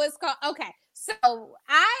the show is called, okay. So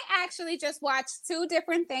I actually just watched 2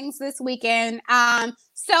 different things this weekend.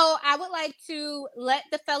 So I would like to let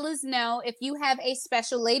the fellas know if you have a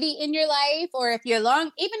special lady in your life, or if you're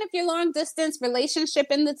long distance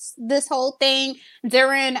relationship in this whole thing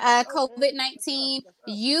during COVID-19,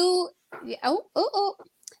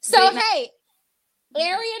 So hey,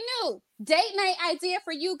 area new date night idea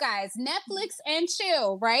for you guys: Netflix and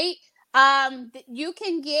chill, right? You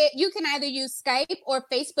can either use Skype, or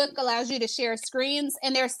Facebook allows you to share screens,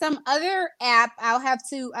 and there's some other app, I'll have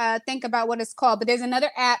to think about what it's called, but there's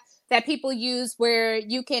another app that people use where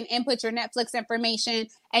you can input your Netflix information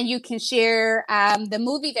and you can share the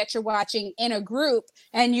movie that you're watching in a group,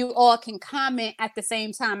 and you all can comment at the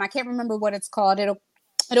same time. I can't remember what it's called.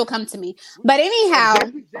 It'll come to me. But anyhow,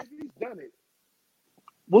 JB's done it.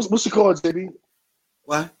 What's it called, JB?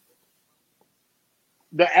 What?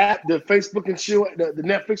 The app, the Facebook and chill, the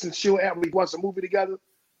Netflix and chill app, where you watch a movie together.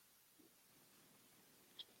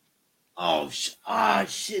 Oh shit!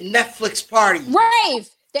 Netflix party. Rave.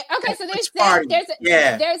 Okay, so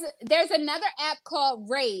there's another app called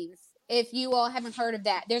Rave. If you all haven't heard of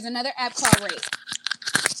that, there's another app called Rave.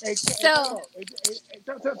 Tell me,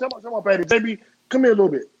 Patty. JB, come here a little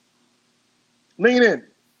bit. Lean in.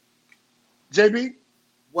 JB.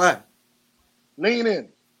 What? Lean in.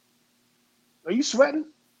 Are you sweating?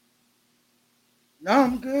 No,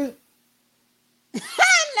 I'm good. Now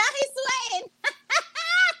he's sweating.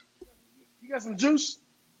 You got some juice?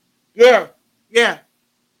 Yeah.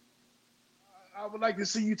 I would like to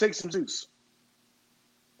see you take some juice.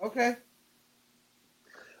 Okay.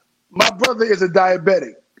 My brother is a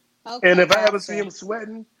diabetic. Okay, and if I ever see him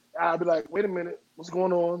sweating, I'll be like, wait a minute, what's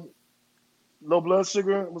going on? Low blood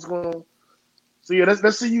sugar, what's going on? So yeah,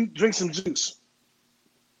 let's see you drink some juice.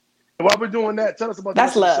 And while we're doing that, tell us about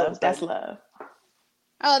That's love. That's love.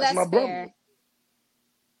 Oh, that's my fair.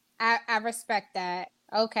 I respect that.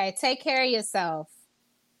 Okay, take care of yourself.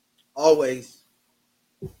 Always.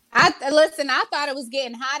 I thought it was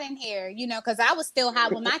getting hot in here, because I was still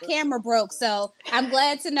hot when my camera broke. So I'm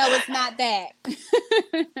glad to know it's not that.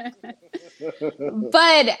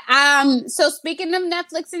 But so speaking of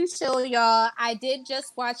Netflix and chill, y'all, I did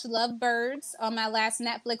just watch Lovebirds on my last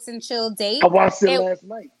Netflix and chill date. I watched it last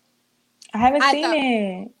night. I haven't seen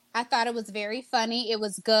it. I thought it was very funny. It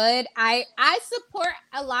was good. I support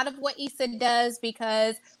a lot of what Issa does,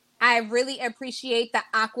 because I really appreciate the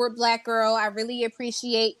awkward Black girl. I really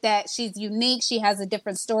appreciate that she's unique. She has a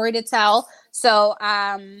different story to tell. So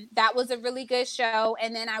that was a really good show.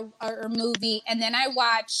 And then or movie. And then I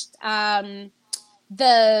watched the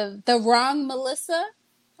Wrong Melissa,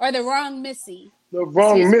 or The Wrong Missy. The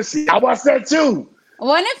Wrong Missy. I watched that too.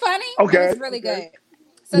 Wasn't it funny? Okay. It was really good.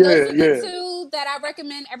 So those are the 2 that I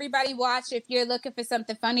recommend everybody watch if you're looking for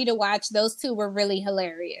something funny to watch. Those 2 were really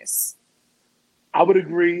hilarious. I would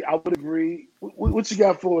agree. What you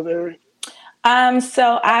got for us, Eric?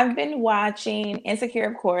 So I've been watching Insecure,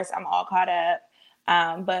 of course. I'm all caught up.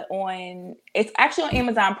 But it's actually on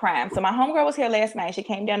Amazon Prime. So my homegirl was here last night. She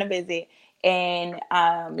came down to visit, and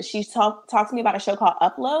she talked to me about a show called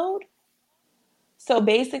Upload. So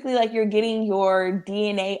basically, like, you're getting your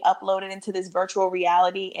DNA uploaded into this virtual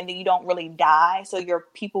reality, and then you don't really die, so your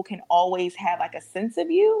people can always have like a sense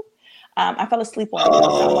of you. I fell asleep on it,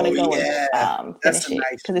 so I want to go and finish it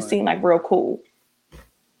because it seemed like real cool.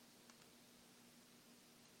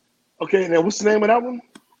 Okay, now what's the name of that one?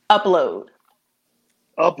 Upload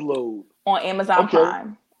on Amazon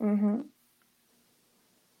Prime. Mm-hmm.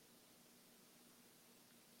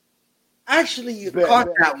 Actually, you caught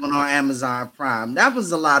that one on Amazon Prime. That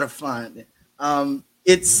was a lot of fun.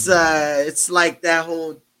 It's like that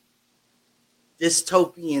whole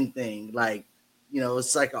dystopian thing, like,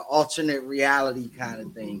 it's like an alternate reality kind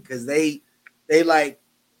of thing, because they like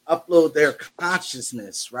upload their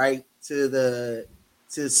consciousness right to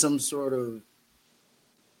some sort of.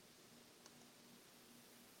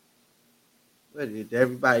 Where did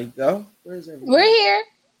everybody go? Where's everybody? We're here.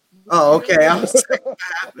 Oh, okay. I was saying what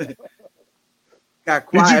happened. Got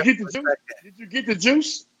quiet. Did you get the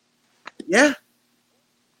juice? Yeah.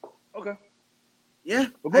 Okay. Yeah.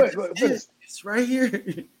 Well, go ahead. It's right here.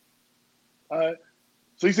 All right.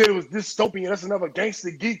 So you said it was dystopian. That's another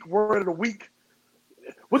gangster geek word of the week.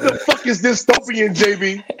 What the fuck is dystopian,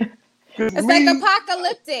 JB? It's like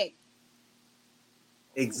apocalyptic.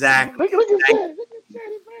 Exactly. Look at that.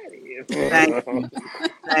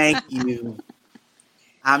 Thank you.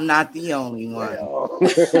 I'm not the only one.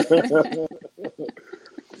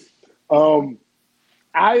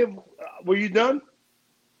 Were you done?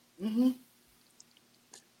 Mm-hmm.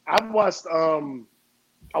 I watched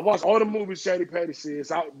all the movies Shady Patty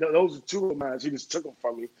says. Those are two of mine. She just took them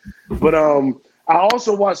from me. But I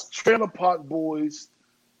also watched Trailer Park Boys,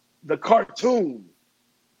 the cartoon,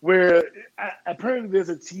 where apparently there's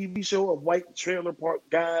a TV show of white trailer park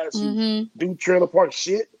guys who do trailer park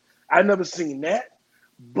shit. I never seen that,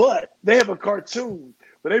 but they have a cartoon.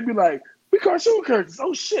 But they'd be like, "We cartoon characters.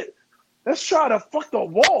 Oh shit, let's try to fuck the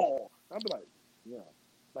wall." I'd be like, "Yeah,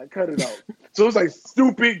 like cut it out." So it's like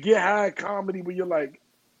stupid get high comedy where you're like,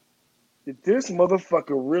 "Did this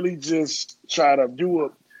motherfucker really just try to do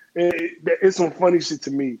it?" It's some funny shit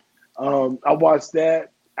to me. I watched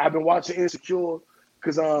that. I've been watching Insecure.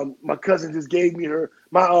 Because my cousin just gave me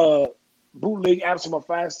my bootleg apps on my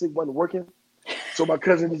Fire Stick wasn't working. So my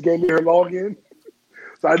cousin just gave me her login.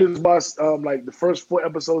 So I just watched like the first 4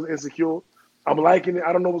 episodes of Insecure. I'm liking it.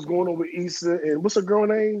 I don't know what's going on with Issa and what's her girl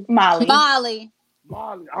name? Molly.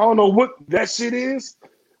 I don't know what that shit is.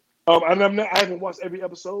 And I haven't watched every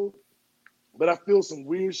episode, but I feel some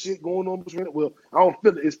weird shit going on between it. Well, I don't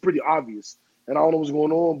feel it. It's pretty obvious. And I don't know what's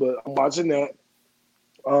going on, but I'm watching that.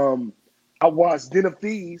 I watched Den of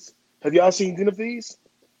Thieves. Have y'all seen Den of Thieves?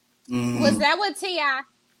 Was that with T.I.?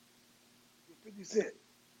 50 Cent.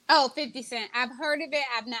 Oh, 50 Cent. I've heard of it.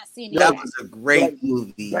 I've not seen it. That was a great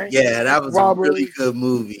movie. Yeah, that was a really good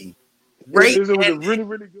movie. It was a really,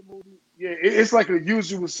 really good movie. Yeah, it's like a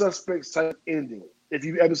Usual Suspects type ending. If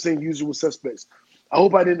you've ever seen Usual Suspects. I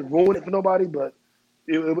hope I didn't ruin it for nobody, but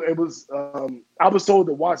it was, I was told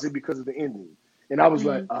to watch it because of the ending. And I was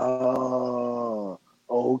like, oh,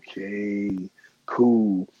 okay,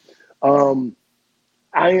 cool. I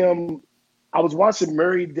was watching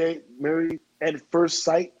Married at First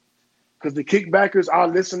Sight because the Kickbackers, our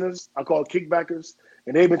listeners, I call Kickbackers,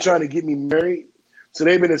 and they've been trying to get me married. So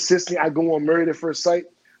they've been insisting I go on Married at First Sight.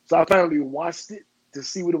 So I finally watched it to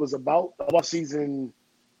see what it was about. I watched season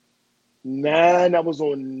 9. That was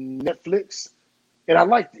on Netflix, and I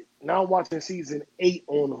liked it. Now I'm watching season 8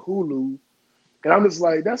 on Hulu. And I'm just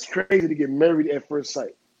like, that's crazy to get married at first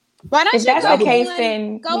sight. Why don't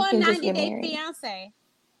you go on 90 Day Fiance?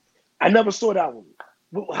 I never saw that one.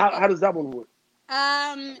 How does that one work?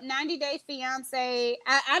 90 Day Fiance.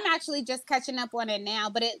 I'm actually just catching up on it now,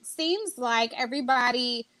 but it seems like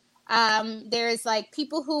everybody, there's like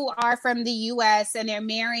people who are from the U.S. and they're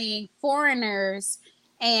marrying foreigners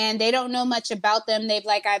and they don't know much about them. They've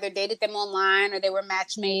like either dated them online or they were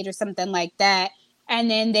match made or something like that. And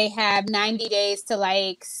then they have 90 days to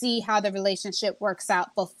like see how the relationship works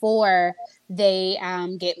out before they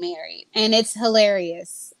get married. And it's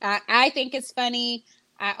hilarious. I think it's funny.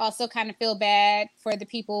 I also kind of feel bad for the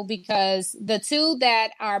people because the two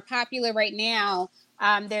that are popular right now,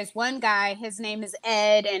 there's one guy, his name is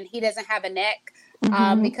Ed, and he doesn't have a neck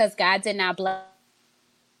because God did not bless.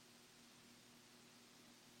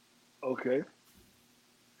 Okay.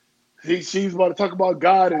 She's about to talk about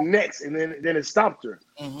God and next, and then it stopped her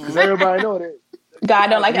because everybody know that God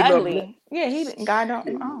don't like ugly. Yeah, God don't.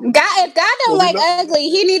 If God don't like ugly,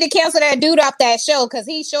 he need to cancel that dude off that show because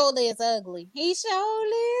he surely is ugly. He surely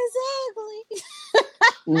is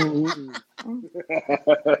ugly.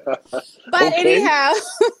 But anyhow,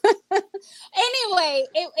 anyway,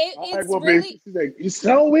 it's like, really. You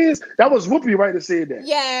so is. That was Whoopi, right, that said that.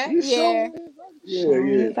 Yeah, You yeah. so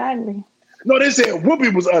yeah. Exactly. No, they said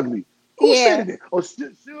Whoopi was ugly. Who Yeah. said it? Oh,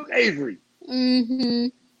 Suge Avery. Mm-hmm.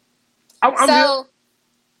 I'm so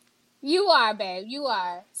you are, babe. You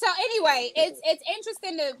are. So anyway, it's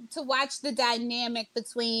interesting to watch the dynamic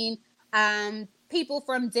between people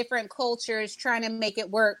from different cultures trying to make it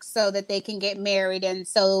work so that they can get married and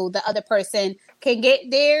so the other person can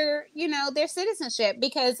get their citizenship,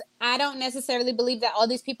 because I don't necessarily believe that all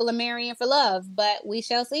these people are marrying for love, but we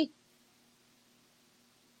shall see.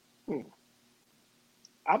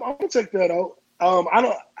 I'm gonna check that out.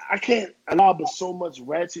 I can't allow but so much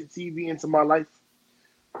ratchet TV into my life.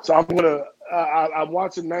 So I'm gonna. I'm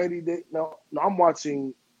watching 90 Day. No, I'm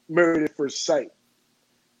watching Married at First Sight,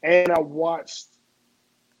 and I watched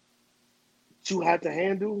Too Hot to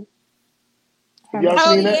Handle. Have y'all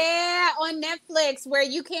seen that? Yeah, on Netflix, where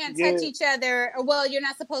you can't touch each other. Well, you're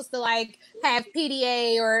not supposed to like have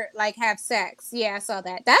PDA or like have sex. Yeah, I saw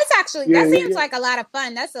that. That seems like a lot of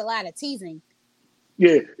fun. That's a lot of teasing.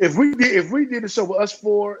 Yeah, if we did the show with us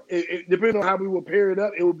four, depending on how we would pair it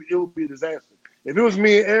up, it would be a disaster. If it was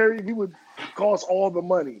me and Ari, we would cost all the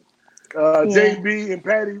money. JB and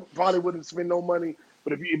Patty probably wouldn't spend no money,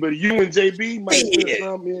 but you and JB might spend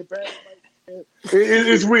some. Me and Patty might.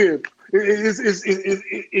 It's weird.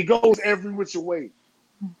 It goes every which way.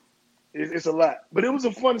 It's a lot, but it was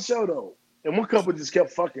a fun show though. And one couple just kept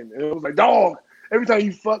fucking, and it was like, dog. Every time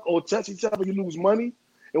you fuck or touch each other, you lose money.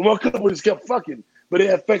 And one couple just kept fucking, but it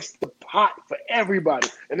affects the pot for everybody.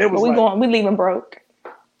 And it was we leaving broke.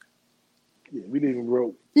 Yeah, we leaving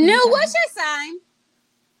broke. No, what's your sign?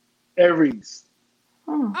 Aries.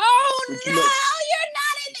 Oh no, you're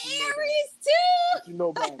not an Aries too. What you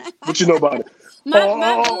know about it?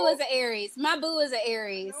 My boo is an Aries. My boo is an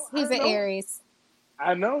Aries. He's an Aries.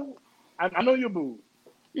 I know. I know your boo.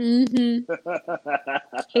 Mm-hmm.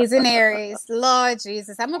 He's an Aries. Lord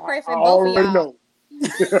Jesus, I'm gonna pray for both of y'all. Know.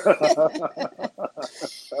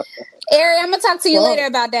 Ari, I'm gonna talk to you later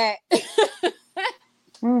about that.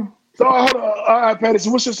 So hold on. All right, Patty. So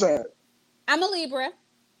what's your sign? I'm a Libra.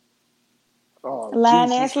 Oh,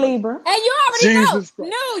 Lion-ass Libra. And you already know.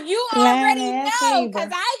 No, you already know,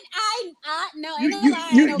 because I no, ain't no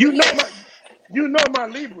lying over here. You know my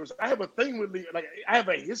Libras. I have a thing with Libra. Like I have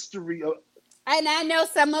a history of. And I know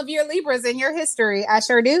some of your Libras in your history. I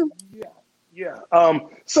sure do. Yeah.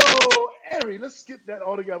 So Ari, let's skip that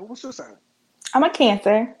all together. What's your sign? I'm a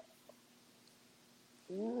Cancer.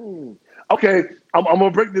 Okay, I'm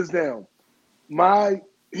gonna break this down. My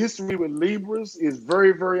history with Libras is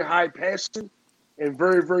very, very high passion and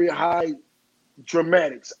very, very high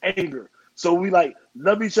dramatics, anger. So we like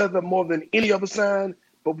love each other more than any other sign,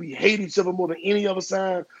 but we hate each other more than any other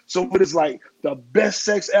sign. So it is like the best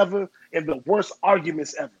sex ever and the worst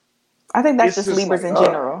arguments ever. I think that's just Libras in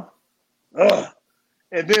general.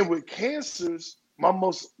 And then with Cancers, my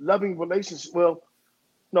most loving relationship. Well,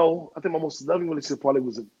 no, I think my most loving relationship probably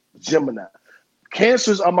was a Gemini.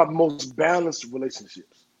 Cancers are my most balanced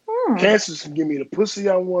relationships. Cancers can give me the pussy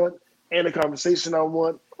I want, and the conversation I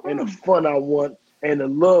want, and the fun I want, and the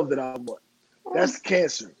love that I want. That's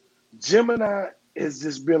Cancer. Gemini has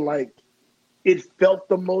just been like, it felt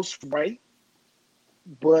the most right,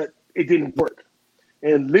 but it didn't work.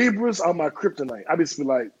 And Libras are my kryptonite. I just feel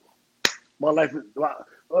like my life is.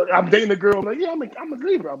 I'm dating a girl. I'm like, yeah, I'm a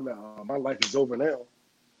Libra. I'm like, oh, my life is over now.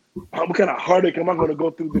 What kind of heartache am I going to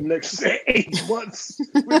go through the next 8 months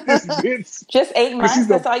with this bitch? Just 8 months?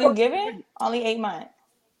 That's all you giving? Only 8 months.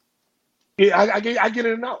 Yeah, I get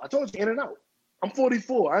in and out. I told you, in and out. I'm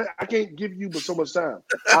 44. I can't give you but so much time.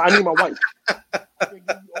 I need my wife.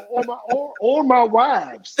 Or my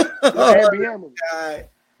wives. But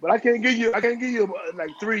I can't give you like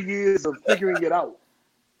 3 years of figuring it out.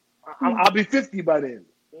 I'll be 50 by then.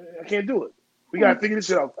 I can't do it. We gotta figure this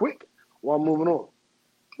shit out quick while I'm moving on.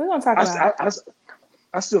 We're gonna talk about it.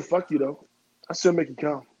 I still fuck you though. I still make you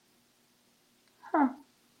count.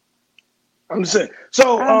 I'm just saying.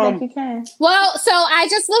 So I don't think you can. Well, so I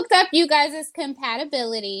just looked up you guys'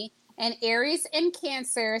 compatibility, and Aries and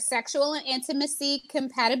Cancer sexual and intimacy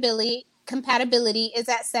compatibility is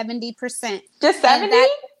at 70%. Just 70?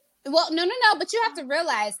 Well, no, but you have to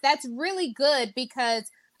realize that's really good, because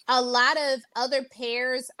a lot of other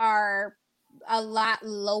pairs are a lot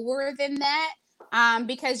lower than that,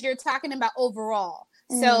 because you're talking about overall.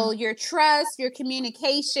 So your trust, your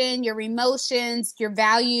communication, your emotions, your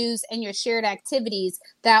values, and your shared activities,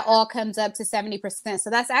 that all comes up to 70%. So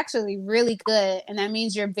that's actually really good. And that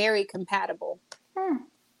means you're very compatible.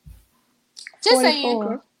 Just 44.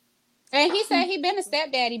 saying. And he said he been a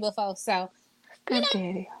stepdaddy before, so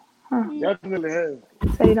Stepdaddy. Definitely have.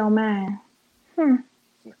 So you don't mind.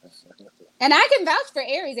 and I can vouch for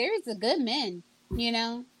Aries. Aries are good men, you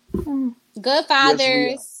know. Good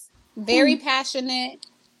fathers, very passionate.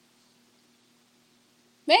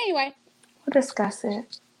 But anyway. We'll discuss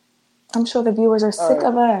it. I'm sure the viewers are sick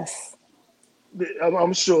of us.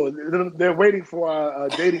 I'm sure they're waiting for our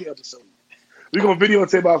dating episode. We're gonna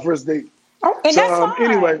videotape our first date. Oh, and So that's fine.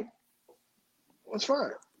 anyway, it's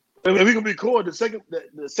fine. And we can record the second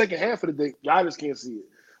half of the date. Y'all just can't see it.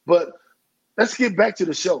 But let's get back to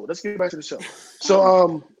the show.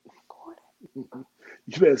 So you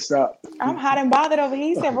better stop. I'm hot and bothered over here.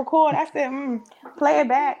 He said record. I said, play it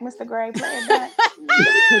back, Mr. Gray. Play it back.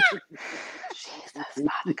 Jesus,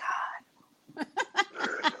 Father God.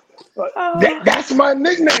 That's my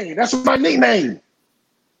nickname.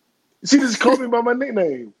 She just called me by my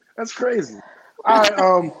nickname. That's crazy. All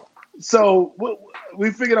right. So we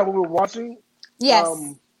figured out what we were watching. Yes.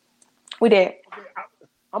 We did.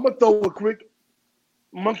 I'm gonna throw a quick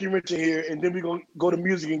monkey wrench in here, and then we're gonna go to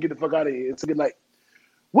music and get the fuck out of here. It's a good night.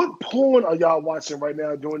 What porn are y'all watching right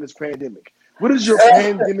now during this pandemic? What is your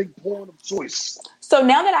pandemic porn of choice? So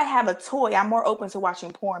now that I have a toy, I'm more open to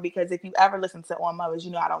watching porn because if you ever listen to On Mothers,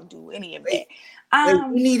 you know I don't do any of that.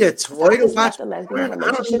 You need a toy to watch the lesbian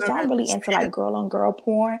relationship, so I'm really into like girl on girl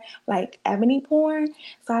porn, like ebony porn.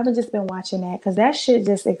 So I've just been watching that because that shit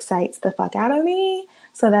just excites the fuck out of me.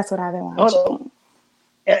 So that's what I've been watching.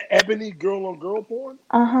 Ebony girl on girl porn?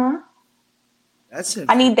 That's it.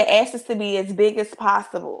 I need the asses to be as big as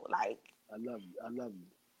possible. Like, I love you.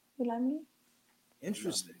 You love me?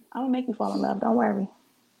 Interesting. I'm gonna make you fall in love. Don't worry.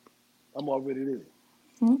 I'm already there.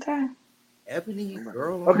 Okay. Ebony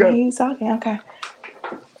girl. Okay. You talking? Okay.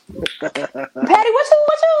 Patty, what you?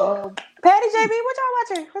 Patty, JB, what y'all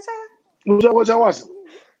watching? What y'all watching?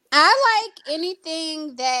 I like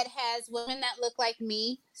anything that has women that look like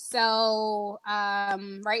me. So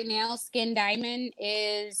right now, Skin Diamond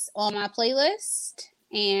is on my playlist,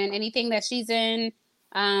 and anything that she's in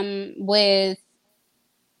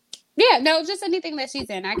just anything that she's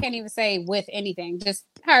in. I can't even say with anything. Just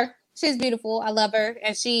her. She's beautiful. I love her,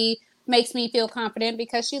 and she makes me feel confident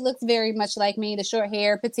because she looks very much like me. The short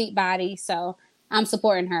hair, petite body. So I'm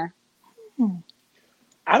supporting her.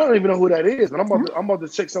 I don't even know who that is, but I'm about to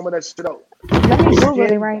check some of that shit out. Let me Google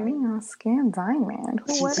it right now. Skin Diamond.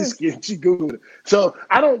 She Googled it. So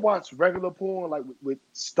I don't watch regular porn like with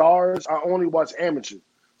stars. I only watch amateur.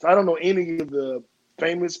 So I don't know any of the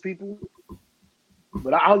famous people.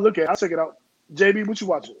 But I'll check it out. JB, what you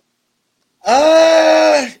watching?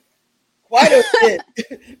 Quite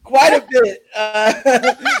a bit.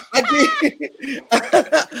 I did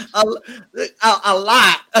a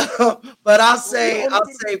lot. But I'll say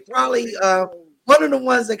probably one of the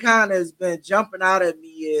ones that kind of has been jumping out at me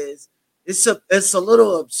is it's a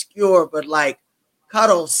little obscure, but like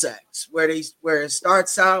cuddle sex, where it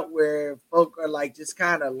starts out where folk are like just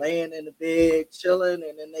kind of laying in the bed chilling,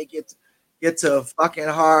 and then they get to fucking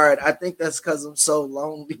hard. I think that's because I'm so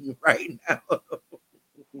lonely right now.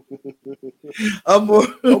 I'm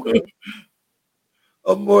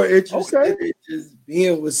more interested in just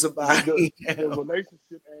being with somebody. The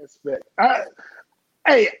relationship aspect. I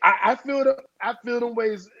feel them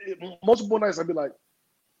ways. Multiple nights I'd be like,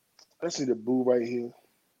 I see the boo right here.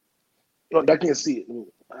 Look, I can't see it.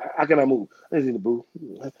 How can I move? I see the boo.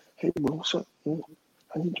 Hey boo, what's up? How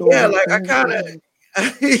you doing? Yeah, like I kind of. I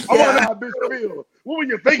want to know how bitch feel. What were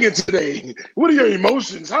you thinking today? What are your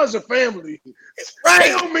emotions? How's your family?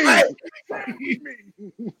 Right. Tell me. Right.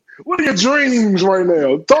 What are your dreams right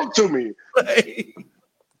now? Talk to me. Right.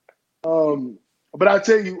 But I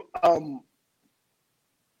tell you,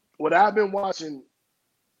 what I've been watching,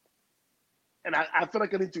 and I feel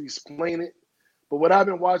like I need to explain it, but what I've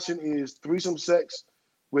been watching is threesome sex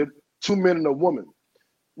with two men and a woman.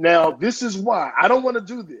 Now, this is why I don't want to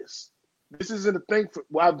do this. This isn't a thing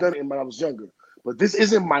I've done it when I was younger, but this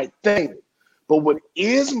isn't my thing. But what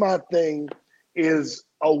is my thing is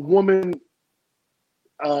a woman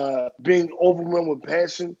being overwhelmed with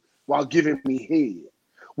passion while giving me head,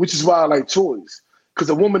 which is why I like toys. Because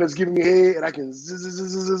a woman is giving me head and I can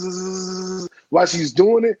while she's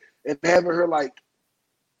doing it and having her like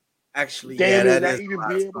actually, that not even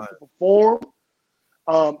be able to perform.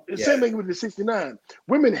 Same thing with the 69.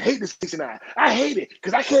 Women hate the 69. I hate it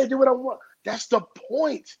because I can't do what I want. That's the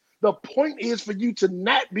point. The point is for you to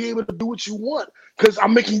not be able to do what you want because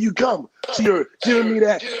I'm making you come. So you're giving me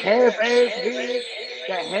that half-ass head,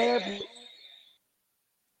 that half.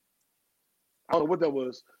 I don't know what that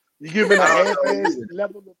was. You're giving a half-ass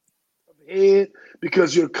level of head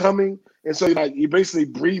because you're coming, and so you're basically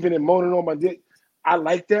breathing and moaning on my dick. I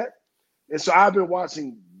like that, and so I've been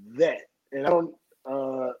watching that, and I don't,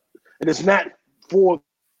 and it's not for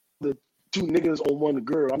the two niggas on one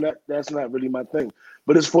girl. That's not really my thing,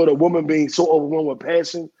 but it's for the woman being so overwhelmed with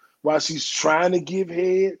passion while she's trying to give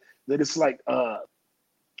head that it's like a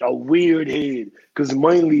weird head, because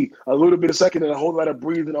mainly a little bit of sucking and a whole lot of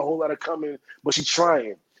breathing, a whole lot of coming, but she's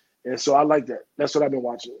trying, and so I like that. That's what I've been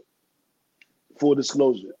watching. Full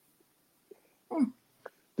disclosure.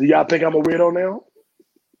 Do y'all think I'm a weirdo now?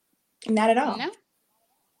 Not at all. No.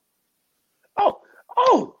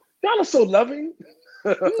 Oh, y'all are so loving.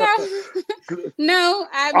 No.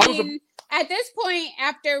 I mean, at this point,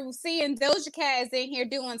 after seeing Doja Cat is in here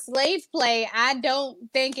doing slave play, I don't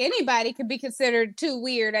think anybody could be considered too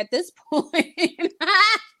weird at this point.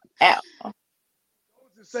 Doja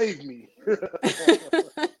saved me.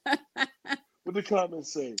 What the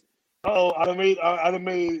comments say? Oh, I done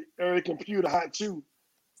made Eric computer hot too.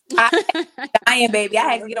 Dying, baby. I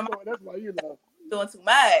had to get on my. That's why you know. Doing too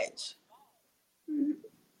much.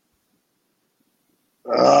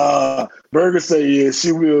 Burger say yeah,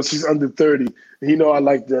 she will. She's under 30. You know I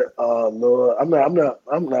like that. Lord, I'm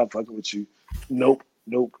not fucking with you. Nope.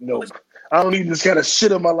 I don't need this kind of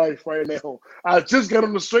shit in my life right now. I just got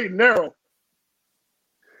on the straight and narrow.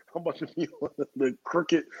 I'm about to be on the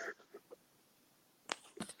crooked.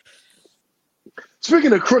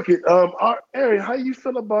 Speaking of crooked, Ari, how you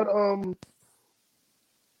feel about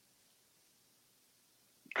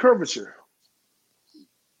curvature?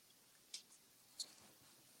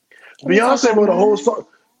 Beyonce wrote a whole song.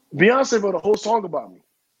 Beyonce wrote a whole song about me.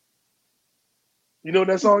 You know what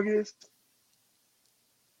that song is?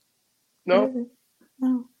 No?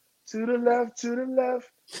 No. To the left,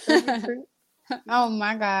 everything. Oh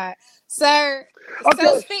my God, sir. Okay,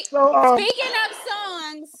 So speaking of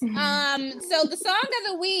songs, so the song of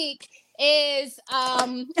the week is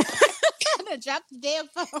I'm gonna drop the damn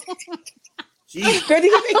phone. Jeez. Girl, he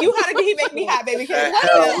make me hot, baby.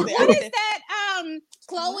 What is that?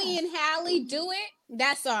 Chloe and Halle Do It.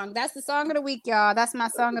 That song. That's the song of the week, y'all. That's my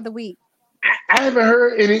song of the week. I haven't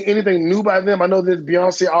heard anything new by them. I know that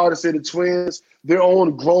Beyonce artists, the twins, they're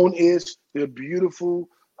on grown-ish. They're beautiful.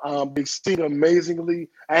 They sing amazingly.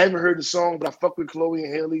 I haven't heard the song, but I fuck with Chloe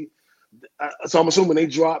and Halle. So I'm assuming they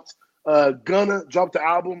dropped. Gunna dropped the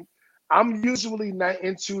album. I'm usually not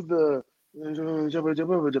into the,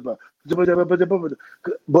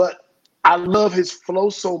 but I love his flow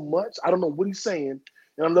so much. I don't know what he's saying,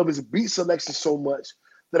 and I love his beat selection so much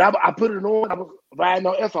that I put it on. I was riding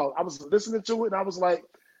on F out. I was listening to it, and I was like,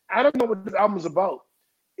 I don't know what this album is about.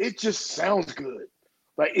 It just sounds good.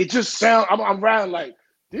 Like it just sounds. I'm riding like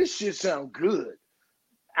this shit sound good.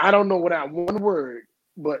 I don't know what that one word,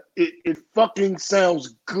 but it fucking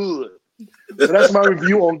sounds good. So that's my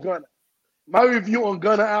review on Gunna. My review on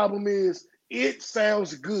Gunna album is it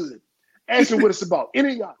sounds good. Ask me what it's about.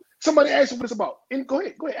 Any of y'all, somebody ask me what it's about. Go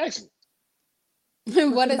ahead, ask me.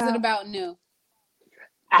 What is it about new?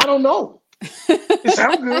 I don't know. It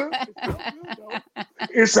sounds good.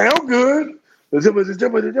 It sounds good. I was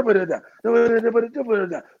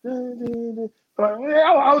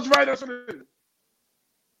right. That's what it is.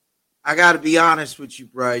 I gotta be honest with you,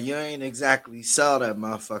 bro. You ain't exactly sell that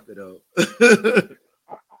motherfucker though.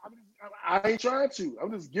 I ain't trying to.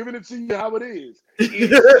 I'm just giving it to you how it is.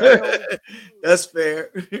 That's fair.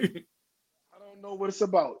 I don't know what it's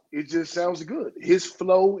about. It just sounds good. His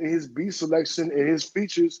flow and his beat selection and his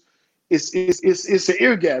features, it's an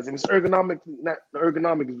eargasm. It's ergonomically, not the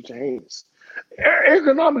ergonomic is with your hands.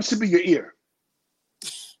 Ergonomics should be your ear.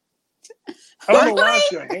 I don't know why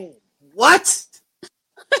it's your hand. What?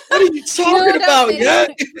 What are you talking about, yeah?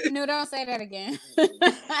 No, don't say that again.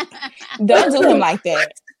 Don't do him like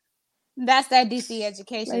that. That's that DC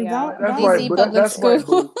education, y'all. That's DC right, public that's school. right,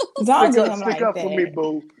 boo. Don't do him like Stick up that. for me,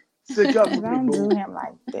 boo. Stick up for me, Don't boo. do him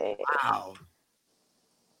like that. Wow.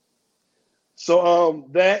 So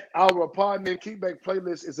that our apartment kickback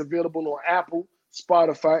playlist is available on Apple,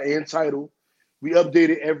 Spotify, and Tidal. We update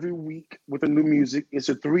it every week with the new music. It's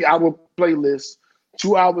a 3-hour playlist,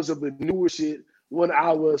 2 hours of the newer shit, 1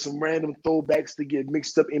 hour of some random throwbacks to get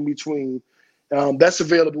mixed up in between. That's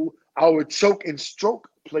available. Our Choke and Stroke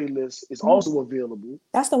playlist is also available.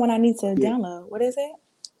 That's the one I need to download. What is it?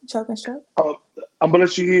 Choke and Stroke? I'm gonna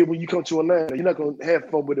let you hear when you come to Atlanta. You're not gonna have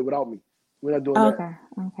fun with it without me. We're not doing that.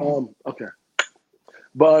 Okay.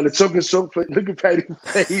 But the Choke and Stroke play, look at Patty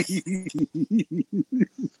face.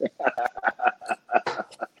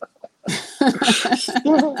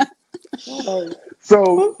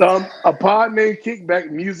 So apartment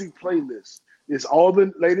kickback music playlist. It's all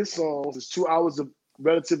the latest songs. It's 2 hours of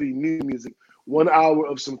relatively new music. 1 hour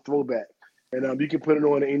of some throwback, and you can put it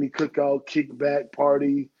on any cookout, kickback,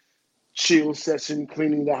 party, chill session,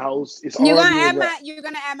 cleaning the house. It's You're R&B gonna and rap.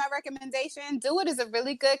 add my recommendation. Do It is a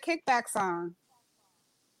really good kickback song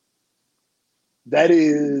That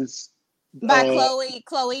is by uh, Chloe and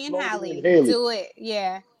Chloe Halle. and Haley. Do It,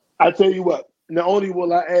 yeah. I tell you what, not only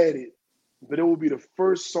will I add it, but it will be the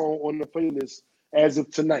first song on the playlist as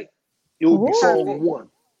of tonight. It will be song Perfect. 1.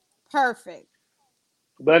 Perfect.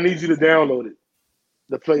 But I need you to download it,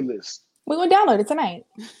 the playlist. We're gonna download it tonight.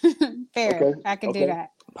 Fair. Okay. I can do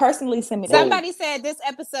that. Personally, send me. Somebody said this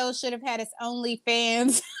episode should have had its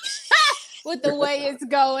OnlyFans with the way it's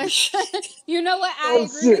going. You know what? I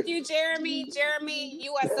agree with you, Jeremy. Jeremy,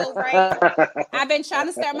 you are so right. I've been trying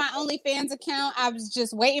to start my OnlyFans account. I was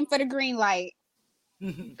just waiting for the green light.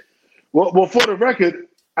 Well, for the record,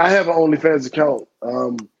 I have an OnlyFans account.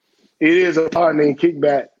 It is a pod named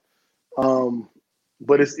Kickback,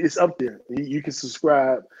 but it's up there. You can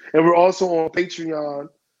subscribe, and we're also on Patreon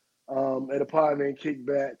at a pod named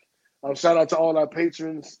Kickback. Shout out to all our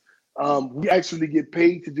patrons. We actually get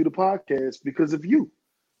paid to do the podcast because of you.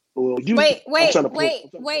 Well, you. Wait. For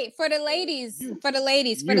the ladies.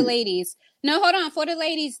 No, hold on. For the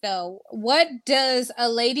ladies, though, what does a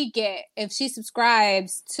lady get if she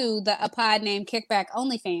subscribes to a pod named Kickback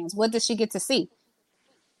OnlyFans? What does she get to see?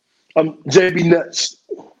 JB Nuts.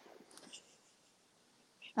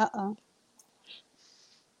 Uh-oh.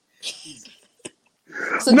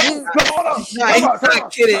 So no, hold on. No, he's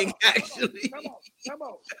not kidding, actually. Come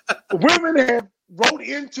on. Women have wrote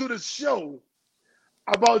into the show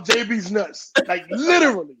about JB's nuts. Like,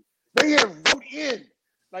 literally. They have wrote in.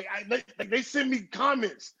 Like they send me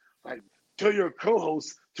comments. Like, tell your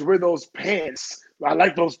co-host to wear those pants. I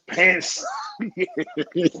like those pants.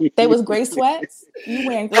 They was gray sweats? You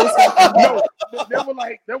wearing gray sweats? No, they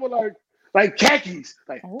were like khakis.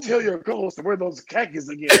 Like, tell your co-host to wear those khakis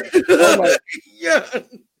again. I'm like, yeah.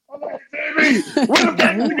 I'm like, baby, wear the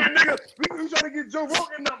khakis again, nigga. We trying to get Joe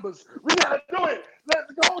Rogan numbers. We gotta do it.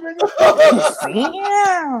 Let's go, nigga.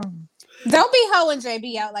 Yeah. Don't be hoeing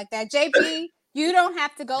JB out like that. JB, you don't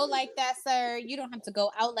have to go like that, sir. You don't have to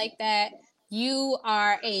go out like that. You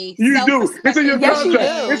are a You do. It's in your Yes,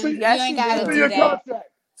 contract. you do. You ain't gotta do that. Contract.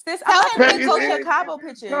 Sis, I'm Tell not him gonna post your Cabo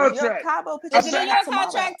picture. Your Contract. Cabo picture. Is it in your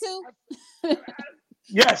contract too?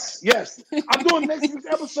 Yes. I'm doing next week's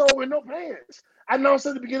episode with no pants. I announced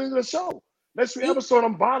at the beginning of the show. Next week's episode,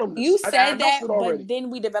 I'm bottomless. You said that, but then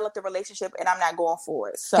we developed a relationship, and I'm not going for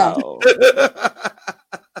it. So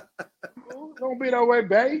don't be that way,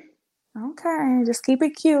 babe. Okay, just keep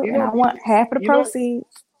it cute, and I want half of the proceeds.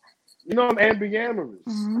 You know I'm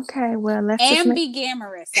ambigamorous. Okay, well, let's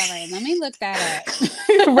ambigamorous. All right, let me look that up.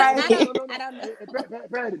 Right. I don't know.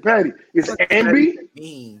 Patty. It's amorous.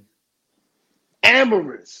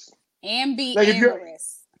 Ambiamorous. Like if you're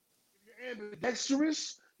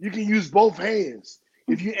ambidextrous, you can use both hands.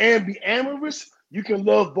 If you're ambiamorous, you can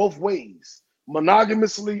love both ways,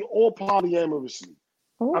 monogamously or polyamorously.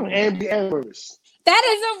 Ooh. I'm ambiamorous. That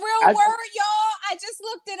is a real word, y'all. I just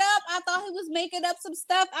looked it up. I thought he was making up some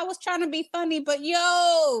stuff. I was trying to be funny, but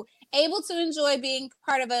able to enjoy being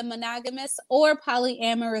part of a monogamous or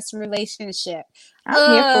polyamorous relationship.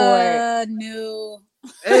 I'm here for it. No.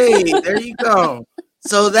 Hey, there you go.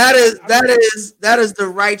 So that is the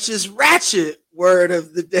righteous ratchet word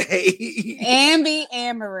of the day.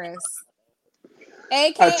 Ambiamorous.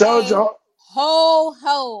 AKA I told y'all. Ho.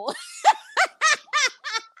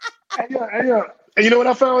 And you know what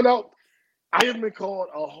I found out? I have been called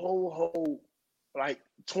a ho like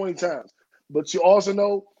 20 times. But you also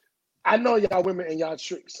know, I know y'all women and y'all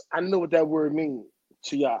tricks. I know what that word means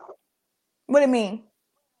to y'all. What do it mean?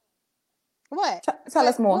 What? Tell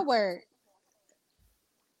us more. What word?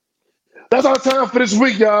 That's our time for this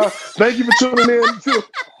week, y'all. Thank you for tuning in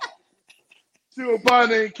to a pod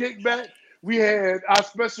named Kickback. We had our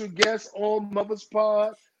special guest on Muvas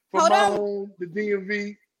Pod from my home, the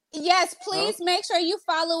DMV. Yes, please make sure you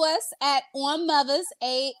follow us at On Muvas,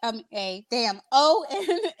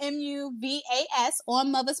 ONMUVAS,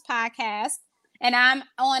 On Muvas Podcast. And I'm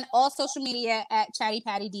on all social media at Chatty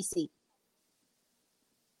Patty DC.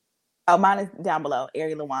 Oh, mine is down below,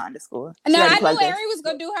 Ari Lawan _. No, I knew Ari was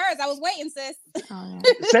going to do hers. I was waiting, sis. Oh,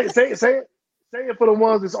 yeah. Say it for the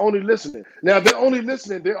ones that's only listening. Now, if they're only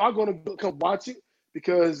listening, they are going to come watch it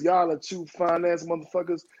because y'all are two fine ass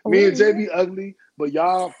motherfuckers. Me and JB ugly, but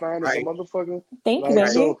y'all fine as a motherfucker. Thank you,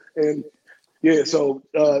 baby. So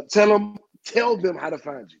tell them how to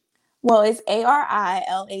find you. Well, it's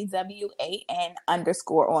ARILAWAN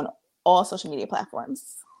 _ on all social media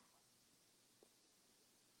platforms.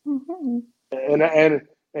 Mm-hmm.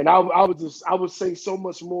 And I would say so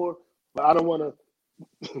much more, but I don't want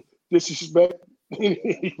to disrespect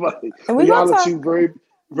anybody. And We gonna honor talk. two very,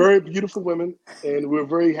 very beautiful women, and we're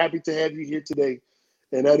very happy to have you here today.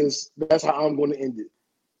 And that's how I'm going to end it.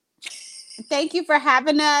 Thank you for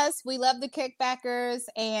having us. We love the Kickbackers,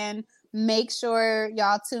 and make sure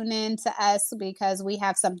y'all tune in to us because we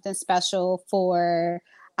have something special for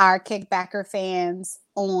our Kickbacker fans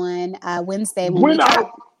on Wednesday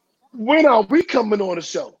When are we coming on the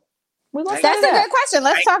show? That's That's a good question.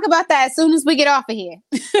 Let's talk about that as soon as we get off of here.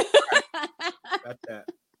 Got that.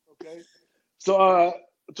 Okay. So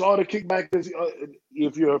to all the Kickbackers,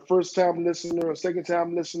 if you're a first-time listener, a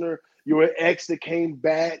second-time listener, you're an ex that came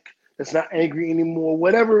back, that's not angry anymore,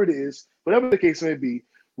 whatever it is, whatever the case may be,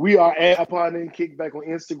 we are at Upon Name Kickback on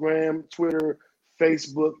Instagram, Twitter,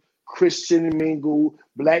 Facebook, Christian Mingle,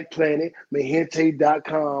 Black Planet,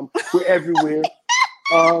 Mahente.com. We're everywhere.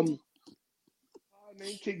 Pod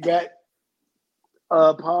Name Kickback.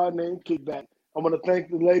 Pod Name Kickback. I want to thank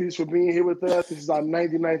the ladies for being here with us. This is our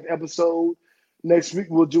 99th episode. Next week,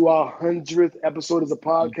 we'll do our 100th episode as a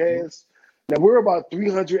podcast. Now, we're about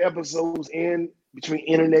 300 episodes in between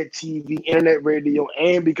internet TV, internet radio,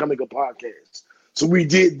 and becoming a podcast. So we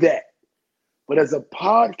did that. But as a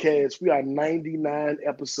podcast, we are 99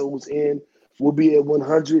 episodes in. We'll be at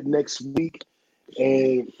 100 next week.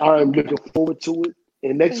 And I'm looking forward to it.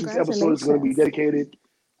 And next week's episode is going to be dedicated.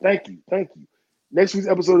 Thank you. Next week's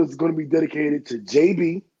episode is going to be dedicated to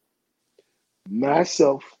JB,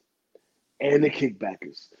 myself, and the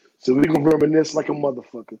Kickbackers. So we're going to reminisce like a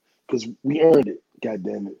motherfucker because we earned it. God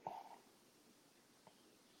damn it.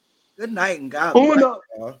 Good night and God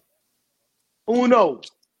bless. Uno.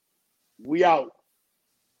 We out.